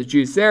accordingly for the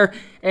juice there.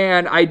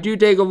 And I do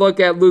take a look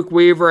at Luke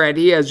Weaver, and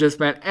he has just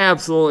been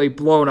absolutely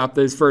blown up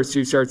these first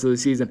 2 starts of the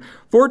season.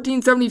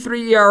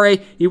 14.73 ERA.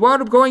 He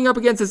wound up going up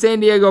against the San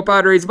Diego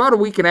Padres about a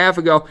week and a half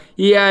ago.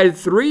 He had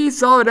 3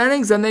 solid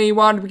innings, and then he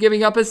wound up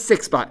giving up a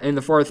 6 spot in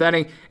the 4th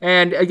inning.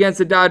 And against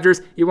the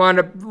Dodgers, he wound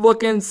up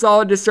looking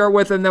solid to start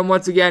with, and then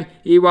once again,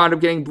 he wound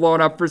up getting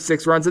blown up for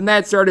 6 runs. And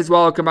that start as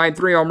well, a combined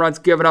 3 home runs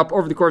given up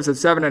over the course of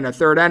 7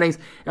 1/3 innings.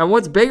 And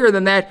what's bigger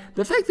than that,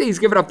 the fact that he's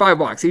given up 5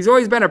 walks. He's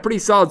always been a pretty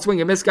solid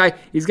swing and miss guy.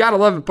 He's got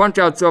 11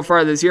 punch-outs so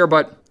far this year,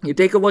 but you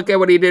take a look at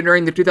what he did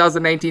during the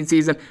 2019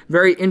 season,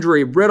 very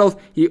injury-riddled.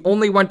 He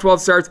only won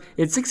 12 starts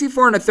in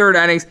 64 1/3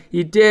 innings.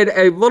 He did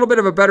a little bit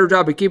of a better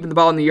job of keeping the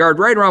ball in the yard,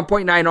 right around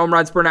 0.9 home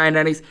runs per 9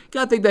 innings.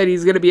 Gotta think that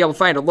he's going to be able to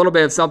find a little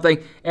bit of something.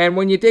 And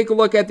when you take a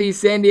look at the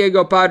San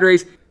Diego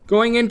Padres,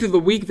 Going into the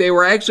week, they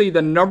were actually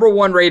the number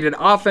 1 rated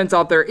offense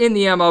out there in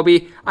the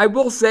MLB. I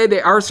will say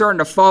they are starting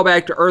to fall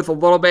back to earth a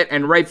little bit,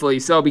 and rightfully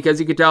so, because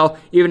you could tell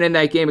even in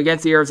that game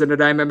against the Arizona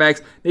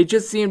Diamondbacks, they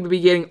just seem to be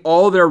getting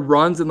all their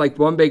runs in like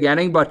one big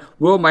inning. But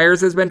Will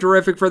Myers has been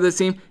terrific for this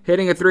team,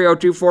 hitting a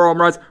 302, 4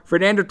 home runs.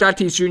 Fernando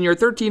Tatis Jr.,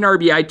 13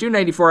 RBI,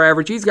 294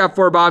 average. He's got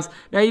 4 bombs.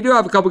 Now, you do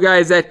have a couple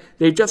guys that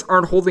they just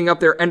aren't holding up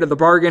their end of the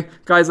bargain.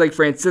 Guys like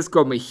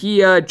Francisco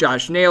Mejia,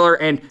 Josh Naylor,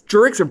 and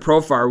Jurickson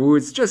Profar, who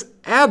is just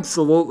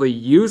absolutely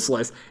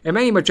useless. And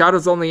Manny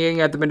Machado's only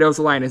hitting at the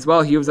Mendoza line as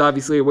well. He was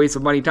obviously a waste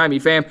of money. Tommy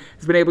Pham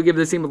has been able to give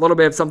this team a little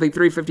bit of something,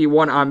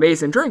 351 on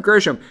base. And Trent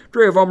Grisham,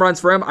 3 of home runs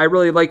for him. I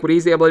really like what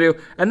he's able to do.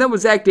 And then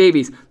with Zach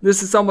Davies,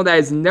 this is someone that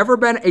has never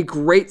been a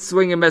great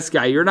swing and miss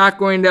guy. You're not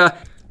going to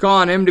call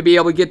on him to be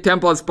able to get 10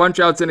 plus punch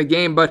outs in a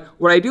game, but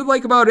what I do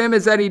like about him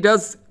is that he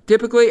does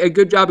typically a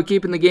good job of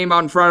keeping the game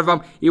out in front of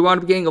him. He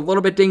wound up getting a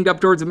little bit dinged up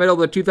towards the middle of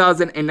the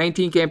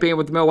 2019 campaign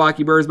with the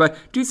Milwaukee Brewers, but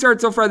 2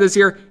 starts so far this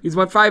year. He's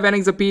won 5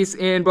 innings apiece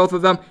in both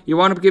of them. He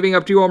wound up giving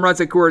up 2 home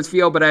runs at Coors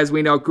Field, but as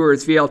we know,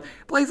 Coors Field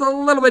plays a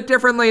little bit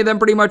differently than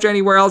pretty much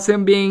anywhere else.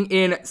 Him being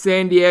in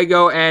San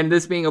Diego and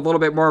this being a little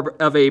bit more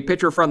of a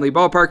pitcher-friendly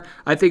ballpark,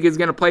 I think is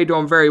going to play to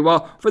him very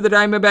well. For the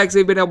Diamondbacks,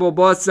 they've been able to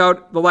bust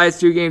out the last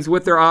 2 games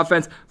with their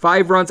offense.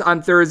 5 runs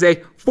on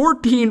Thursday,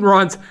 14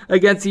 runs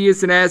against the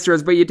Houston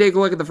Astros, but you take a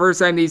look at the first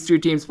time these 2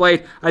 teams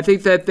played, I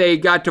think that they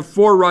got to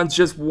 4 runs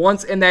just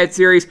once in that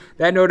series.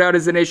 That no doubt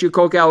is an issue.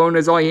 Cole Calhoun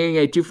is only hitting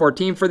a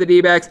 214 for the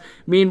D-backs.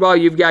 Meanwhile,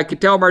 you've got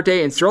Ketel Marte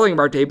and Sterling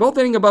Marte both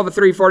hitting above a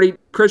 340.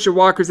 Christian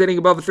Walker's hitting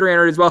above a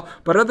 300 as well,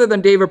 but other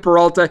than David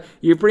Peralta,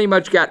 you've pretty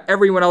much got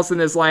everyone else in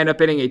this lineup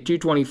hitting a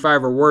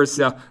 225 or worse,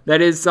 so that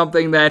is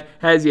something that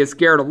has you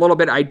scared a little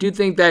bit. I do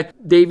think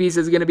that Davies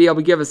is going to be able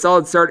to give a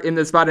solid start in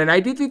this spot, and I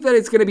do think that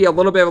it's going to be a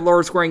little bit of a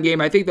lower scoring game.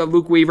 I think that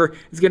Luke Weaver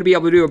is going to be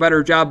able to do a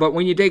better job, but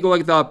when you take a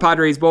look at the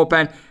Padres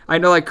bullpen, I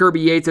know like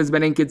Kirby Yates has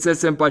been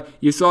inconsistent, but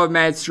you saw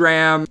Matt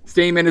Stram.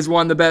 Stamen is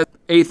one of the best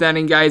 8th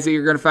inning guys that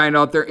you're going to find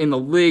out there in the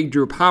league.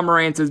 Drew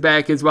Pomerantz is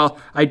back as well.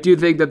 I do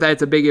think that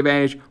that's a big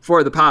advantage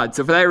for the Pods.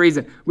 So for that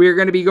reason, we are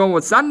going to be going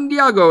with San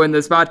Diego in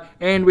this spot,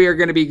 and we are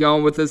going to be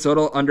going with the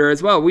total under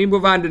as well. We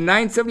move on to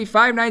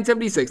 975,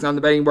 976 on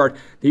the betting board.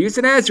 The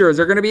Houston Astros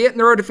are going to be hitting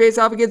the road to face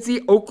off against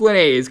the Oakland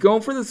A's.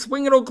 Going for the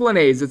swinging Oakland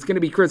A's, it's going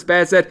to be Chris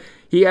Bassett.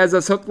 He has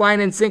us hook, line,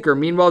 and sinker.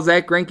 Meanwhile,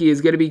 Zach Greinke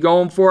is going to be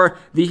going for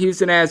the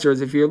Houston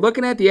Astros. If you're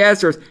looking at the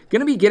Astros,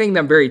 going to be getting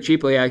them very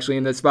cheaply, actually,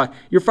 in this spot.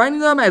 You're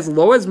finding them as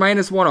low as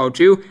minus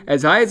 102,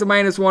 as high as a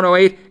minus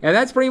 108, and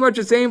that's pretty much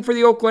the same for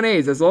the Oakland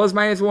A's. As low as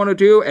minus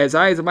 102, as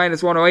high as a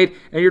minus 108,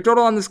 and your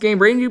total on this game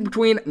ranging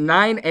between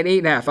 9 and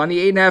 8.5. On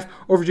the 8.5,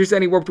 overages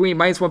anywhere between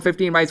minus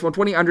 115, minus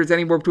 120, unders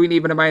anywhere between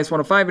even a minus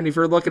 105, and if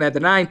you're looking at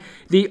the 9,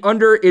 the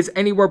under is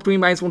anywhere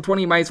between minus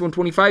 120, minus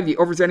 125, the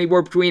over is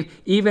anywhere between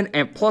even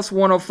and plus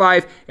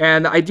 105,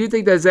 and I do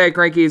think that Zach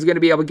Greinke is going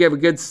to be able to give a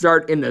good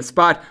start in this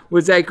spot.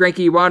 With Zach Greinke,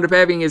 he wound up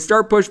having his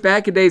start pushed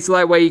back a day so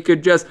that way he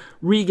could just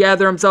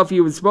regather himself. He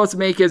was supposed to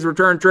make his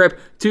return trip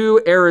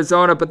to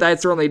Arizona, but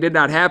that certainly did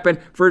not happen.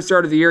 First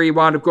start of the year, he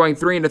wound up going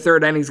 3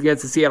 1/3 innings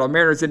against the Seattle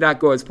Mariners. Did not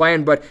go as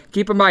planned, but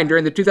keep in mind,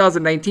 during the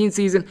 2019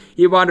 season,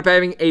 he wound up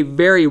having a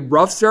very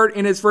rough start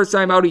in his first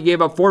time out. He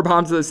gave up 4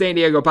 bombs to the San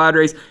Diego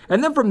Padres,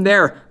 and then from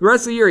there, the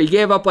rest of the year, he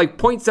gave up like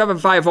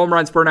 0.75 home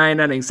runs per 9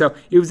 innings, so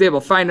he was able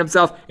to find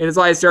himself. In his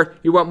last start,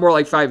 he went more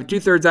like 5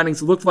 2/3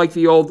 innings, looked like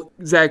the old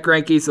Zach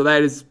Greinke, so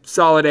that is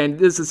solid, and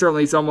this is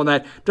certainly someone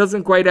that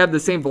doesn't quite have the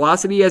same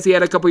velocity as he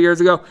had a couple years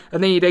ago.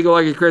 And then you take a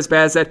look at Chris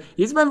Bassett.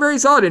 He's been very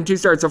solid in 2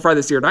 starts so far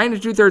this year. 9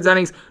 2/3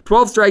 innings,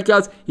 12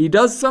 strikeouts. He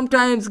does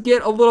sometimes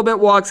get a little bit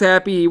walks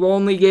happy. He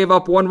only gave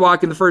up 1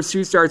 walk in the first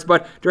 2 starts,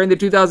 but during the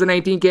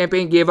 2019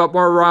 campaign, gave up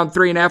more around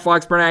 3.5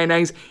 walks per 9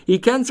 innings. He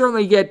can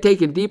certainly get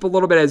taken deep a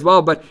little bit as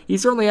well, but he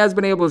certainly has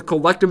been able to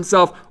collect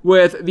himself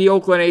with the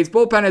Oakland A's.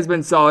 Bullpen has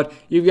been solid.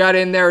 You've got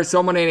in there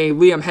someone in a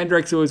Liam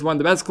Hendricks, who is one of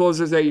the best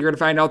closers that you're going to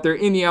find out there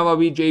in the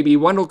MLB. JB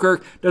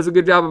Wendelkirk does a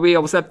good job of being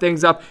able to set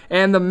things up,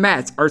 and the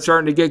Mets are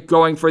starting to get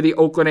going for the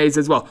Oakland A's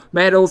as well.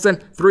 Matt Olson,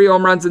 3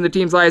 home runs in the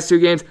team's last 2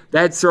 games.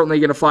 That's certainly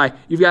going to fly.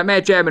 You've got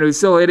Matt Chapman, who's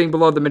still hitting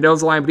below the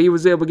Mendoza line, but he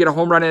was able to get a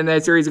home run in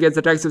that series against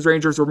the Texas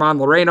Rangers. Ramon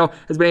Laureano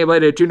has been able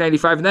to hit a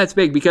 295, and that's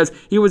big because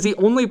he was the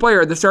only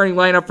player in the starting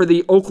lineup for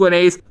the Oakland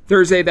A's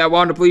Thursday that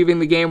wound up leaving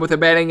the game with a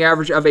batting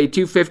average of a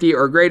 250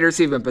 or greater.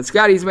 Steven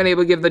Piscotty's been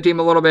able to give the team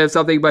a little bit of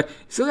something, but you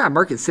still got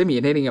Marcus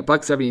Semien hitting a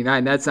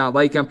 $179. That's not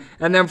like him.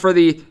 And then for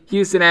the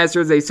Houston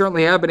Astros, they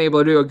certainly have been able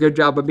to do a good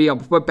job of being able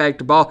to put back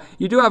the ball.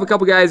 You do have a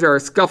couple guys that are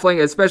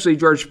scuffling, especially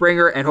George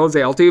Springer and Jose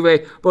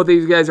Altuve. Both of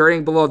these guys are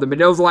hitting below the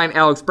Mendoza line.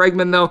 Alex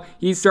Bregman, though,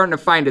 he's starting to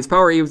find his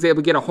power. He was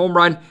able to get a home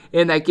run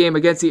in that game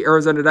against the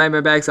Arizona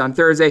Diamondbacks on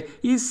Thursday.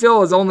 He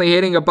still is only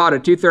hitting about a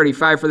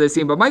 235 for this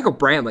team, but Michael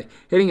Brantley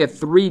hitting a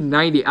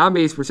 390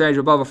 on-base percentage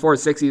above a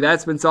 460.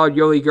 That's been solid.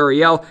 Yoli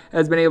Gurriel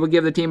has been able to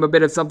give the team a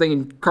bit of something,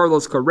 and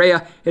Carlos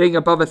Correa hitting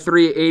above a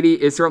 380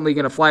 is certainly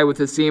going to fly with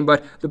this team,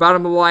 but the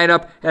bottom of the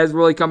lineup has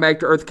really come back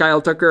to earth.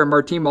 Kyle Tucker and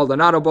Martin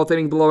Maldonado both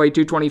hitting below a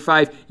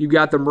 225. You've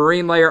got the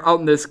Marine layer out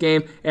in this game.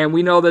 game, and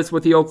we know this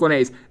with the Oakland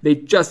A's. They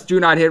just do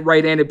not hit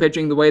right-handed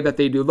pitching the way that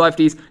they do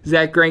lefties.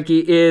 Zach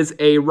Greinke is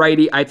a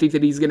righty. I think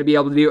that he's going to be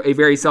able to do a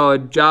very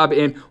solid job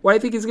in what I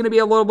think is going to be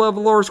a little bit of a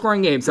lower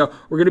scoring game. So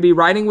we're going to be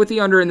riding with the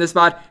under in this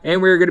spot,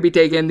 and we're going to be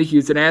taking the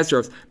Houston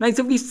Astros.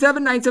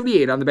 977,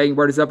 978 on the betting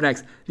board is up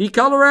next. The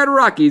Colorado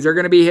Rockies are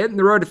going to be hitting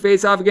the road to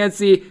face off against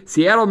the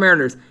Seattle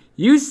Mariners.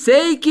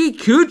 Yusei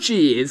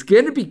Kikuchi is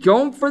going to be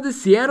going for the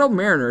Seattle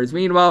Mariners.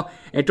 Meanwhile,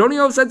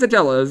 Antonio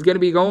Senzatella is going to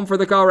be going for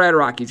the Colorado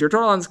Rockies. Your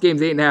total on this game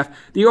is 8.5.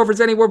 The over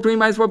is anywhere between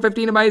minus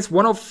 115 and minus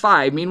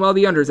 105. Meanwhile,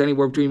 the under is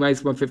anywhere between minus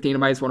 115 and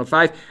minus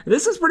 105. And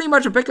this is pretty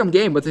much a pick'em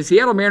game. With the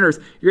Seattle Mariners,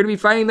 you're going to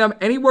be finding them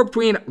anywhere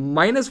between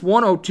minus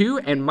 102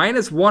 and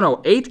minus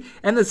 108.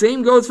 And the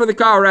same goes for the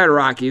Colorado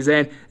Rockies.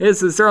 And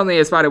this is certainly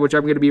a spot at which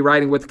I'm going to be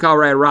riding with the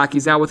Colorado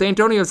Rockies. Now, with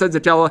Antonio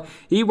Senzatella,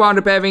 he wound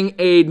up having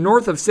a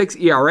north of 6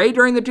 ERA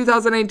during the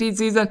 2019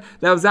 season.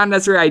 That was not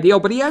necessarily ideal,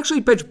 but he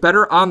actually pitched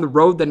better on the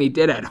road than he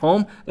did at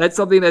home. That's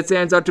something that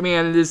stands out to me,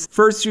 and his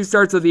first 2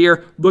 starts of the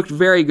year looked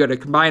very good. A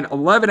combined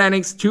 11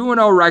 innings,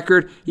 2-0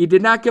 record. He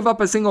did not give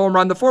up a single home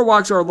run. The 4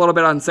 walks are a little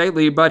bit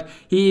unsightly, but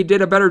he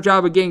did a better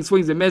job of getting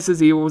swings and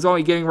misses. He was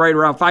only getting right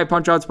around 5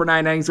 punch-outs per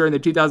 9 innings during the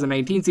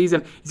 2019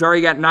 season. He's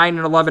already got 9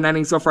 and 11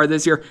 innings so far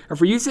this year. And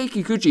for Yusei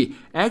Kikuchi,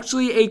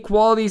 actually a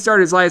quality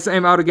start his last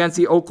time out against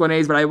the Oakland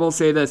A's, but I will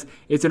say this,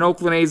 it's an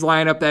Oakland A's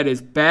lineup that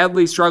is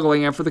badly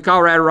struggling, and for the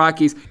Colorado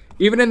Rockies,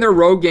 even in their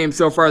road games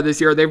so far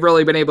this year, they've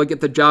really been able to get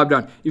the job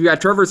done. You've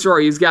got Trevor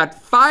Story. He's got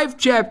 5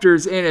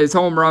 chapters in his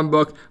home run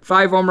book.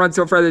 5 home runs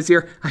so far this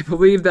year. I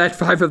believe that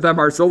 5 of them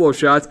are solo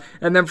shots.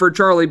 And then for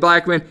Charlie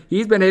Blackmon,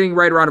 he's been hitting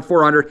right around a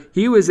 400.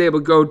 He was able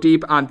to go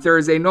deep on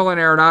Thursday. Nolan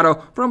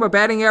Arenado, from a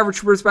batting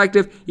average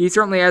perspective, he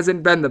certainly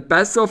hasn't been the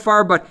best so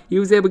far, but he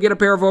was able to get a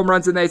pair of home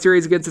runs in that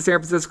series against the San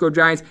Francisco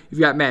Giants.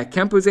 You've got Matt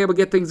Kemp, who's able to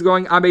get things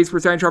going. On-base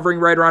percentage hovering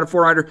right around a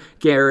 400.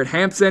 Garrett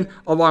Hampson,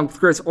 along with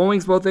Chris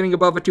Owings, both hitting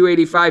above a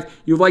 285.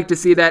 You'd like to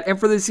see that. And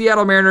for the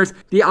Seattle Mariners,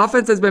 the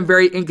offense has been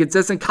very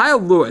inconsistent. Kyle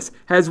Lewis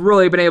has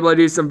really been able to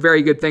do some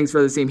very good things for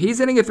this team. He's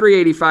hitting a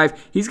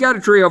 385. He's got a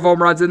trio of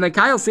home runs. And then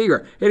Kyle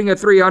Seager hitting a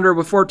 300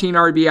 with 14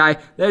 RBI.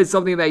 That is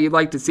something that you'd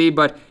like to see.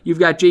 But you've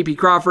got J.P.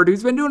 Crawford,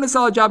 who's been doing a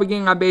solid job of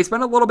getting on base.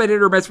 Been a little bit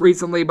hit or miss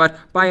recently, but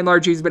by and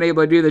large, he's been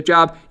able to do the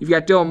job. You've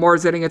got Dylan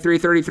Morris hitting a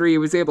 333. He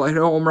was able to hit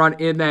a home run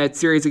in that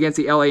series against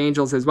the LA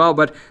Angels as well.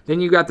 But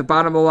then you got the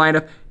bottom of the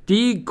lineup.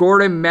 D.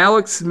 Gordon,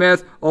 Malik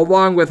Smith,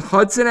 along with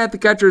Hudson at the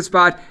catcher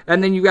spot,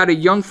 and then you got a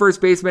young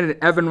first baseman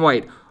in Evan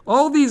White.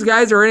 All these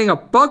guys are hitting a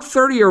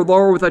 $130 or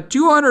lower with a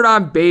 200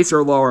 on base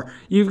or lower.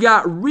 You've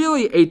got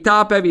really a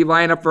top-heavy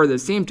lineup for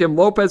this team. Tim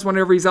Lopez,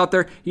 whenever he's out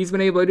there, he's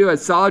been able to do a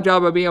solid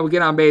job of being able to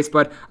get on base,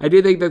 but I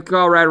do think the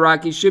Colorado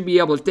Rockies should be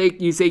able to take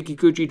Yusei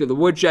Kikuchi to the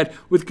woodshed.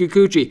 With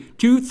Kikuchi,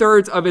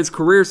 2/3 of his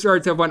career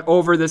starts have went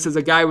over. This is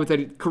a guy with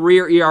a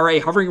career ERA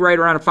hovering right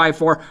around a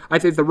 5.4. I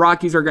think the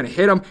Rockies are going to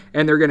hit him,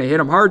 and they're going to hit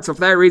him hard, so for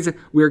that reason,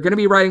 we're going to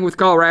be riding with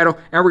Colorado,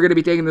 and we're going to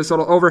be taking this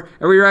total over,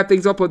 and we wrap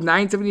things up with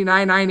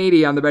 979,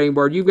 980 on the betting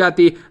board. You've got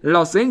the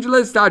Los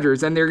Angeles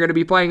Dodgers, and they're going to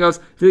be playing us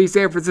to the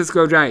San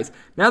Francisco Giants.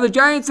 Now, the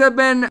Giants have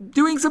been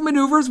doing some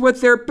maneuvers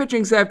with their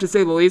pitching staff, to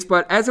say the least,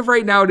 but as of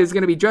right now, it is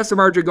going to be Justin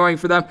Marja going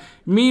for them.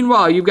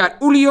 Meanwhile, you've got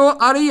Julio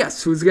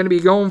Arias, who's going to be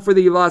going for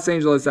the Los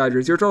Angeles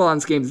Dodgers. Your total on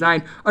this game is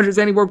 9. Unders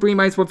anywhere between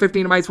minus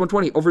 115 and minus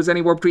 120. Overs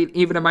anywhere between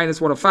even and minus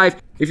 105.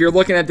 If you're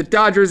looking at the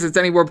Dodgers, it's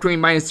anywhere between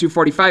minus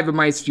 245 and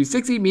minus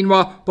 260.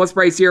 Meanwhile, plus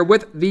price here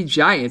with the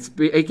Giants,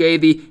 aka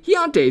the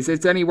Giantes,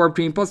 it's anywhere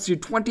between plus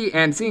 220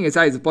 and seeing as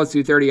high as plus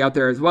 230 out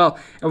there as well.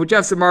 And with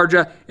Jeff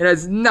Samardzija, it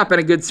has not been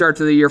a good start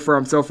to the year for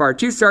him so far.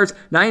 2 starts,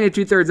 9 and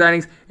 2/3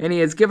 innings, and he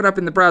has given up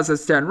in the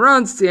process 10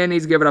 runs, and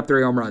he's given up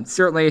 3 home runs.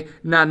 Certainly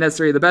not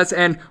necessarily the best.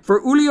 And for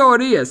Julio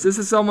Arias, this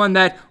is someone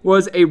that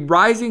was a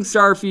rising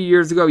star a few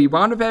years ago. He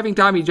wound up having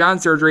Tommy John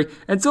surgery,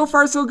 and so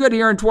far so good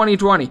here in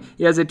 2020.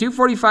 He has a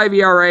 2.45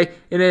 ERA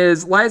in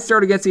his last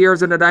start against the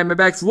Arizona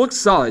Diamondbacks. Looks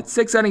solid.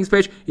 6 innings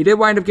pitched. He did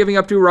wind up giving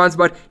up 2 runs,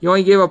 but he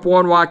only gave up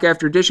 1 walk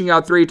after dishing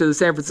out 3 to the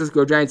San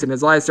Francisco Giants in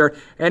his last start.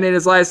 And in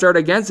his last start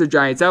against the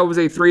Giants, that was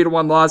a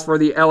 3-1 loss for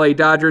the LA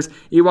Dodgers.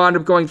 He wound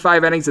up going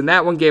 5 innings in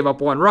that one, gave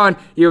up 1 run.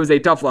 He was a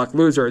tough luck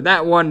loser in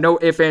that one. No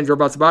ifs, ands, or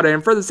buts about it.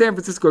 And for the San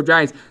Francisco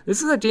Giants,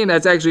 this is a team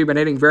that's actually been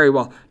hitting very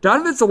well.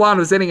 Donovan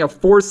Solano is hitting a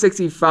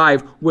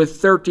 465 with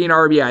 13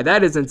 RBI.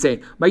 That is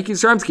insane. Mike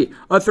Yastrzemski,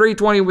 a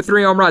 320 with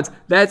 3 home runs.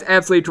 That's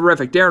absolutely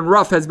terrific. Darren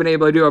Ruff has been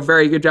able to do a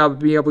very good job of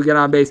being able to get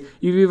on base.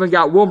 You've even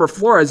got Wilmer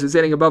Flores, who's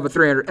hitting above a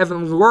 300.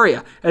 Evan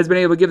Longoria has been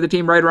able to give the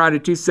team right around a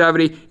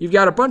 270. You've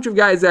got a bunch of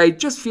guys that I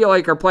just feel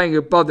like are playing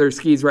above their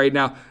skis right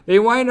now. They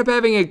wind up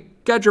having a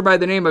catcher by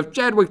the name of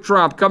Chadwick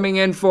Trump coming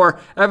in for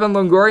Evan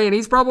Longoria, and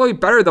he's probably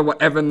better than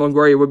what Evan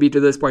Longoria would be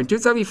to this point.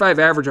 275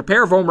 average, a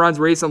pair of home runs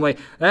recently.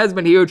 That has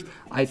been huge.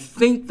 I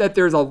think that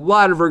there's a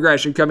lot of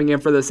regression coming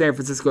in for the San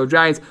Francisco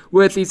Giants.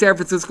 With the San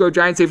Francisco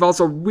Giants, they've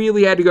also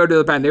really had to go to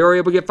the pen. They were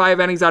able to get 5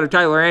 innings out of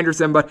Tyler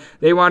Anderson, but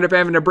they wound up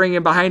having to bring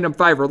in behind them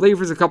 5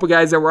 relievers, a couple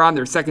guys that were on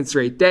their second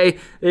straight day.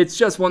 It's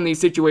just one of these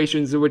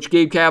situations in which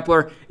Gabe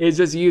Kapler is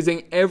just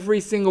using every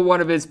single one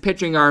of his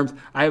pitching arms.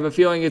 I have a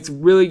feeling it's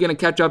really going to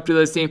catch up to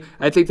this team.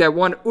 I think that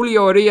one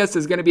Julio Urias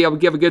is going to be able to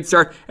give a good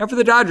start. And for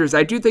the Dodgers,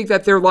 I do think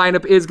that their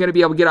lineup is going to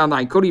be able to get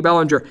online. Cody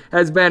Bellinger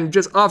has been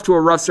just off to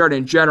a rough start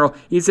in general.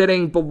 He's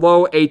hitting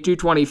below a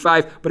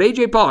 225, but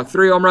AJ Pollock,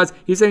 3 home runs.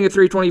 He's hitting at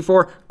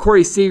 324.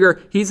 Corey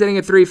Seager, he's hitting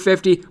at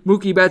 350.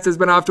 Mookie Betts has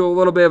been off to a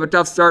little bit of a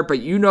tough start, but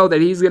you know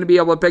that he's going to be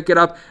able to pick it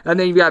up. And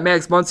then you've got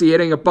Max Muncy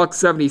hitting a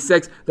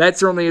 $176. That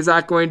certainly is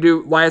not going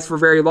to last for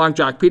very long.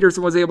 Jock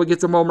Peterson was able to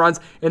get some home runs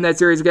in that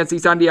series against the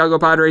San Diego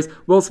Padres.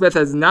 Will Smith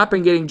has not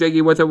been getting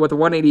jiggy with it with a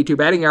 182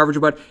 batting average,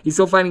 but he's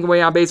still finding a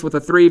way on base with a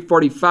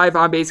 345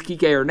 on base.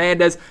 Kike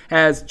Hernandez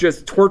has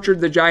just tortured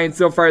the Giants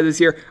so far this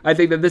year. I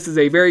think that this is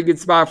a very good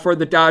spot for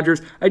the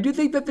Dodgers. I do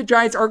think that the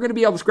Giants are going to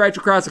be able to scratch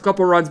across a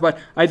couple runs, but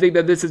I think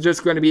that this is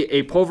just going to be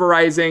a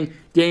pulverizing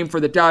game for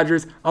the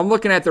Dodgers. I'm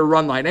looking at their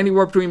run line.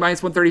 Anywhere between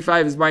minus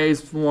 135 is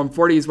minus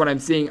 140 is what I'm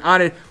seeing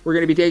on it. We're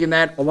going to be taking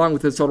that along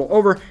with the total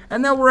over,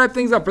 and then we'll wrap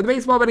things up for the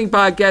Baseball Betting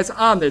Podcast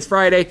on this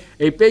Friday.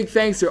 A big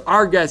thanks to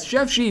our guest,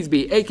 Jeff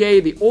Sheesby, aka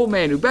the Old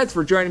Man Who Bets,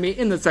 for joining me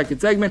in the second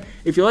segment.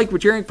 If you like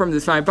what you're hearing from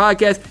this fine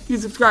podcast, you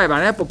can subscribe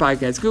on Apple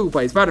Podcasts, Google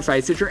Play,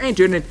 Spotify, Stitcher, and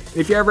TuneIn. And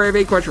if you ever have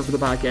a question for the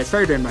podcast,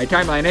 fire it in my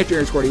timeline at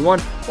Junior41.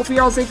 Hopefully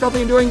you're all safe, healthy,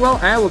 and doing well,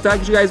 and I will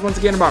talk to you guys once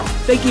again tomorrow.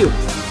 Thank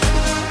you.